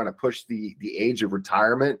countries, they're trying to push the age of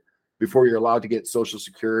retirement before you're allowed to get Social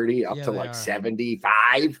Security up to like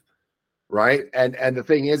 75, right? And the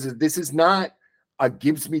thing is this is not a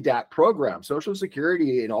gives me that program. Social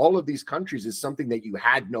Security in all of these countries is something that you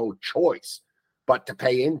had no choice but to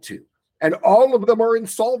pay into. And all of them are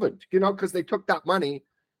insolvent, because they took that money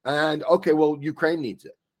and, okay, well, Ukraine needs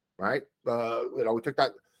it, right? We took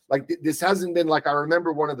that. Like, this hasn't been like, I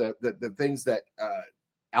remember one of the things that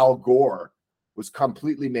Al Gore was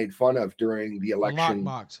completely made fun of during the election.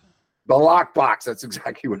 The lockbox. That's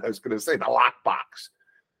exactly what I was going to say. The lockbox.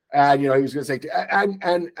 And, he was going to say,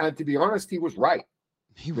 and to be honest, he was right.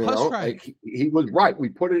 He was right. Like, he was right. We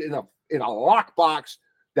put it in a lockbox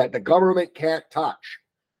that the government can't touch.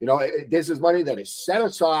 This is money that is set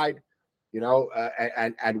aside,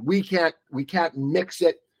 and we can't mix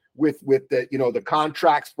it with the, the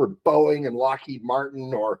contracts for Boeing and Lockheed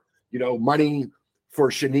Martin, or, money for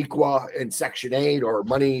Shaniqua and Section 8, or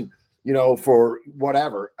money, for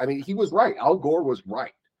whatever. I mean, he was right. Al Gore was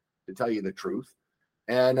right, to tell you the truth.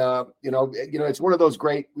 And, it's one of those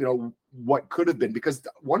great, what could have been, because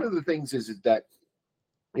one of the things is that,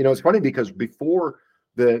 it's funny, because before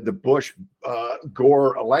the Bush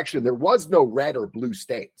Gore election, there was no red or blue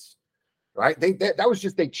states, right? That was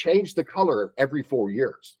just, they changed the color every 4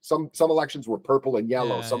 years. Some elections were purple and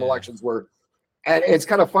yellow. Some elections were, and it's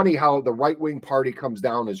kind of funny how the right-wing party comes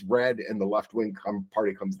down as red and the left-wing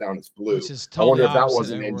party comes down as blue. Which is totally, I wonder if that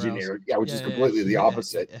wasn't engineered. Yeah, which is completely the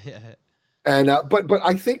opposite. And but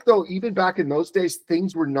I think, though, even back in those days,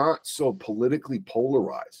 things were not so politically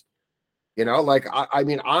polarized. Like, I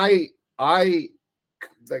mean, I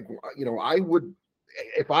would,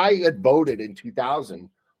 if I had voted in 2000,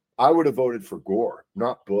 I would have voted for Gore,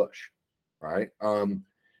 not Bush, right? And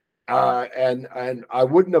I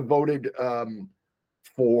wouldn't have voted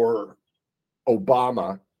for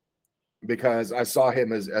Obama, because I saw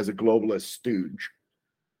him as a globalist stooge.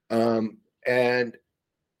 And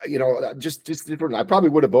just different. I probably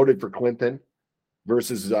would have voted for Clinton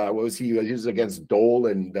versus what was he? He was against Dole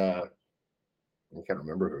and I can't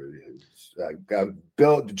remember who it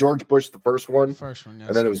is. George Bush, the first one. Yes.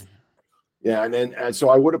 And then it was, and so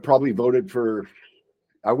I would have probably voted for.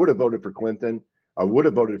 I would have voted for Clinton. I would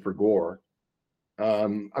have voted for Gore.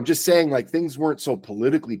 I'm just saying, like, things weren't so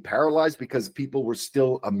politically paralyzed because people were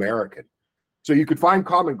still American, so you could find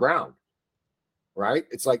common ground, right?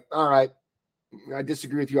 It's like, all right, I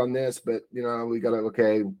disagree with you on this, but we got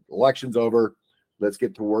to, election's over. Let's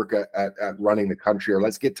get to work at running the country, or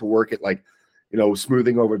let's get to work at, like,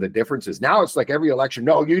 smoothing over the differences. Now it's like every election,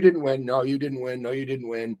 no, you didn't win. No, you didn't win. No, you didn't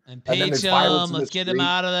win. Impeach him. Let's get him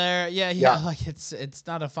out of there. Yeah. Like, it's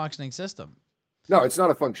not a functioning system. No, it's not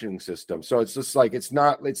a functioning system. So it's just like, it's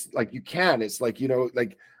like you can. It's like,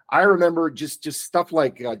 like I remember just stuff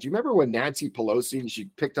like, do you remember when Nancy Pelosi, she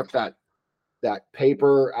picked up that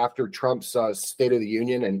paper after Trump's State of the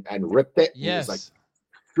Union and ripped it? Yes. And was like,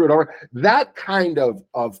 threw it over. That kind of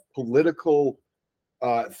political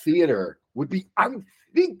theater would be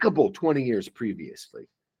unthinkable 20 years previously.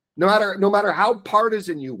 No matter how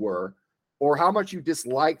partisan you were, or how much you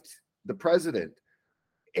disliked the president.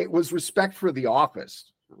 It was respect for the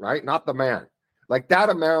office, right? Not the man. Like that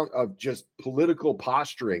amount of just political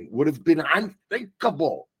posturing would have been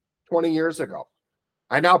unthinkable 20 years ago.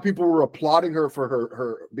 And now people were applauding her for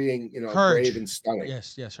her being, brave and stunning.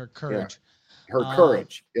 Yes, her courage. Yeah. Her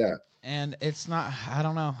courage, yeah. And it's not, I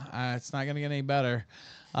don't know, it's not going to get any better.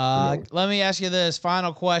 Let me ask you this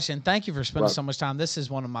final question. Thank you for spending so much time. This is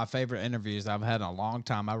one of my favorite interviews I've had in a long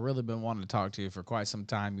time. I've really been wanting to talk to you for quite some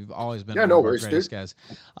time. You've always been one of our greatest guys.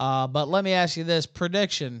 But let me ask you this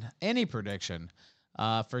prediction, any prediction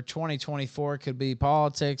for 2024, could be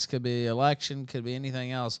politics, could be election, could be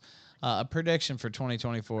anything else. A prediction for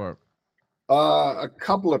 2024. A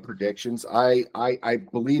couple of predictions. I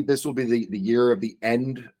believe this will be the year of the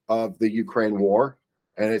end of the Ukraine war,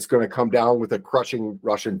 and it's going to come down with a crushing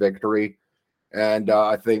Russian victory. And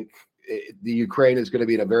I think the Ukraine is going to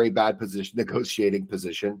be in a very bad position, negotiating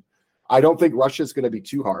position. I don't think Russia is going to be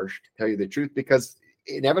too harsh, to tell you the truth, because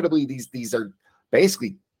inevitably these are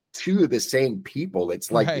basically two of the same people.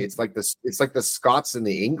 It's like it's like the Scots and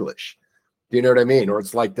the English. Do you know what I mean? Or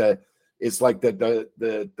it's like the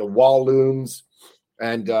Walloons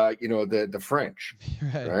and the French,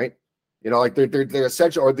 right? Like they're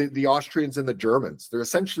essentially, or the Austrians and the Germans. They're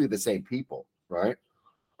essentially the same people, right?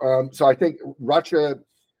 So I think Russia,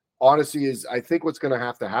 honestly, I think what's going to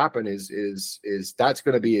have to happen is that's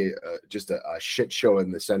going to be just a shit show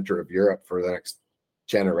in the center of Europe for the next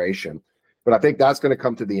generation. But I think that's going to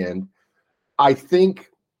come to the end. I think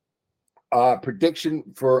prediction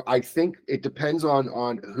for, I think it depends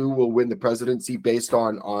on who will win the presidency based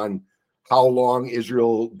on how long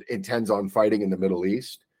Israel intends on fighting in the Middle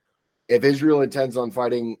East. If Israel intends on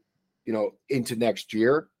fighting, into next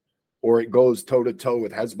year, or it goes toe to toe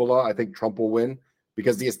with Hezbollah, I think Trump will win,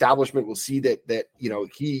 because the establishment will see that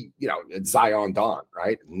it's Zion Dawn,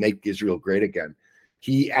 right? Make Israel great again.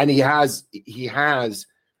 He has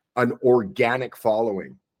an organic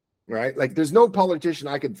following, right? Like there's no politician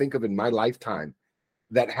I can think of in my lifetime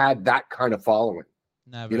that had that kind of following.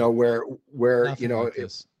 Never. Where like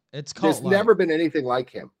it's called. There's never been anything like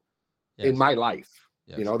him in my life.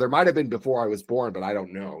 Yes. There might have been before I was born, but I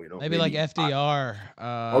don't know. Maybe like FDR.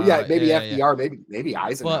 Maybe FDR, maybe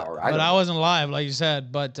Eisenhower. But I wasn't alive, like you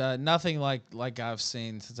said. But nothing like I've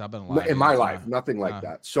seen since I've been alive in my life. Nothing like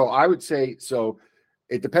that. So I would say so.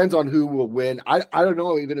 It depends on who will win. I don't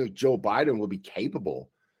know even if Joe Biden will be capable,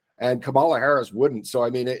 and Kamala Harris wouldn't. So I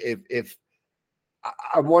mean, if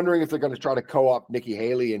I'm wondering if they're going to try to co-opt Nikki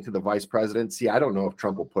Haley into the vice presidency. I don't know if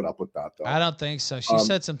Trump will put up with that, though. I don't think so. She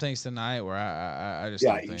said some things tonight where I just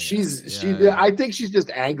don't think I think she's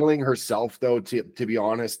just angling herself, though. To be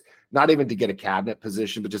honest, not even to get a cabinet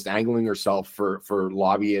position, but just angling herself for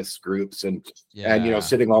lobbyist groups and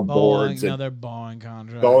sitting on boards. Another Boeing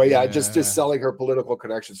contract. Just selling her political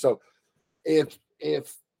connections. So if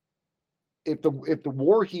the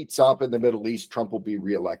war heats up in the Middle East, Trump will be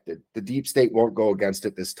reelected. The deep state won't go against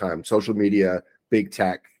it this time. Social media, big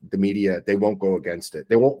tech, the media, they won't go against it.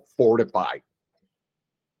 They won't fortify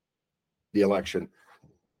the election.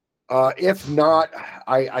 If not,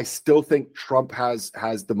 I still think Trump has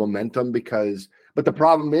the momentum but the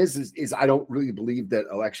problem is I don't really believe that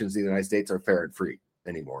elections in the United States are fair and free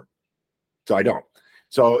anymore. So I don't.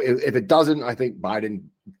 So if it doesn't, I think Biden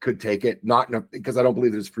could take it, because I don't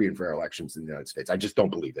believe there's free and fair elections in the United States. I just don't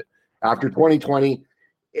believe it. After 2020,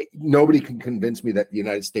 nobody can convince me that the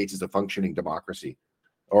United States is a functioning democracy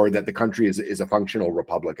or that the country is a functional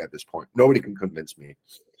republic at this point. Nobody can convince me.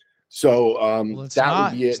 So would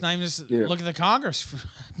be it. It's not even just look at the Congress.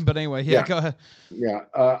 But anyway, go ahead. Yeah,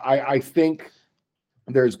 I think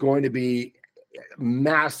there's going to be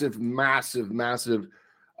massive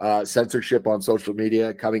censorship on social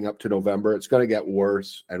media coming up to November. It's going to get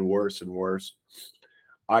worse and worse and worse.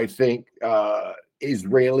 I think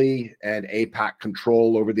Israeli and AIPAC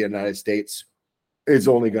control over the United States is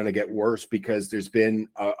only going to get worse because there's been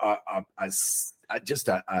a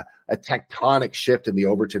tectonic shift in the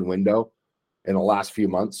Overton window in the last few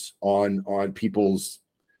months on people's,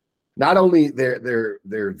 not only their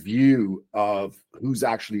view of who's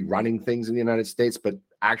actually running things in the United States, but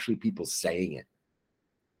actually people saying it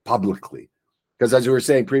publicly. Because as we were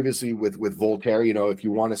saying previously with Voltaire, if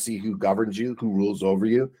you want to see who governs you, who rules over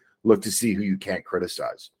you, look to see who you can't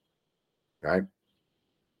criticize, right?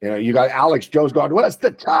 You got Alex Jones going, well, it's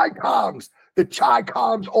the Chi-Coms. The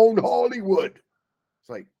Chi-Coms own Hollywood. It's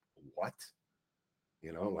like, what?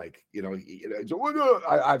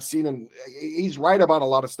 I've seen him. He's right about a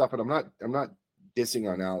lot of stuff, and I'm not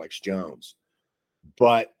dissing on Alex Jones,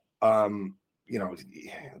 but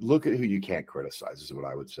look at who you can't criticize is what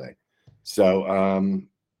I would say. So,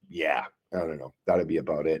 I don't know. That'd be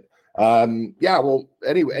about it. Yeah. Well,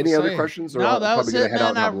 anyway, any other questions? No, that was it,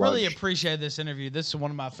 man. I really appreciate this interview. This is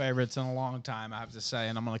one of my favorites in a long time, I have to say,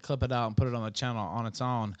 and I'm going to clip it out and put it on the channel on its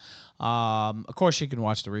own. Of course, you can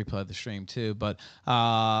watch the replay of the stream too, but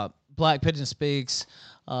Black Pigeon Speaks.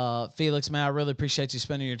 Felix, man, I really appreciate you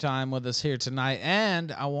spending your time with us here tonight,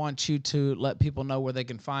 and I want you to let people know where they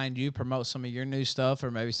can find you, promote some of your new stuff,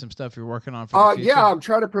 or maybe some stuff you're working on for the future. Yeah, I'm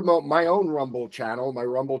trying to promote my own Rumble channel. My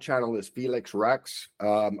Rumble channel is Felix Rex.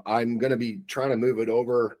 I'm going to be trying to move it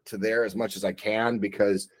over to there as much as I can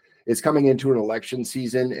because it's coming into an election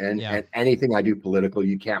season, and anything I do political,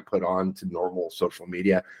 you can't put on to normal social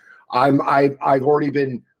media. I've already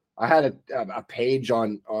been. I had a page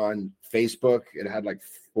on Facebook. It had like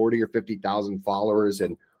 40 or 50,000 followers,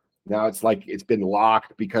 and now it's like it's been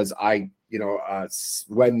locked because when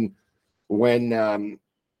I'm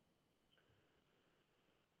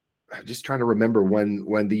just trying to remember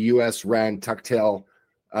when the U.S. ran Tucktail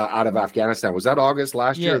out of Afghanistan. Was that August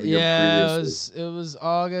last year? Yeah, it was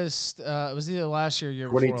August. It was either last year,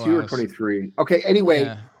 22 or 23. Okay, anyway.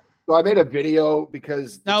 Yeah. So I made a video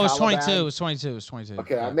because it was 22. It was 22.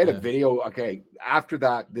 Okay, I made a video. Okay, after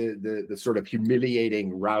that, the sort of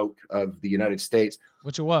humiliating rout of the United States,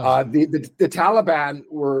 which it was. The Taliban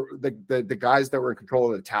were the guys that were in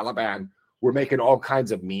control of the Taliban were making all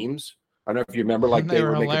kinds of memes. I don't know if you remember, like they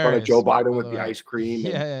were making fun of Joe Biden with the ice cream.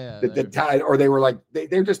 Or they were like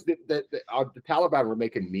they're just the Taliban were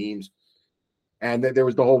making memes. And there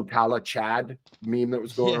was the whole Tala Chad meme that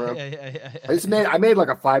was going around. I made like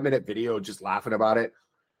a 5-minute video just laughing about it.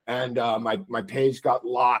 And my page got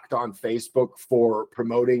locked on Facebook for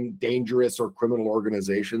promoting dangerous or criminal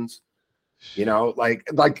organizations. You know,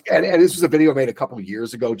 and this was a video made a couple of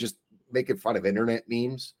years ago, just making fun of internet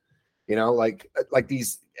memes. You know, like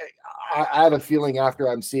these. I have a feeling after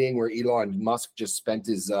I'm seeing where Elon Musk just spent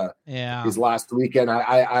his last weekend,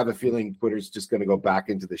 I have a feeling Twitter's just going to go back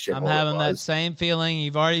into the shit. I'm having that same feeling.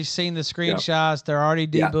 You've already seen the screenshots. Yeah. They're already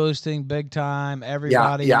deboosting big time.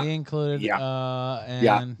 Everybody, me included. Yeah.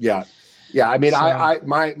 I mean,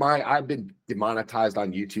 I've been demonetized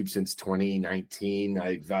on YouTube since 2019.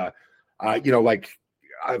 I've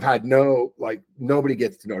had nobody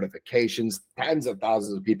gets notifications. Tens of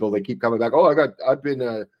thousands of people. They keep coming back. Oh, I've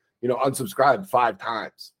been unsubscribed 5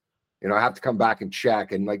 times. I have to come back and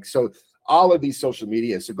check. And so all of these social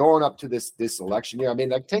media. So going up to this election year, I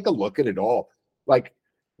mean, take a look at it all. Like,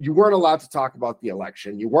 you weren't allowed to talk about the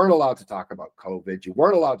election. You weren't allowed to talk about COVID. You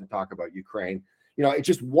weren't allowed to talk about Ukraine. It's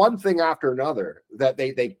just one thing after another that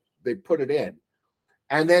they put it in.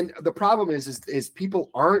 And then the problem is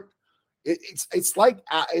people aren't. It's like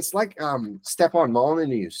Stefan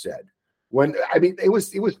Molyneux said. It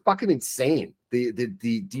was fucking insane. The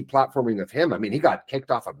deplatforming of him. I mean, he got kicked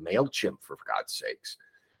off of MailChimp, for God's sakes.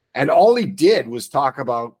 And all he did was talk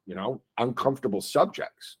about, uncomfortable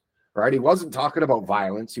subjects, right? He wasn't talking about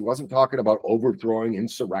violence. He wasn't talking about overthrowing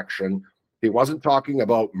insurrection. He wasn't talking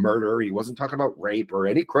about murder. He wasn't talking about rape or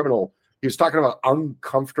any criminal. He was talking about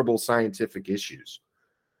uncomfortable scientific issues.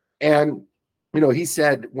 And, he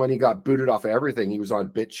said when he got booted off of everything, he was on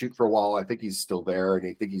BitChute for a while. I think he's still there. And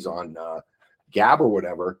I think he's on Gab or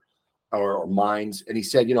whatever. Or Minds, and he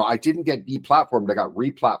said, I didn't get deplatformed, I got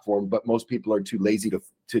replatformed, but most people are too lazy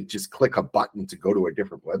to just click a button to go to a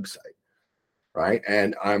different website, right?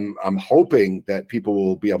 And I'm hoping that people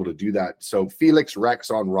will be able to do that. So Felix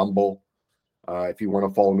Rex on Rumble, if you want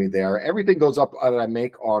to follow me there. Everything goes up that I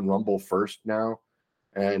make on Rumble first now,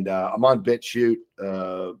 and I'm on BitChute.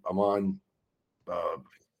 I'm on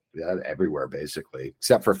everywhere basically,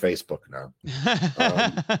 except for Facebook now.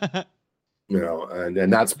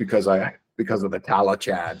 And that's because of the Tala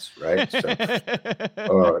Chads, right?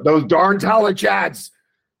 So, those darn Tala Chads,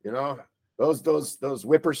 those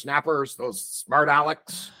whippersnappers, those smart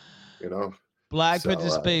Alecs, Black Pigeon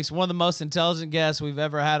Speaks, one of the most intelligent guests we've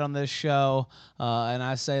ever had on this show, and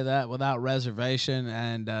I say that without reservation,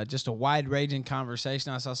 and just a wide-ranging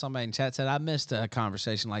conversation. I saw somebody in chat said, I missed a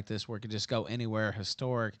conversation like this where it could just go anywhere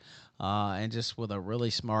historic, and just with a really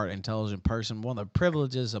smart, intelligent person. One of the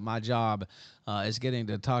privileges of my job is getting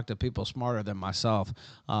to talk to people smarter than myself,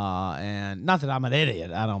 and not that I'm an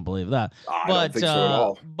idiot. I don't believe that. I don't think so at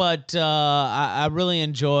all. But I really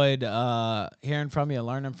enjoyed hearing from you,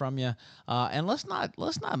 learning from you, and let's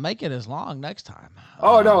not make it as long next time.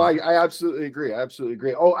 Oh no, I absolutely agree.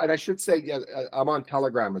 Oh, and I should say, I'm on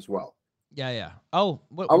Telegram as well. Yeah. Oh,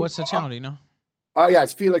 what's the channel? Do you know? Oh yeah,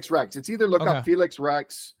 it's Felix Rex. It's either look up Felix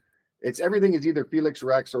Rex. Everything is either Felix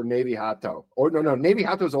Rex or Navy Hato. Or no, Navy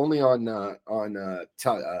Hato's only on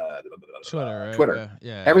Twitter. Right? Twitter.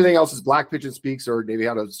 Yeah. Everything else is Black Pigeon Speaks or Navy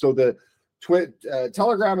Hato. So the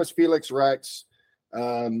Telegram is Felix Rex.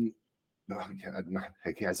 As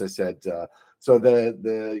I said, so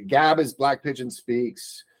the Gab is Black Pigeon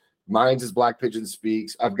Speaks. Mine's is Black Pigeon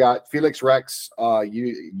Speaks. I've got Felix Rex,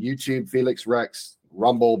 YouTube, Felix Rex,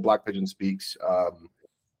 Rumble, Black Pigeon Speaks,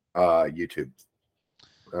 YouTube.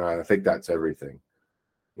 I think that's everything.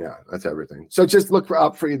 Yeah, that's everything. So just look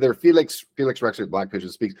up for either Felix Rex or Black Pigeon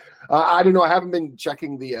Speaks. I don't know. I haven't been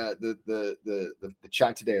checking the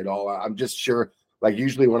chat today at all. I'm just sure. Like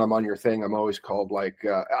usually when I'm on your thing, I'm always called like.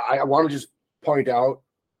 I want to just point out,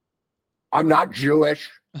 I'm not Jewish.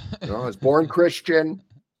 You know, I was born Christian.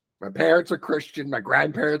 My parents are Christian. My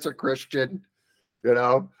grandparents are Christian. You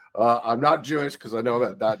know, I'm not Jewish because I know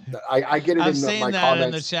that I get it. I've in seen my that comments.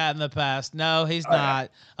 in the chat in the past. No, he's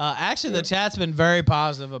not. Actually, the chat's been very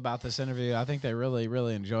positive about this interview. I think they really,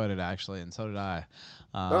 really enjoyed it actually, and so did I.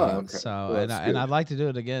 Okay. So well, and I'd like to do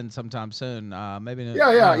it again sometime soon. Maybe.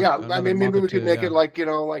 Yeah. I mean, maybe we could make it like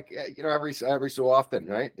every so often,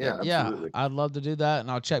 right? Yeah, absolutely. I'd love to do that,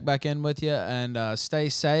 and I'll check back in with you. And stay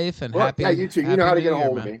safe and happy. Yeah, you too. You know how to get a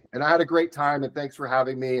hold of me. And I had a great time. And thanks for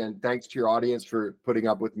having me. And thanks to your audience for putting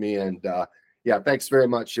up with me. And thanks very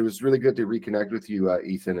much. It was really good to reconnect with you,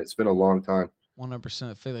 Ethan. It's been a long time.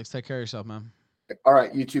 100%, Felix. Take care of yourself, man. All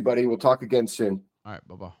right, you too, buddy. We'll talk again soon. All right,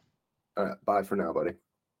 bye-bye. All right, bye for now, buddy.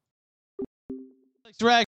 Felix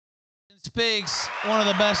Rex Speaks, one of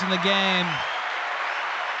the best in the game.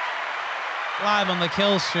 Live on the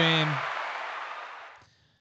Kill Stream.